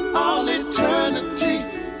through all eternity,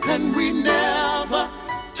 and we never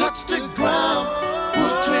touch the ground.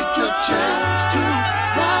 We'll take a chance to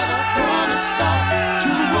ride upon a star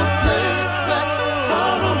to a place that's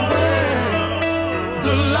far away.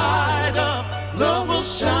 The light of love will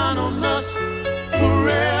shine on us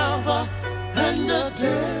forever and a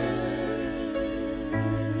day.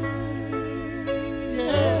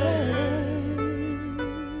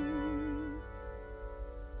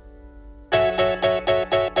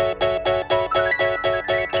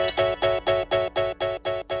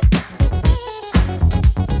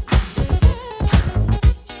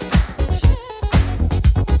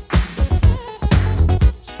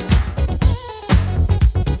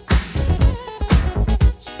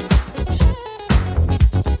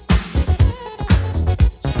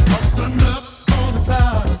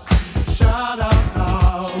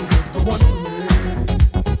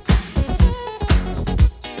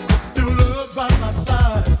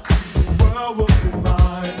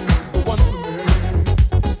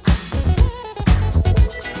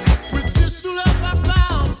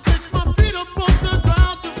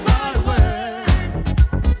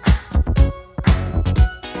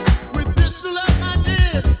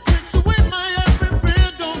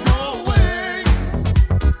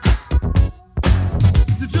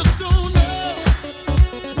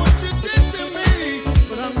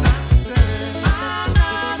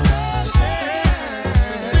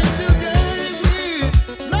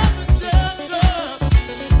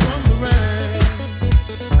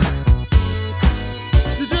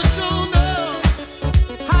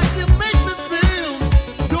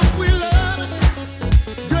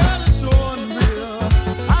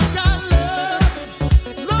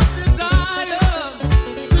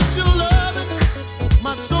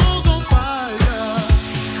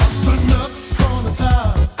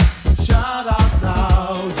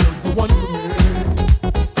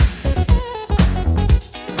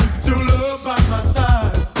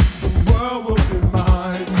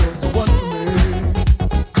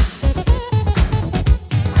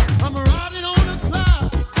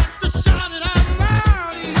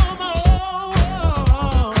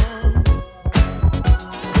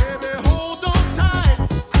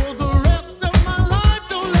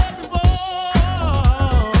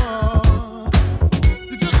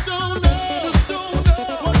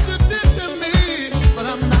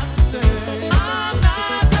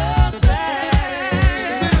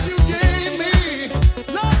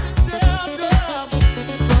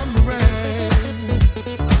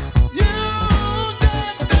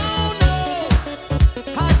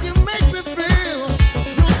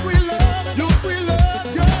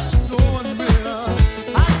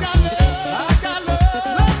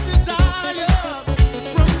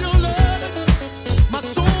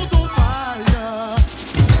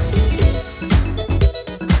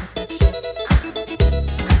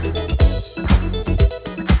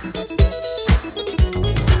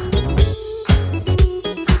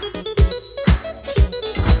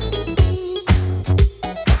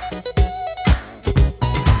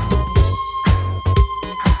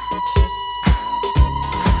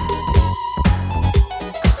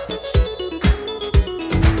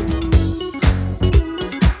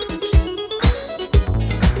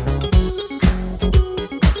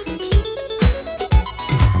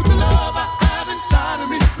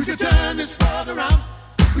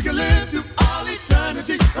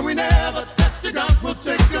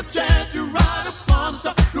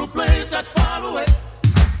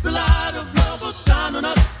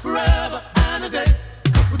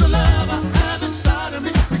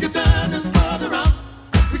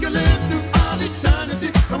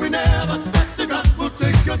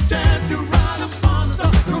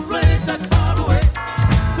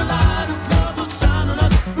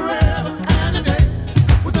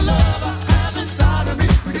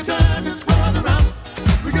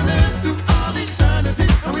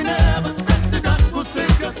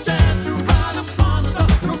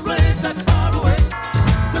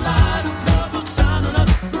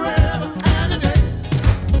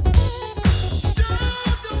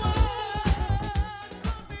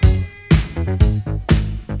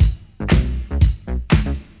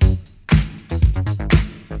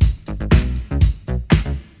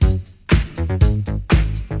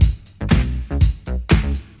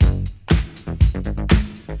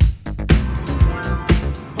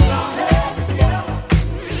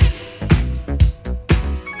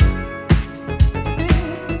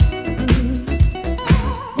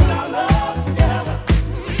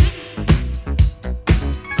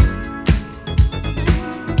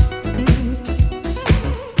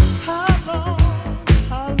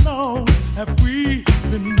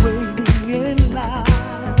 been waiting in line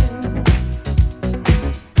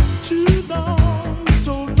too long,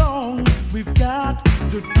 so long. We've got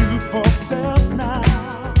to do for self now.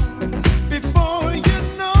 Before you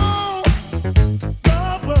know,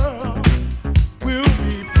 the world will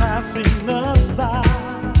be passing us by.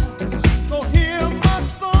 So hear my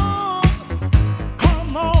song,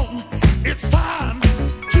 come on, it's time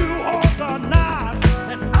to organize.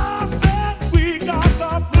 And I said we got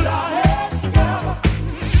to put our heads together.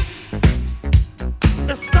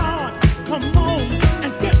 Let's start, come on,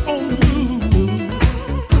 and get on the move.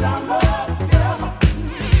 Put our love together.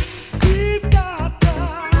 We've got to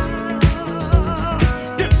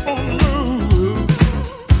get on the move.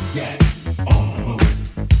 Get on the move.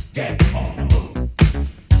 Get on the move.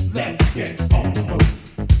 Let's get on the move.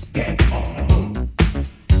 Get on the move.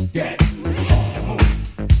 Get on the move.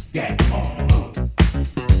 Get on the move.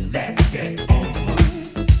 Let's get on the move.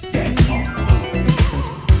 Get on the move.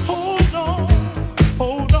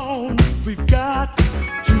 Hold on, we've got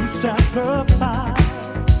to sacrifice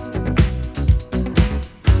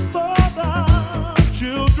for the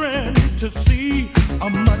children to see a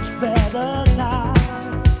much better life.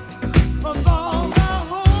 'Cause all our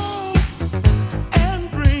hopes and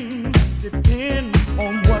dreams depend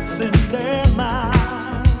on what's in their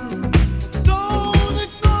minds. Don't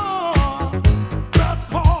ignore the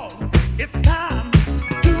call. It's time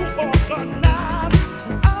to organize.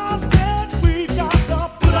 I said we got to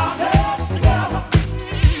put our heads together.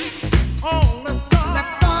 Oh, let's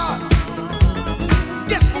start.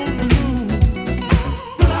 Get on the move.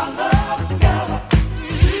 Put our love together.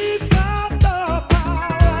 We've got the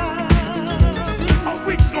power. Are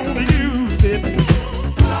we gonna use it?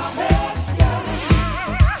 Put our heads together.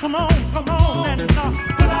 Come on, and put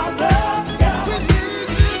our love together. We need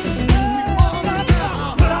it. We wanna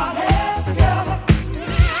put our heads together.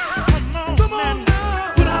 Come on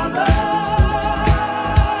now. Put our love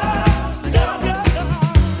together.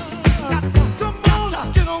 Come on,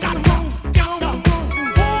 get on the move. Get on the move.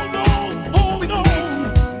 Hold on.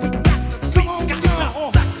 Come on,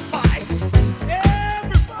 sacrifice.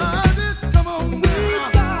 Everybody, come on now.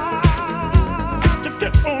 To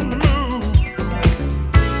get on the move.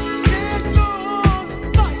 Keep on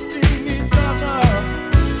fighting each other.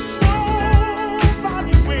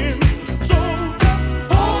 Nobody wins. So just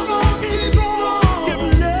hold on, keep on. Give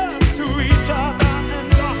love to each other,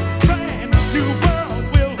 and a brand new world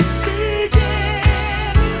will begin.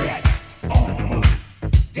 Get on the move.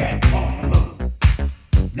 Get on the move.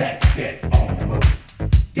 Let's get on the move.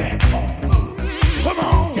 Get on the move. Come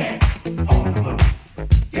on. Get on the move.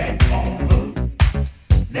 Get on the move.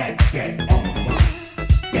 Let's get on the move.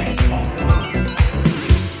 Get on the move.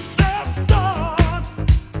 Let's start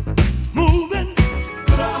moving.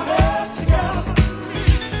 Put our heads together.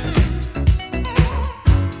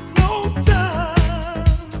 No time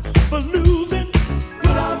for losing.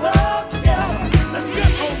 Put our love together. Let's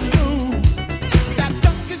get on the move. Got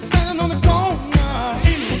junkies standing on the corner.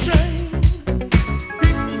 Ain't no shame.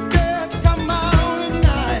 People scared to come out at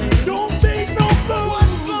night. Don't say no blue.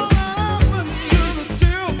 What's gonna happen to the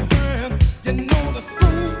children? You know the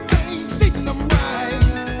school ain't teaching them right.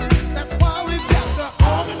 That's why we've got to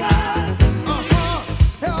organize.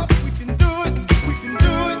 Help, we can do it. We can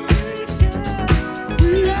do it.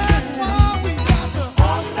 That's why we got to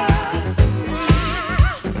organize.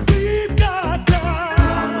 We've got to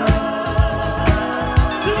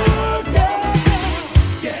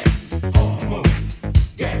get on the move.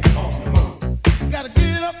 Get on the move. Gotta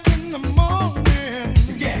get up in the morning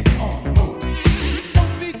to get on the move.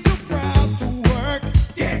 Don't be too proud to work.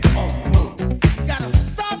 Get on the move. Gotta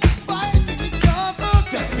stop fighting each other.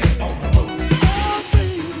 Just get on the move.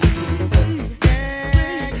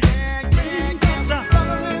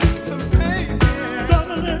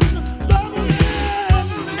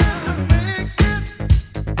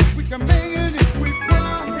 We can make it if we put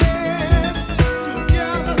our heads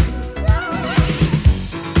together.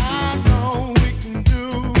 I know we can do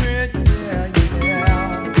it, yeah.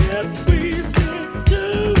 If we stick to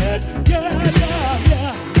it, yeah.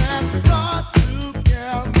 Let's start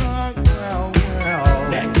together, well.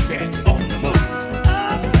 Let's get on the move. I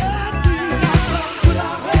said we got to put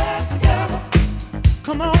our heads together.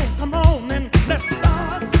 Come on, and let's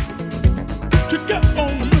start.